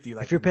 disagree with you. If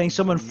Like you're paying in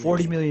someone 3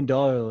 years, $40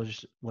 million,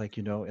 like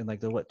in like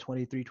the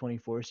 23,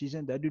 24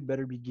 season, that dude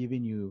better be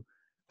giving you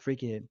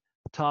freaking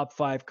top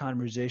 5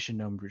 conversation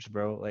numbers,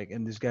 bro. Like,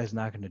 and this guy's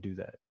not going to do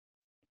that,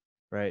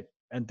 right?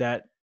 And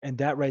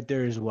that right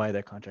there is why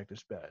that contract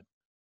is bad.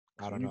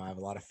 I don't know. I have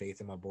a lot of faith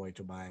in my boy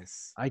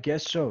Tobias. I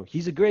guess so.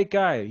 He's a great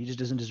guy. He just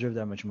doesn't deserve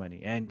that much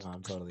money. And No,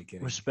 I'm totally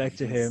kidding. respect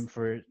to He's him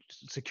for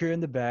securing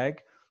the bag.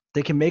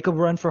 They can make a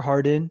run for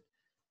Harden,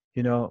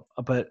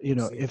 but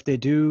we'll see. if they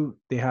do,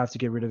 they have to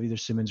get rid of either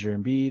Simmons or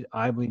Embiid.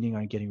 I'm leaning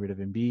on getting rid of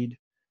Embiid,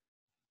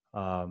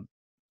 um,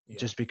 Yeah.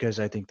 just because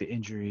I think the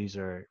injuries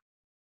are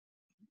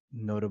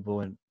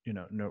notable and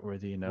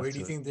noteworthy enough Where do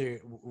you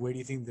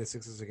to. think the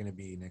Sixers are going to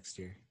be next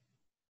year,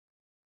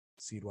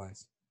 seed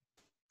wise?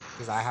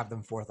 Because I have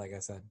them fourth, like I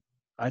said.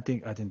 I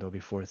think they'll be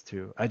fourth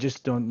too. I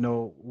just don't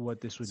know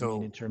what this would mean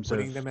So in terms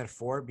putting of. them at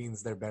 4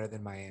 means they're better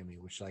than Miami,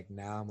 which like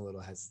now I'm a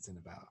little hesitant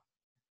about.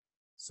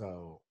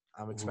 So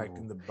I'm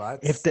expecting Ooh. the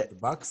If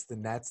Bucks, the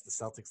Nets, the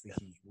Celtics, the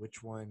Heat.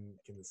 Which one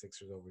can the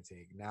Sixers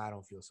overtake? Now I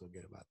don't feel so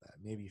good about that.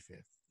 Maybe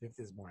fifth. Fifth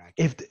is more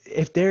if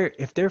accurate.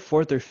 if they're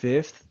fourth or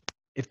fifth,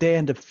 if they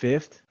end up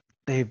fifth,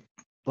 they've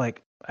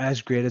like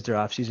as great as their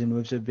offseason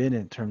moves have been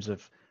in terms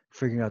of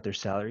figuring out their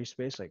salary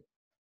space. Like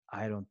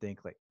I don't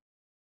think like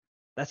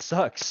that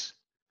sucks.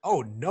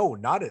 Oh no,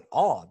 not at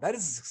all. That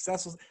is a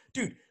successful,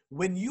 dude.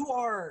 When you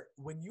are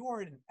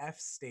in an F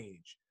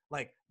stage,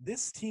 like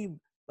this team,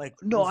 like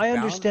No, was I bound.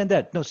 understand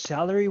that. No,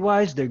 salary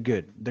wise, they're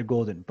good. They're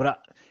golden. But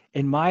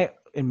in my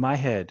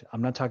head,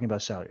 I'm not talking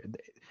about salary.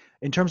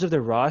 In terms of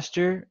their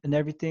roster and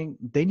everything,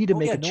 they need to Oh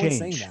make yeah, a no one's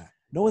saying change. that.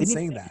 No They one's need to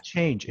saying make a that.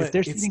 change. If But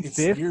they're it's sitting it's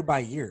fifth, year by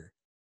year.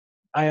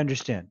 I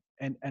understand.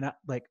 And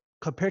like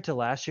compared to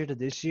last year to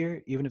this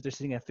year, even if they're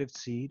sitting at fifth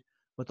seed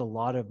with a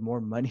lot of more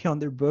money on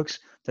their books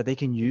that they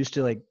can use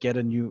to like get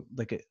a new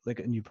like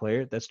a new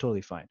player, that's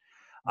totally fine.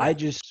 I Yeah.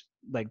 just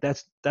like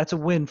that's a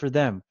win for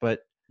them.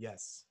 But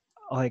Yes.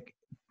 like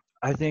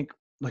I think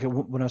like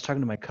when I was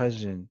talking to my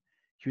cousin,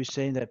 he was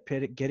saying that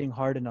getting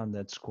Harden on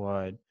that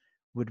squad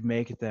would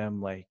make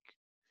them like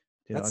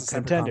That's a a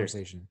separate contender.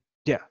 conversation.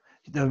 Yeah,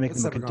 that would make That's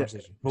a them a separate contender.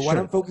 conversation. But what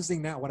Sure. I'm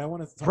focusing now, what I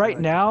want to talk Right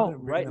about, now,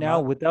 bringing right them now,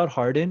 up, without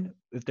Harden,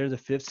 if they're the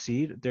fifth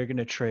seed, they're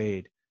gonna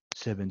trade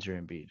Simmons or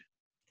Embiid.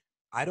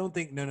 I don't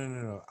think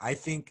no. I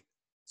think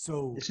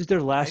so. This is their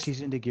I last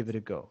season to give it a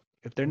go.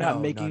 If they're not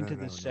No, making no, it no, to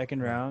the no, no, second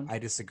no. round, I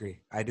disagree.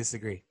 I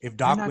disagree. If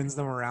they're Doc not. wins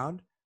them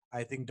around,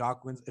 I think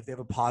Doc wins. If they have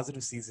a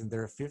positive season,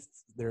 they're a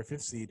fifth. They're a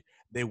fifth seed.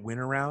 They win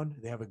around.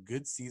 They have a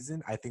good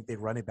season. I think they'd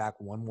run it back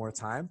one more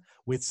time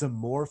with some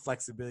more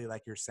flexibility,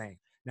 like you're saying.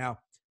 Now,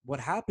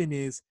 what happened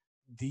is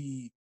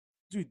the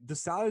the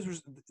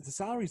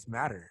salaries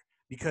matter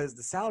because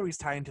the salaries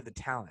tie into the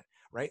talent,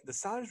 right? The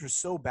salaries were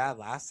so bad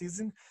last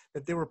season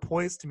that they were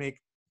poised to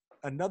make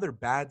another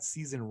bad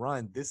season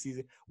run this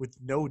season with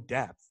no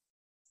depth,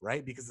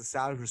 right? Because the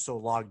salaries were so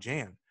log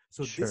jammed.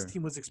 So this Sure,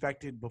 team was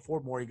expected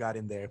before Morey got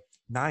in there,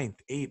 ninth,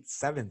 eighth,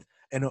 seventh,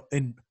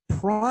 and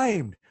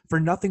primed for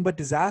nothing but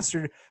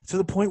disaster to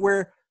the point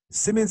where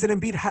Simmons and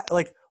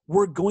Embiid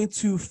were going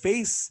to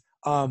face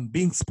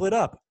being split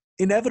up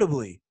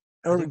inevitably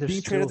I or think they're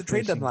being traded still at the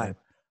trade facing deadline. that.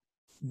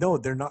 No,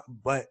 they're not,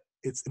 but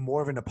it's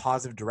more of in a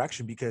positive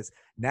direction because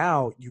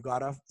now you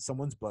got off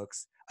someone's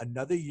books.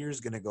 Another year is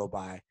going to go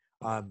by.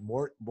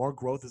 More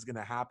growth is going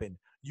to happen.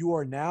 You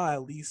are now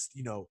at least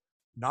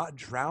not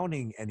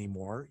drowning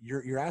anymore.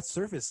 You're at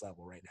surface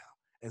level right now,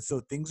 and so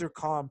things are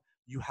calm.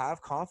 You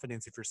have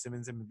confidence if you're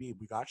Simmons and Embiid.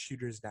 We got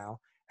shooters now.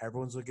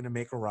 Everyone's looking to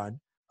make a run.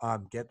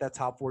 Get that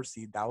top 4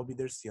 seed. That would be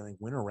their ceiling.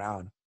 Win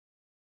around.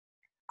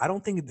 I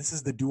don't think this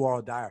is the do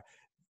or die.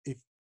 If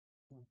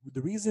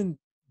the reason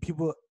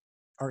people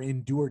are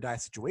in do or die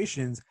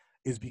situations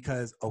is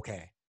because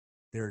okay,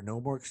 there are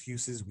no more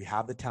excuses. We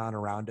have the talent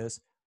around us.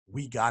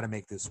 We got to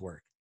make this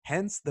work.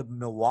 Hence, the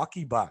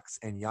Milwaukee Bucks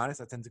and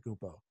Giannis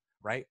Antetokounmpo,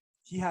 right?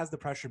 He has the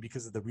pressure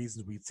because of the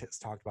reasons we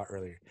talked about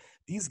earlier.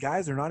 These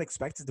guys are not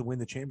expected to win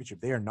the championship.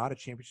 They are not a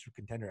championship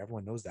contender.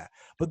 Everyone knows that.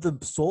 But the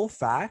sole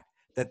fact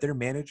that their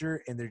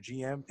manager and their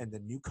GM and the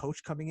new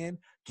coach coming in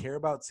care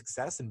about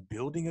success and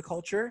building a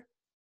culture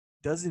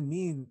doesn't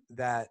mean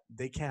that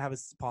they can't have a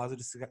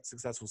positive,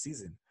 successful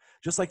season.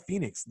 Just like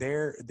Phoenix,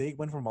 they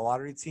went from a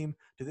lottery team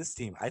to this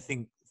team. I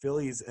think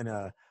Philly's in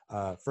a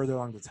further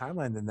along the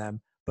timeline than them,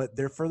 but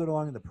they're further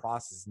along in the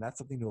process, and that's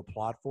something to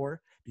applaud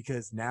for,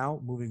 because now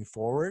moving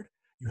forward,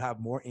 you have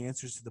more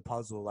answers to the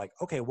puzzle. Like,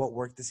 okay, what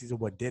worked this season,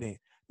 what didn't?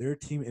 They're a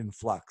team in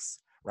flux,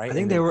 right? And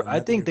I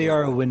nothing think to they go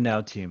are a back. win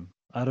now team.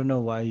 I don't know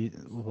No, why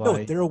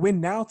they're a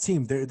win now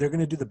team. They're going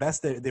to do the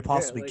best that they they're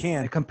possibly can,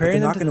 but they're comparing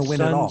them not to going the to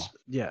win at Suns. all.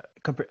 Yeah,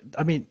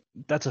 I mean,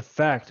 that's a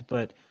fact,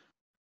 but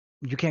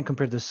you can't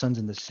compare the Suns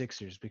and the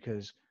Sixers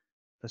because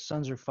the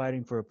Suns are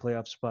fighting for a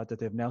playoff spot that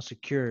they've now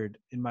secured,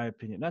 in my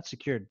opinion. Not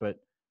secured, but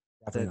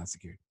Definitely that not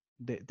secured.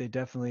 they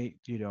definitely,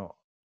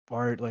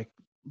 are like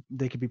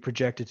they could be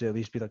projected to at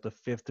least be like the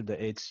fifth or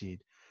the eighth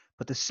seed.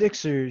 But the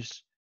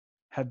Sixers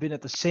have been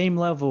at the same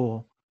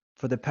level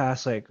for the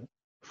past like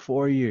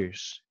 4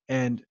 years.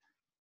 And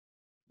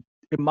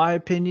in my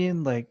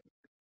opinion, like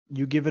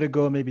you give it a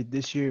go maybe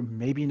this year,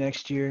 maybe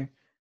next year,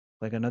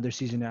 like another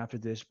season after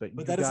this, but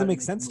But you that doesn't gotta make make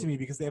a sense to move. me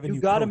because they have a You new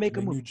gotta coach make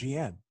and a a move. new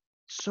GM.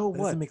 So That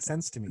doesn't what? make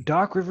sense to me.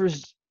 Doc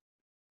Rivers,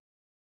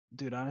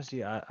 dude,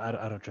 honestly, I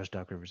don't trust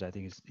Doc Rivers. I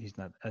think he's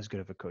not as good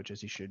of a coach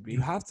as he should You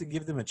be. have to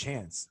give them a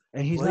chance.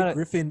 And he's Blake not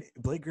Griffin,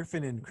 Blake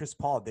Griffin and Chris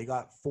Paul, they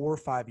got 4 or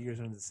 5 years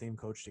under the same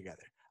coach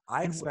together.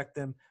 I and expect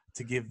them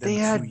to give they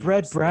them 2 had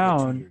Brett years. They get 2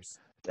 Brown. years.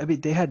 I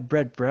mean, they had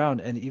Brett Brown,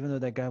 and even though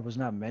that guy was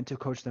not meant to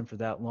coach them for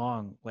that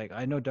long, like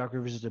I know Doc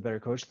Rivers is a better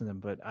coach than them,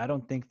 but I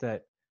don't think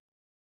that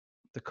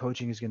the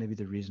coaching is going to be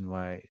the reason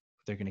why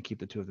they're going to keep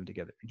the two of them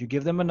together. You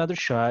give them another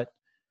shot,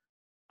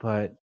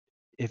 but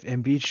if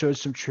Embiid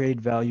shows some trade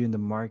value in the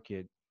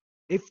market,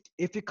 if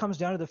it comes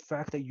down to the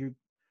fact that you're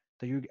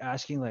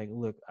asking like,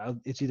 look,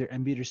 it's either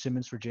Embiid or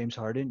Simmons for James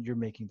Harden, you're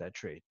making that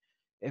trade.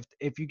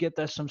 If you get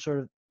that some sort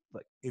of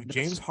like If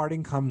James that's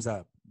Harden comes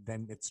up,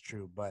 then it's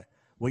true. But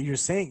what you're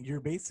saying, you're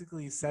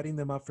basically setting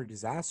them up for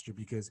disaster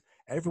because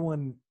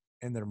everyone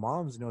and their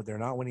moms know they're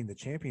not winning the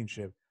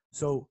championship.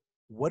 So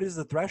what is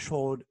the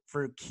threshold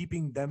for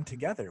keeping them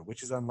together,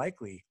 which is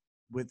unlikely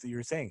with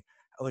you're saying?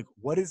 Like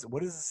what is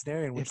the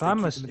scenario in which they keep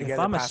them if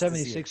together I'm a past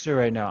this year? 76er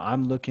right now,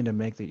 I'm looking to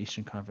make the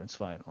Eastern Conference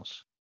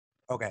Finals.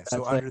 Okay, so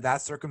That's like under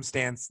that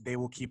circumstance, they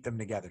will keep them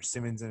together,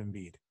 Simmons and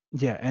Embiid.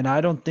 yeah, and I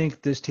don't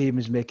think this team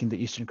is making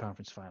the Eastern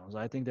Conference Finals.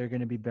 I think they're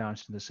going to be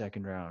bounced in the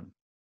second round.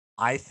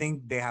 I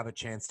think they have a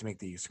chance to make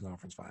the Eastern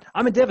Conference Finals.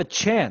 I mean, they have a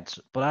chance,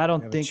 but I They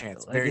don't have a think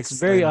chance, like very it's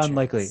very slim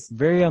unlikely. chance.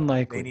 Very They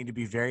unlikely. need to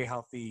be very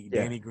healthy.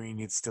 Yeah. Danny Green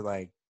needs to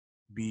like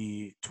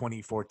be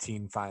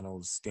 2014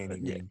 finals. Danny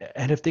Yeah. Green.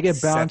 And if they get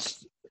Seth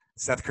bounced,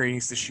 Seth Curry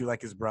needs to shoot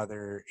like his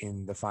brother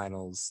in the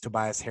finals.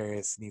 Tobias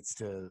Harris needs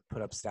to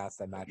put up stats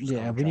that match his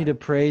yeah, we need to contract.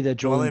 pray that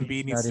Joel Joel Embiid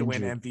Embiid's needs not to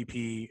win injured.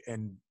 MVP,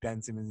 and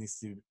Ben Simmons needs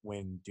to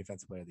win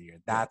Defensive Player of the Year. Yeah.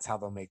 That's how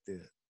they'll make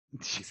the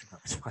Eastern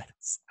Conference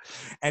Finals.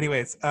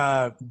 Anyways,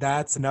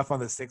 that's enough on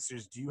the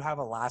Sixers. Do you have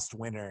a last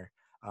winner?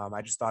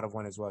 I just thought of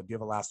one as well. Do you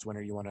have a last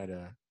winner you wanted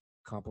to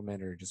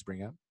compliment or just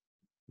bring up?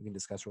 We can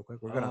discuss real quick.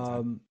 We're good on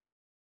time.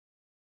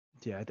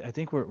 Yeah, I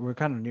think we're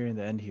kind of nearing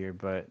the end here,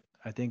 but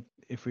I think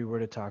if we were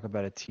to talk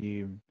about a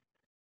team,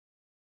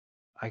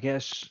 I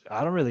guess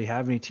I don't really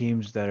have any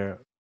teams that are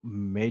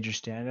major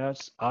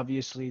standouts.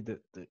 Obviously, the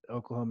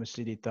Oklahoma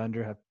City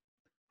Thunder have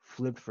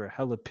flipped for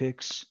hella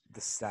picks.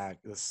 The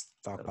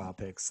stockpile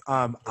picks.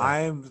 Yeah.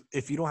 I'm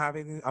if you don't have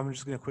anything, I'm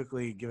just gonna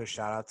quickly give a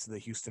shout out to the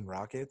Houston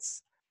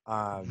Rockets.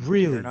 You're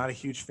Really? not a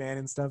huge fan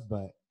and stuff,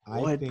 but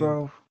What,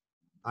 bro?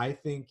 I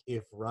think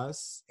if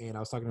Russ and I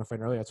was talking to a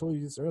friend earlier, I told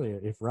you this earlier.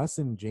 If Russ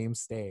and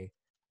James stay,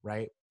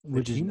 right, the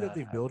Which is team that not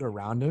they've built happening.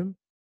 around him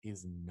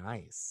is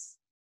nice.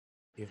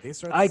 If they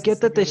start the I get season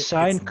that they together, it's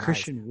signed nice.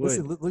 Christian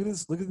Listen, Wood. look at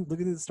this. Look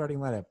at this starting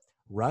lineup.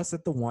 Russ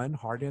at the 1,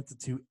 Harden at the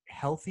 2,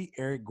 healthy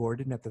Eric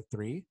Gordon at the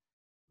 3,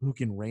 who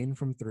can rain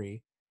from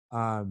 3.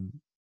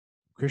 Um,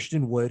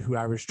 Christian Wood, who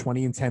averaged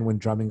 20 and 10 when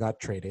Drummond got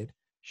traded,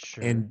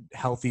 Sure. and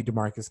healthy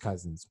DeMarcus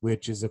Cousins,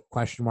 which is a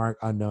question mark,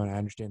 unknown. I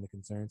understand the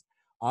concerns.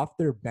 Off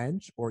their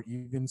bench or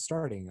even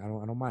starting, I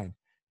don't mind.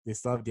 They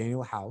still have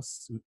Daniel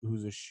House,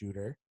 who's a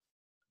shooter,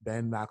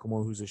 Ben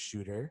McLemore, who's a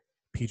shooter,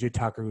 PJ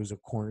Tucker, who's a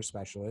corner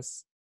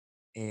specialist,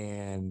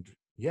 and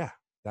yeah,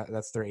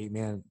 that's their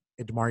 8-man.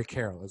 And DeMar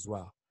Carroll as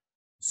well.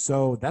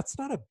 So that's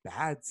not a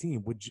bad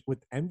team with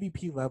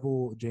MVP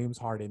level James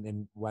Harden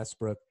and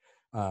Westbrook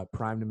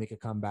primed to make a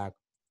comeback.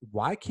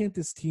 Why can't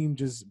this team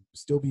just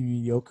still be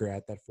mediocre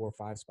at that 4 or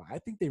 5 spot? I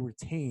think they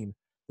retain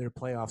their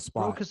playoff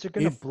Bro, spot because they're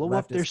gonna if blow up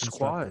left their is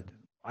constructed. squad.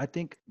 I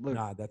think look,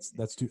 Nah, that's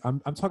too. I'm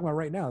talking about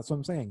right now. That's what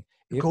I'm saying.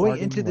 If going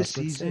Harden into and the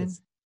Westbrook season,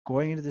 stays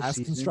going into the as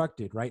season,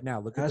 constructed right now,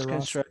 look at as their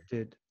roster.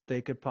 constructed,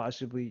 they could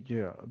possibly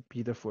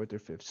be the fourth or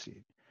fifth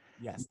seed.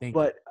 Yes, thank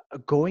you.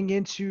 But going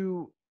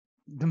into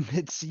the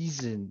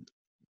mid-season,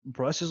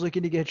 Russ is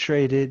looking to get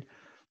traded.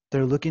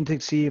 they're looking to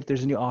see if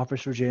there's any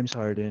offers for James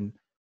Harden.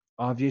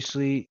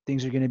 Obviously,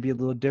 things are going to be a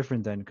little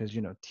different then because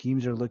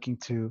teams are looking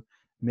to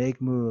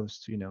make moves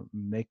to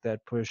make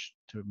that push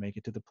to make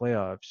it to the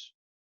playoffs.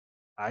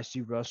 I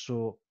see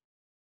Russell,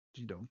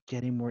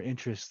 getting more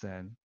interest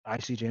then. I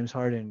see James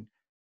Harden,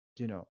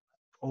 you know,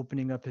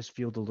 opening up his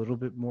field a little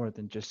bit more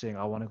than just saying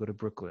I want to go to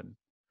Brooklyn,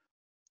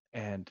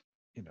 and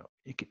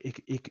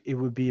it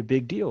would be a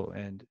big deal,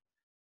 and I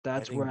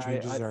that's think where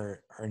changes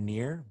are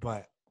near,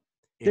 but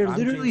if they're I'm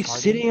literally James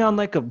Harden, sitting on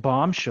like a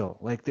bombshell.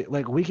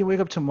 Like we can wake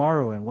up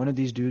tomorrow and one of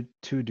these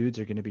two dudes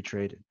are going to be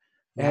traded,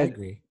 yeah, I and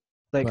agree.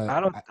 like But I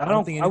don't think I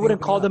anything wouldn't opening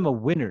call up. them a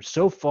winner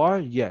so far.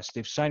 Yes,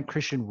 they've signed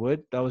Christian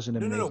Wood. That was an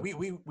No.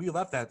 amazing. We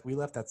left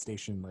that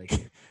station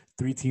like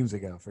 3 teams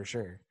ago for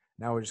sure.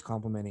 Now we're just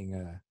complimenting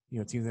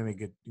teams that make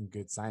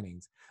good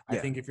signings. I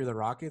Yeah, think if you're the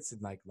Rockets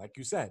and like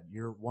you said,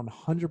 you're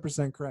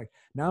 100% correct.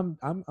 Now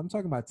I'm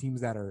talking about teams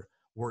that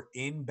were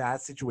in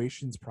bad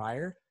situations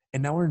prior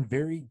and now we're in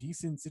very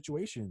decent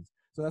situations.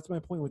 So that's my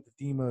point with the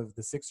theme of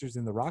the Sixers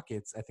and the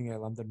Rockets. I think I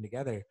lumped them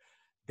together.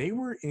 They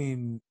were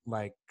in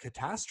like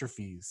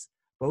catastrophes,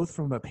 both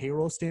from a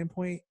payroll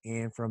standpoint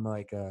and from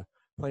like a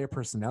player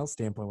personnel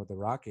standpoint with the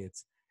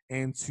Rockets,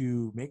 and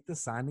to make the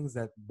signings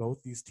that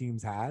both these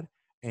teams had,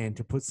 and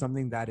to put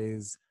something that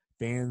is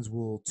fans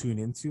will tune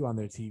into on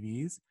their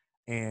TVs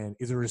and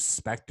is a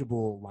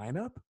respectable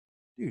lineup,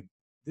 dude,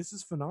 this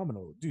is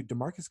phenomenal. Dude,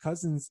 DeMarcus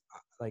Cousins,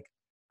 like,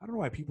 I don't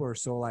know why people are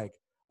so like,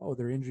 oh,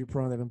 they're injury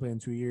prone. They've been playing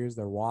 2 years.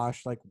 They're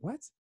washed. Like, what?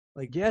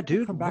 Like, yeah, people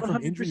dude, come back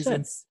from injuries 100%.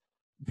 and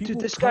Dude,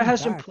 people this guy come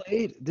hasn't back.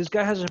 played. This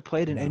guy hasn't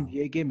played an No,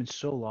 NBA game in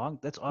so long.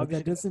 That's but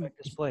obviously that going to doesn't.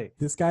 affect his play.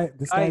 This Guy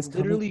guy's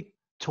coming. literally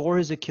tore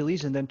his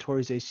Achilles and then tore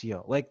his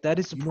ACL. Like that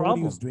is the Do you know what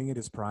he was problem. doing at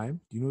his prime?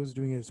 Do you know what he was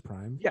doing at his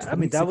prime? Yeah, I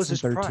mean that 26 was and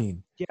his prime.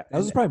 13. Yeah, That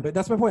was his prime, but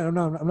that's my point. I'm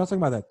not talking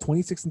about that.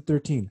 26 and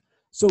 13.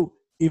 So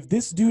if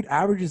this dude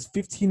averages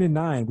 15 and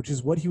 9, which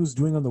is what he was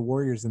doing on the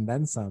Warriors and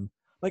then some,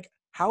 like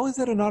how is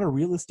that not a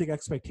realistic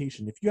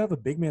expectation? If you have a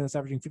big man that's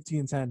averaging 15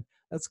 and 10,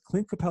 that's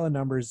Clint Capella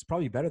numbers,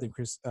 probably better than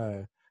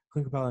Clint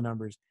Capella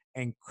numbers,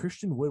 and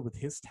Christian Wood with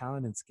his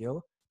talent and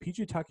skill.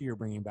 PJ Tucker you're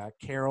bringing back,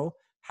 Carroll,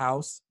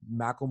 House,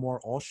 Macklemore,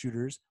 all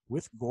shooters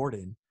with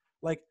Gordon.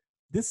 Like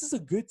this is a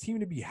good team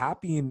to be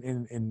happy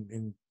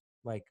and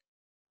like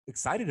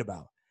excited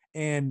about.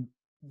 And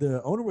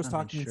the owner was I mean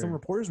talking, and some sure.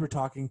 reporters were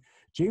talking.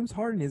 James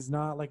Harden is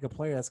not like a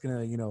player that's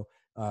gonna,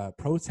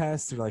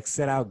 protest or like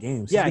set out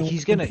games. He's Yeah, gonna want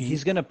he's to gonna compete.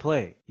 he's gonna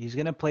play. He's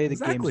gonna play the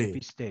games if he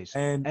Exactly. stays.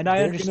 And And I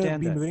they're gonna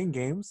understand be that. winning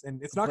games,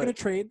 and it's not gonna But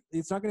trade.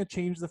 It's not gonna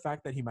change the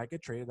fact that he might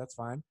get traded. That's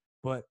fine.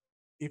 But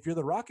if you're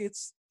the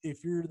Rockets,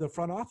 if you're the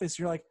front office,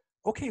 you're like,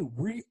 okay,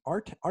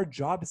 our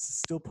job is to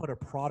still put a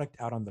product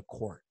out on the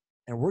court,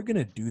 and we're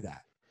gonna do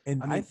that.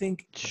 And I I mean,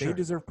 think they sure.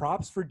 deserve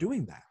props for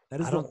doing that.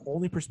 That is I the don't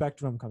only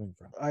perspective I'm coming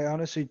from. I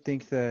honestly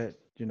think that,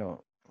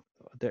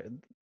 they're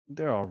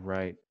they're all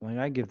right. Like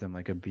I give them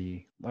like a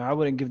B. Like, I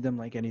wouldn't give them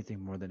like anything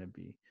more than a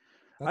B.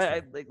 That's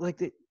I fair. like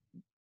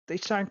they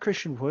signed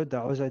Christian Wood.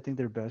 That was I think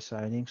their best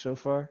signing so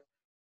far.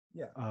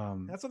 Yeah,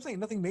 Um that's what I'm saying.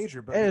 Nothing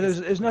major, but and because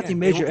there's nothing again,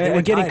 major, they were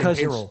and getting tied in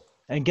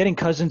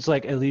Cousins payroll.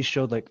 like at least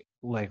showed like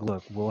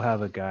look, we'll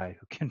have a guy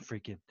who can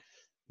freaking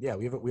Yeah,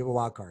 we have a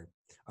wild card.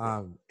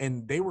 yeah.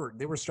 And they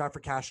were strapped for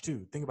cash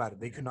too. Think about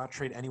it. They could not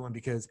trade anyone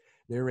because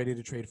they were ready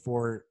to trade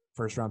 4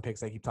 first-round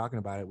picks. I keep talking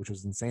about it, which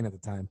was insane at the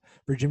time.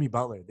 For Jimmy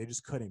Butler, they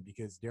just couldn't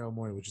because Daryl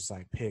Morey was just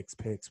like picks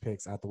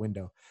out the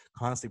window,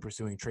 constantly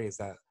pursuing trades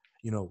that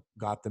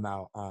got them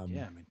out Yeah, I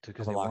mean,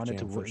 because of a they wanted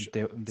to lockjam for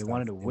win. They stuff.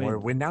 wanted to And we're a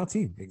win. win now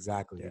team.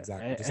 Exactly, Yeah,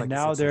 exactly. Just and like the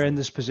now Sixers they're in are.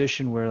 this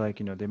position where like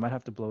they might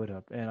have to blow it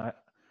up. And I'm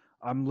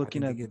I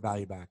looking think they at get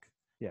value back.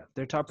 yeah,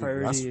 their top Dude,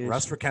 priority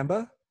Russ is. for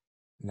Kemba.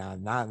 Now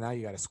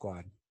you got a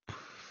squad.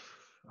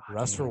 I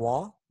Russ for mean,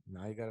 Wall.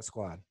 Now you got a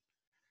squad.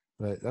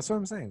 But that's what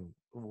I'm saying.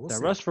 We'll that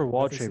see. Russ for We'll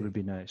Wall definitely trade see. would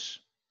be nice.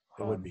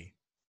 It would be.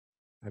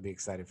 I'd be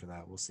excited for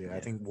that. We'll see. I Yeah,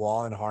 think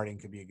Wall and Harding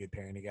could be a good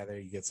pairing together.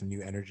 You get some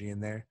new energy in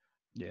there.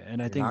 yeah,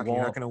 and I You're think not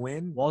going to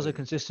win, Wall's but a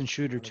consistent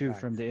shooter run it too back.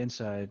 from the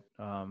inside.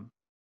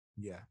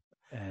 Yeah.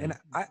 And And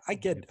I be a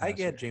get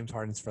passer. James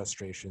Harden's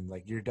frustration.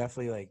 Like you're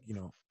definitely like,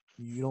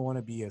 you don't want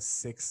to be a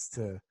 6th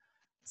to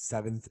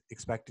 7th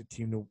expected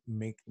team to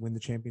win the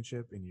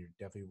championship, and you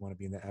definitely want to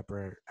be in the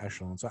upper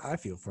echelon. So I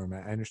feel for him.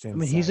 I I understand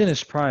mean, he's in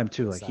his prime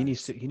too. both Like sides.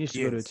 he needs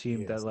to go to a He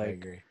team that is. I like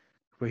agree.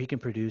 where he can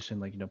produce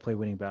and like play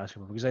winning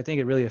basketball because I think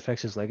it really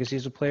affects his legacy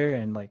as a player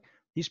and like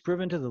he's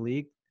proven to the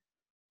league.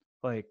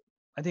 Like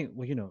I think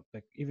well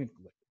like even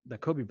the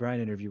Kobe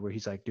Bryant interview where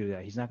he's like, dude,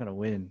 yeah, he's not gonna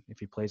win if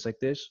he plays like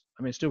this.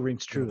 I mean, it still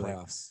rings In the true. Like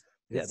playoffs.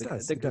 yeah, It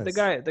does. It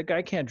the does.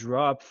 guy can't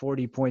drop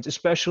 40 points,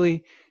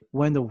 especially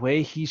when the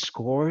way he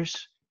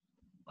scores.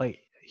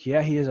 Like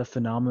yeah, he is a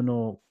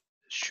phenomenal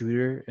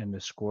shooter and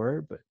a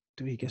scorer, but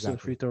dude, he gets to the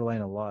free Exactly. throw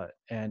line a lot,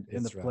 and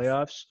in the It's rough.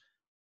 playoffs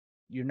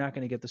you're not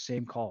going to get the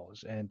same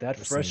calls, and that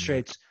We're seeing that.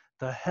 frustrates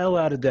the hell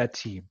out of that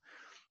team.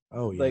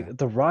 Oh yeah. Like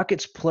the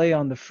Rockets play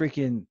on the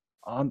freaking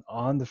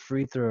on the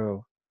free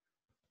throw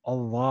a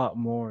lot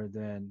more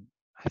than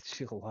I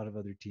see a lot of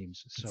other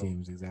teams. So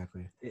Teams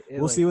exactly. it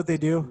We'll see like what they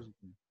do. screws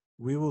them.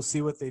 We will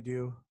see what they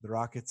do. The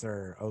Rockets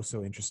are oh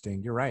so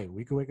interesting. You're right.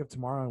 We could wake up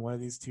tomorrow and one of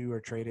these two are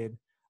traded.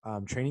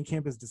 Training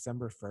camp is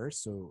December 1st,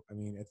 so I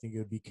mean, I think it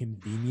would be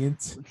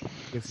convenient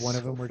if one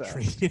of So them were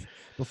fast. traded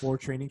before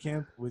training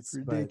camp. But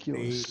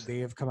Ridiculous. they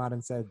have come out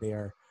and said they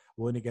are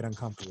willing to get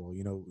uncomfortable.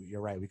 You know,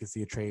 you're right. We could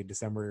see a trade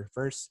December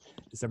 1st,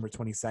 December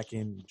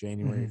 22nd,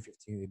 January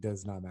Hmm. 15th. It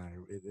does not matter.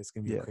 It's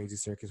going to be a Yeah. crazy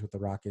circus with the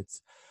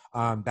Rockets.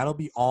 That'll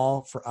be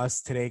all for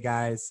us today,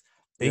 guys.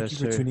 Thank Yes, you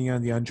for sir. tuning in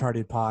on the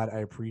Uncharted Pod. I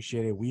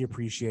appreciate it. We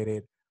appreciate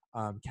it.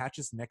 Catch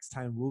us next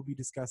time. We'll be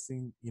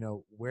discussing, you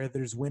know, where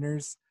there's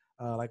winners,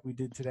 like we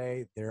did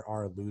today, there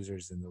are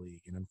losers in the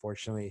league. And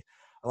unfortunately,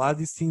 a lot of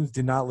these teams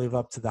did not live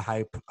up to the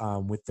hype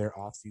with their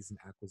offseason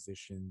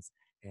acquisitions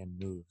and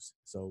moves.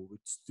 So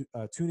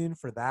tune in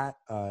for that.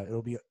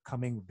 It'll be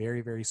coming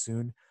very, very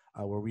soon,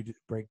 where we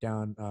break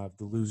down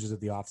the losers of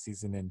the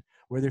offseason and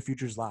where their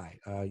futures lie.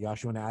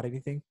 Yash, you want to add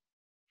anything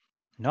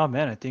No,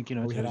 man, I think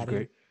before it we head was out of here?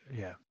 great.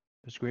 Yeah,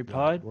 it was a great Yeah,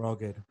 pod. we're all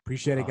good.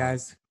 Appreciate it, Uh,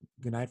 guys.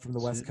 Good night from the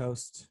that's West it.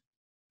 Coast,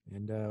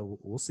 and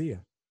we'll see you.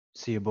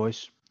 See you,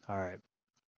 boys. All right.